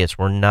Park and see us.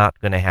 We're not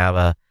going to have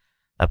a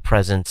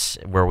presence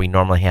where we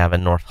normally have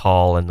in North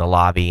Hall in the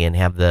lobby and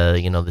have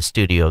the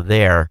studio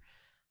there,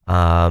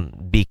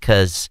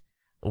 because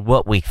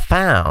what we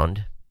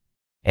found,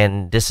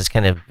 and this is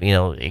kind of,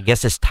 I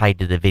guess it's tied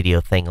to the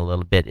video thing a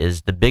little bit,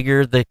 is the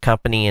bigger the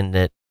company and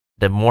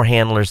the more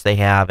handlers they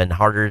have and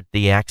harder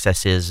the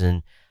access is.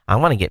 And I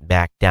want to get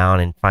back down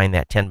and find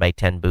that 10 by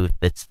 10 booth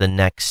that's the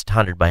next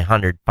 100 by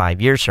 100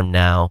 5 years from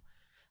now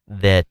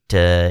that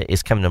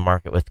is coming to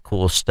market with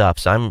cool stuff.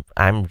 So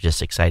I'm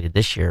just excited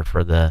this year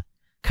for the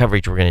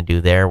coverage we're going to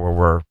do there, where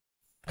we're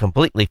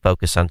completely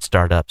focused on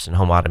startups and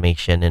home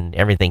automation and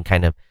everything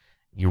kind of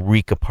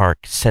Eureka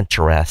Park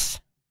centress.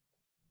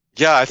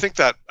 Yeah, I think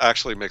that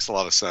actually makes a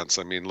lot of sense.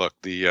 I mean, look,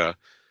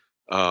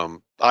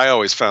 I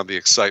always found the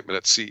excitement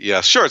at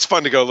CES. Sure, it's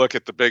fun to go look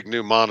at the big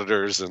new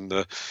monitors and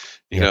the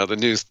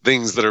new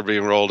things that are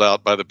being rolled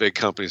out by the big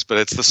companies, but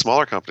it's the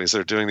smaller companies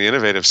that are doing the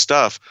innovative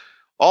stuff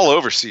all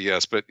over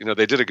CES. But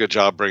they did a good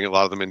job bringing a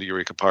lot of them into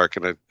Eureka Park,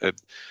 and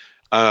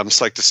I'm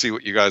psyched to see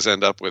what you guys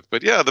end up with.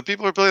 But yeah, the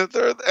people are brilliant.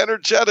 They're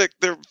energetic.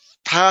 They're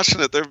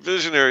passionate. They're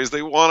visionaries.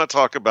 They want to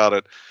talk about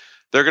it.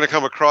 They're going to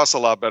come across a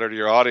lot better to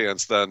your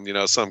audience than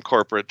some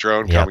corporate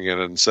drone coming in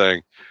and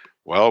saying,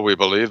 well, we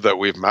believe that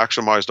we've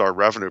maximized our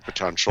revenue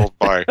potential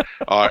by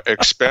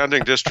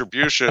expanding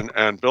distribution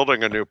and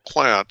building a new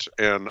plant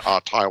in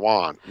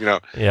Taiwan.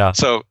 Yeah.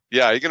 So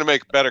yeah, you're going to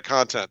make better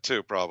content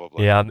too,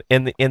 probably. Yeah,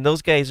 and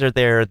those guys are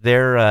there.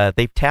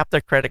 They've tapped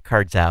their credit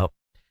cards out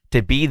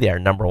to be there.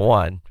 Number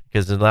one,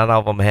 because not all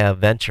of them have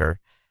venture,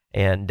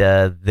 and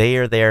they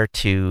are there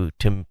to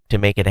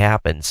make it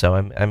happen. So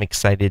I'm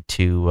excited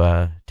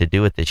to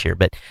do it this year.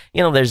 But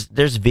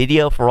there's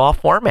video for all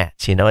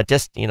formats. It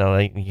just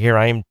here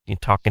I am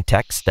talking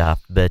tech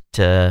stuff, but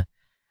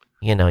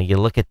you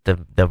look at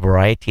the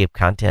variety of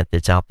content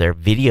that's out there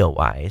video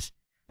wise.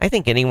 I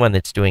think anyone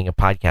that's doing a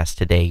podcast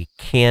today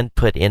can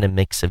put in a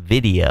mix of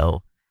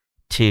video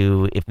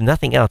to, if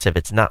nothing else, if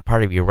it's not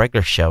part of your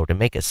regular show, to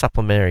make it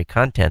supplementary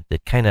content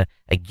that kind of,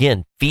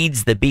 again,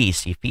 feeds the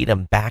beast. You feed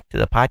them back to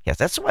the podcast.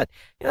 That's what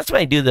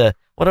I do.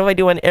 What do I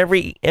do on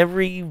every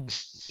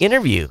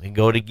interview? And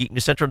go to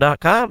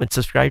geeknewscentral.com and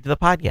subscribe to the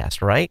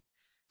podcast, right?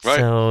 Right.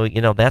 So,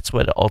 that's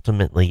what it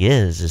ultimately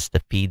is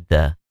to feed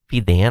the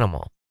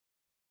animal.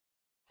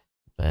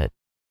 But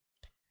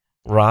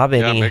Rob,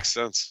 makes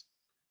sense.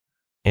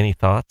 Any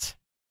thoughts?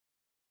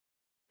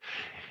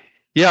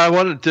 Yeah, I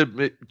wanted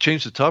to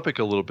change the topic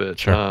a little bit.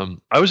 Sure.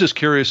 I was just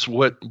curious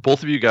what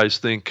both of you guys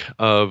think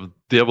of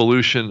the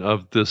evolution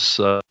of this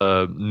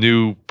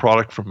new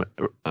product from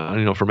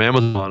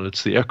Amazon.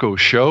 It's the Echo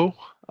Show,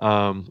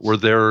 where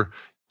they're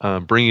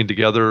bringing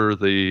together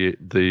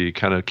the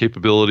kind of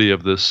capability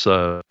of this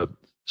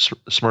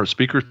smart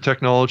speaker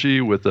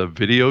technology with a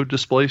video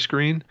display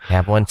screen.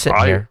 Have one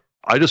sitting here.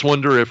 I just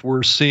wonder if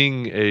we're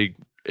seeing a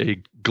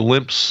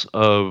glimpse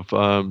of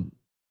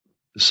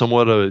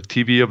somewhat a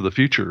TV of the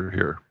future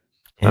here.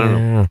 I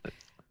don't know.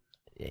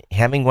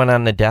 Having one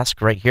on the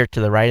desk right here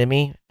to the right of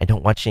me, I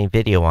don't watch any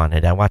video on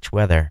it. I watch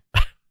weather.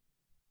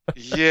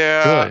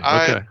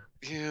 Yeah,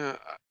 okay.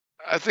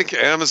 I think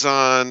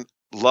Amazon,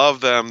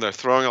 love them. They're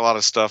throwing a lot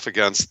of stuff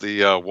against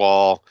the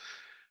wall.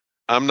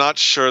 I'm not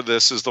sure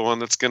this is the one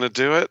that's going to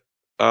do it,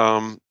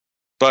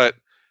 but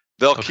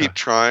they'll keep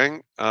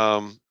trying.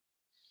 I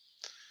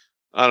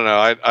don't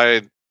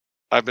know.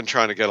 I've been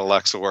trying to get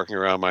Alexa working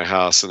around my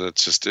house, and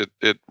it's just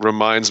it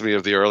reminds me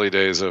of the early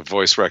days of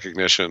voice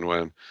recognition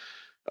when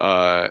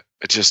it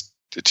just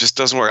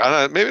doesn't work. I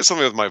don't know, maybe it's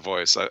something with my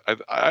voice.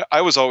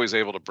 I was always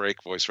able to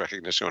break voice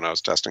recognition when I was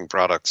testing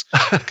products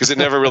because it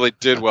never really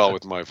did well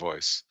with my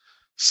voice.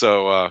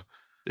 So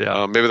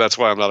maybe that's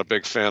why I'm not a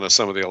big fan of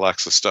some of the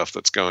Alexa stuff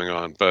that's going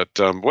on. But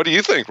what do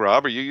you think,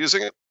 Rob? Are you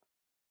using it?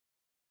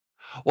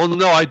 Well,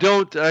 no, I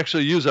don't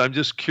actually use it. I'm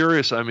just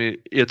curious. I mean,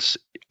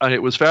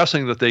 it was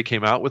fascinating that they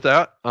came out with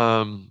that,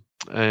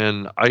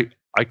 and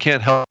I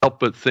can't help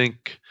but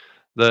think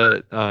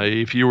that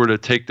if you were to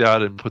take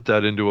that and put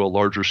that into a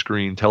larger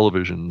screen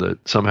television,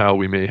 that somehow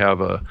we may have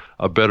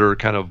a better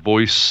kind of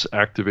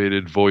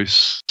voice-activated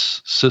voice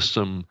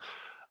system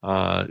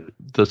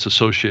that's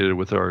associated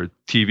with our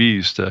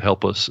TVs to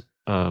help us,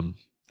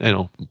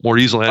 more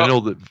easily. I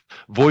know that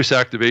voice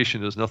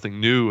activation is nothing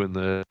new in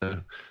the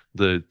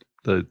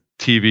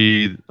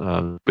TV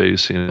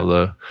base.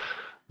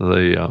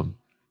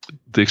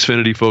 The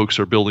Xfinity folks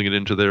are building it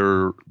into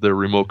their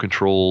remote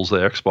controls. The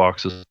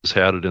Xbox has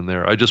had it in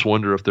there. I just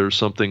wonder if there's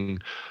something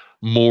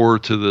more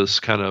to this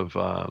kind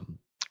of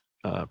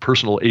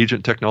personal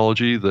agent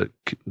technology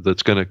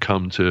that's going to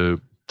come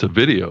to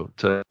video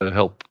to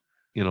help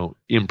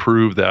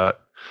improve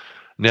that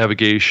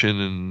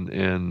navigation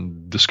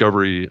and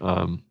discovery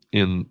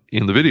in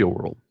the video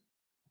world.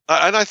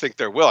 And I think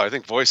there will. I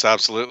think voice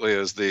absolutely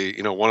is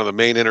one of the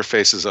main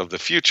interfaces of the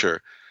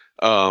future.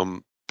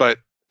 But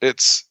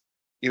it's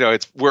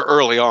we're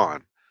early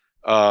on.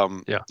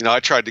 I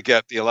tried to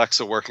get the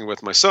Alexa working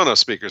with my Sonos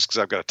speakers because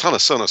I've got a ton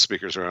of Sonos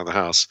speakers around the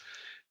house,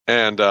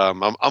 And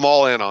I'm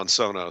all in on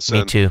Sonos.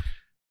 Me too.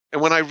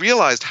 And when I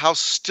realized how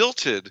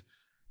stilted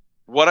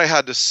what I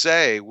had to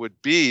say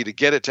would be to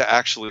get it to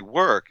actually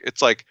work,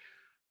 it's like,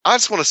 I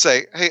just want to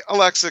say, hey,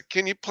 Alexa,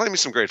 can you play me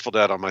some Grateful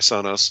Dead on my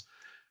Sonos?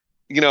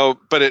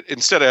 But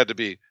instead it had to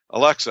be,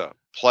 Alexa,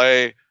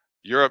 play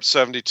Europe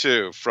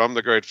 72 from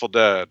the Grateful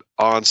Dead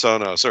on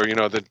Sonos, or,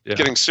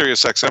 getting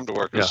Sirius XM to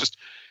work. It was just,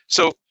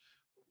 so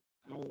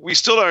we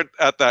still aren't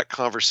at that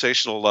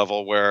conversational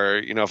level where,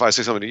 if I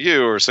say something to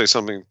you or say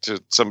something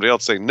to somebody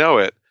else, they know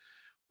it.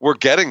 We're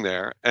getting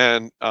there.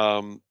 And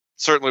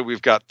certainly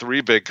we've got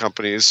 3 big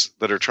companies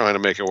that are trying to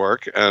make it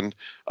work and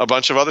a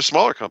bunch of other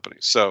smaller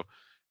companies. So,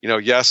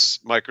 yes,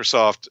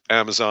 Microsoft,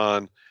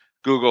 Amazon,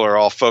 Google are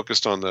all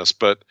focused on this,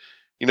 but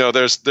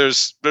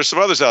there's some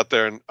others out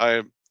there, and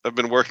I've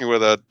been working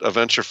with a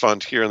venture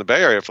fund here in the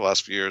Bay Area for the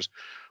last few years.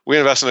 We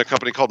invested in a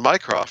company called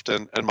Mycroft,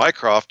 and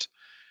Mycroft,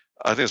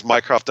 I think it's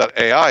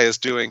Mycroft.ai, is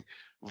doing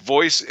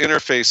voice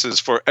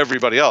interfaces for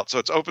everybody else. So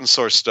it's open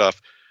source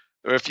stuff.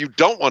 If you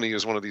don't want to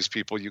use one of these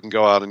people, you can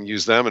go out and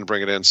use them and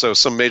bring it in. So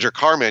some major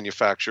car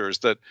manufacturers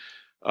that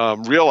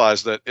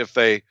realize that if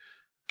they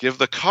give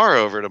the car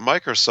over to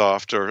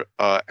Microsoft or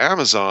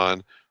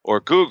Amazon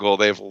or Google,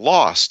 they've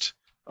lost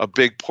a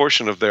big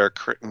portion of their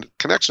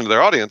connection to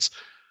their audience.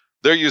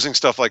 They're using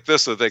stuff like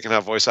this so that they can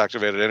have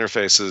voice-activated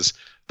interfaces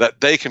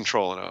that they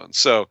control and own.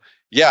 So,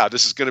 yeah,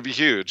 this is going to be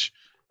huge,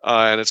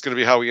 and it's going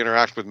to be how we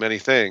interact with many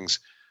things.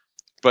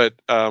 But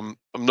I'm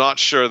not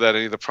sure that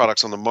any of the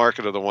products on the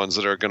market are the ones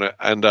that are going to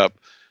end up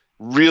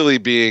really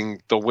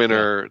being the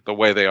winner the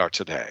way they are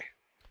today.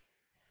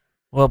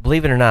 Well,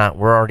 believe it or not,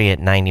 we're already at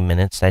 90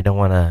 minutes. I don't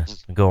want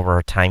to go over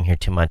our time here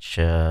too much,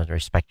 to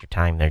respect your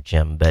time there,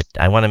 Jim. But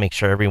I want to make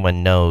sure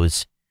everyone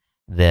knows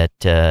that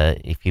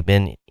if you've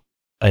been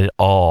at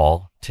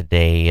all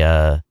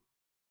today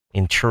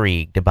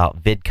intrigued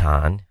about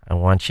VidCon, I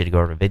want you to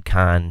go to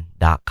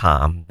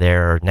vidcon.com.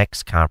 Their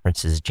next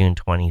conference is June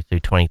 20th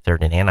through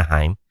 23rd in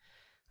Anaheim.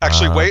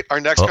 Actually, wait,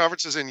 our next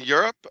conference is in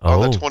Europe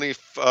on the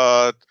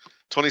 22nd,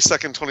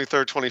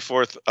 23rd,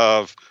 24th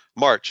of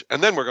March,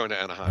 and then we're going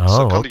to Anaheim.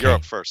 So come to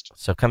Europe first.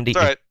 So come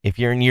to if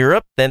you're in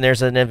Europe, then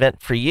there's an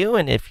event for you,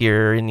 and if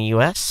you're in the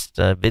U.S.,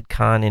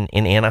 VidCon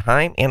in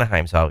Anaheim.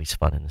 Anaheim's always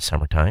fun in the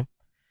summertime.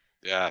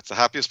 Yeah, it's the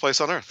happiest place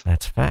on earth.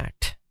 That's a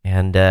fact.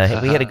 And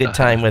we had a good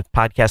time with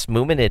Podcast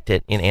Movement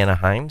in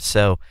Anaheim.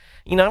 So,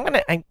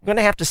 I'm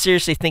gonna have to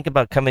seriously think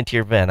about coming to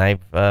your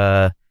event.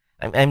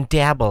 I'm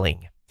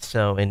dabbling.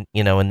 So in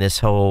this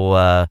whole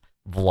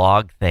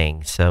vlog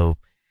thing. So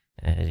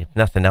if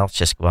nothing else,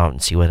 just go out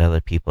and see what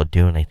other people are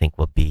doing. I think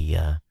would be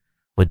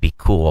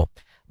cool.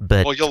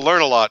 But you'll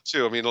learn a lot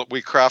too. I mean,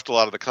 we craft a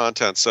lot of the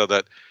content so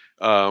that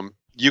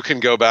you can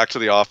go back to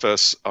the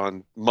office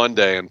on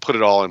Monday and put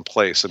it all in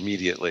place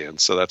immediately. And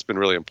so that's been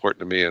really important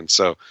to me. And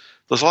so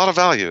there's a lot of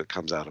value that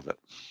comes out of it.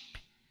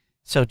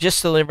 So just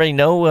so everybody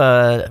know,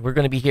 we're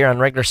going to be here on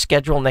regular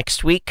schedule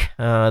next week.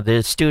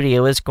 The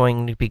studio is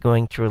going to be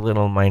going through a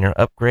little minor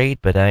upgrade,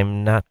 but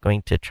I'm not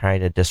going to try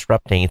to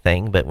disrupt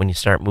anything. But when you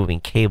start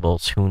moving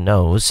cables, who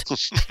knows?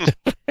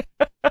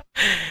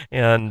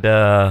 And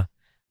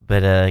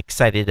but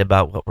excited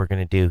about what we're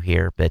going to do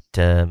here. But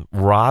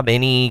Rob,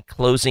 any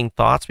closing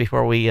thoughts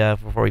before we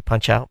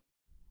punch out?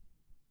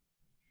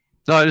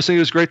 No, I just think it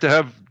was great to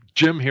have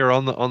Jim here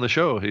on the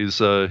show. He's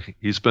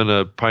been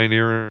a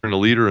pioneer and a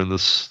leader in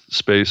this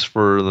space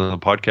for the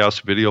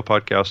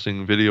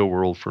podcasting video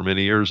world for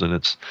many years, and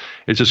it's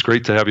just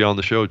great to have you on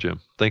the show, Jim.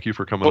 Thank you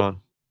for coming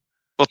on.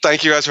 Well,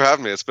 thank you guys for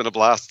having me. It's been a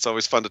blast. It's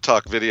always fun to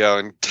talk video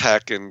and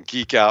tech and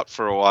geek out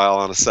for a while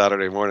on a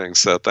Saturday morning.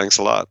 So thanks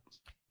a lot.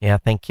 Yeah,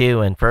 thank you.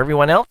 And for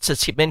everyone else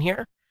that's been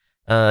here,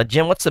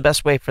 Jim, what's the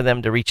best way for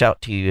them to reach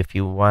out to you if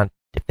they want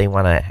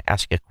to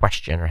ask a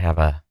question or have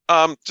a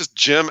just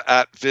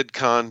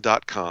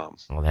jim@vidcon.com.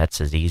 Well,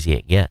 that's as easy as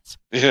it gets.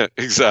 Yeah,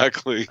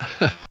 exactly.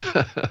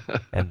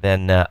 And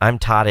then I'm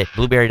Todd at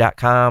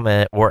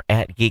blueberry.com or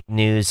at Geek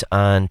News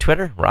on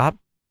Twitter. Rob?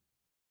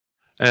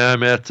 And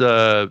I'm at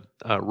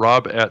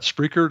Rob at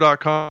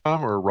Spreaker.com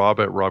or Rob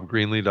at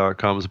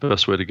RobGreenlee.com is the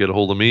best way to get a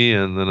hold of me.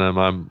 And then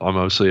I'm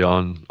obviously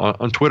on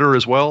Twitter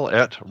as well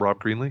at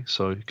Rob Greenlee.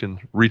 So you can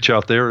reach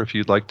out there if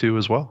you'd like to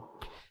as well.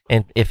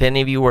 And if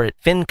any of you were at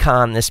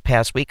FinCon this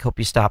past week, hope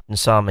you stopped and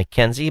saw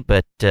Mackenzie,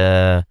 but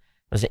it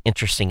was an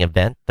interesting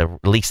event.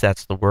 At least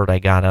that's the word I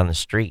got on the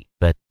street.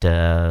 But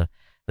the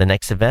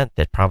next event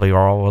that probably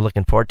all we're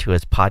looking forward to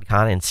is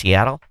PodCon in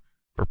Seattle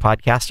for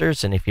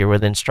podcasters. And if you're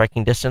within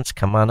striking distance,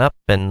 come on up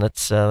and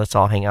let's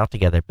all hang out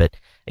together. But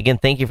again,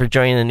 thank you for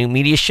joining the New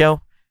Media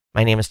Show.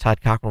 My name is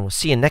Todd Cochran. We'll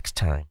see you next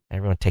time.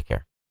 Everyone take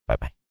care.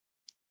 Bye-bye.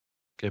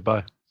 Okay,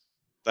 bye.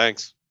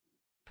 Thanks.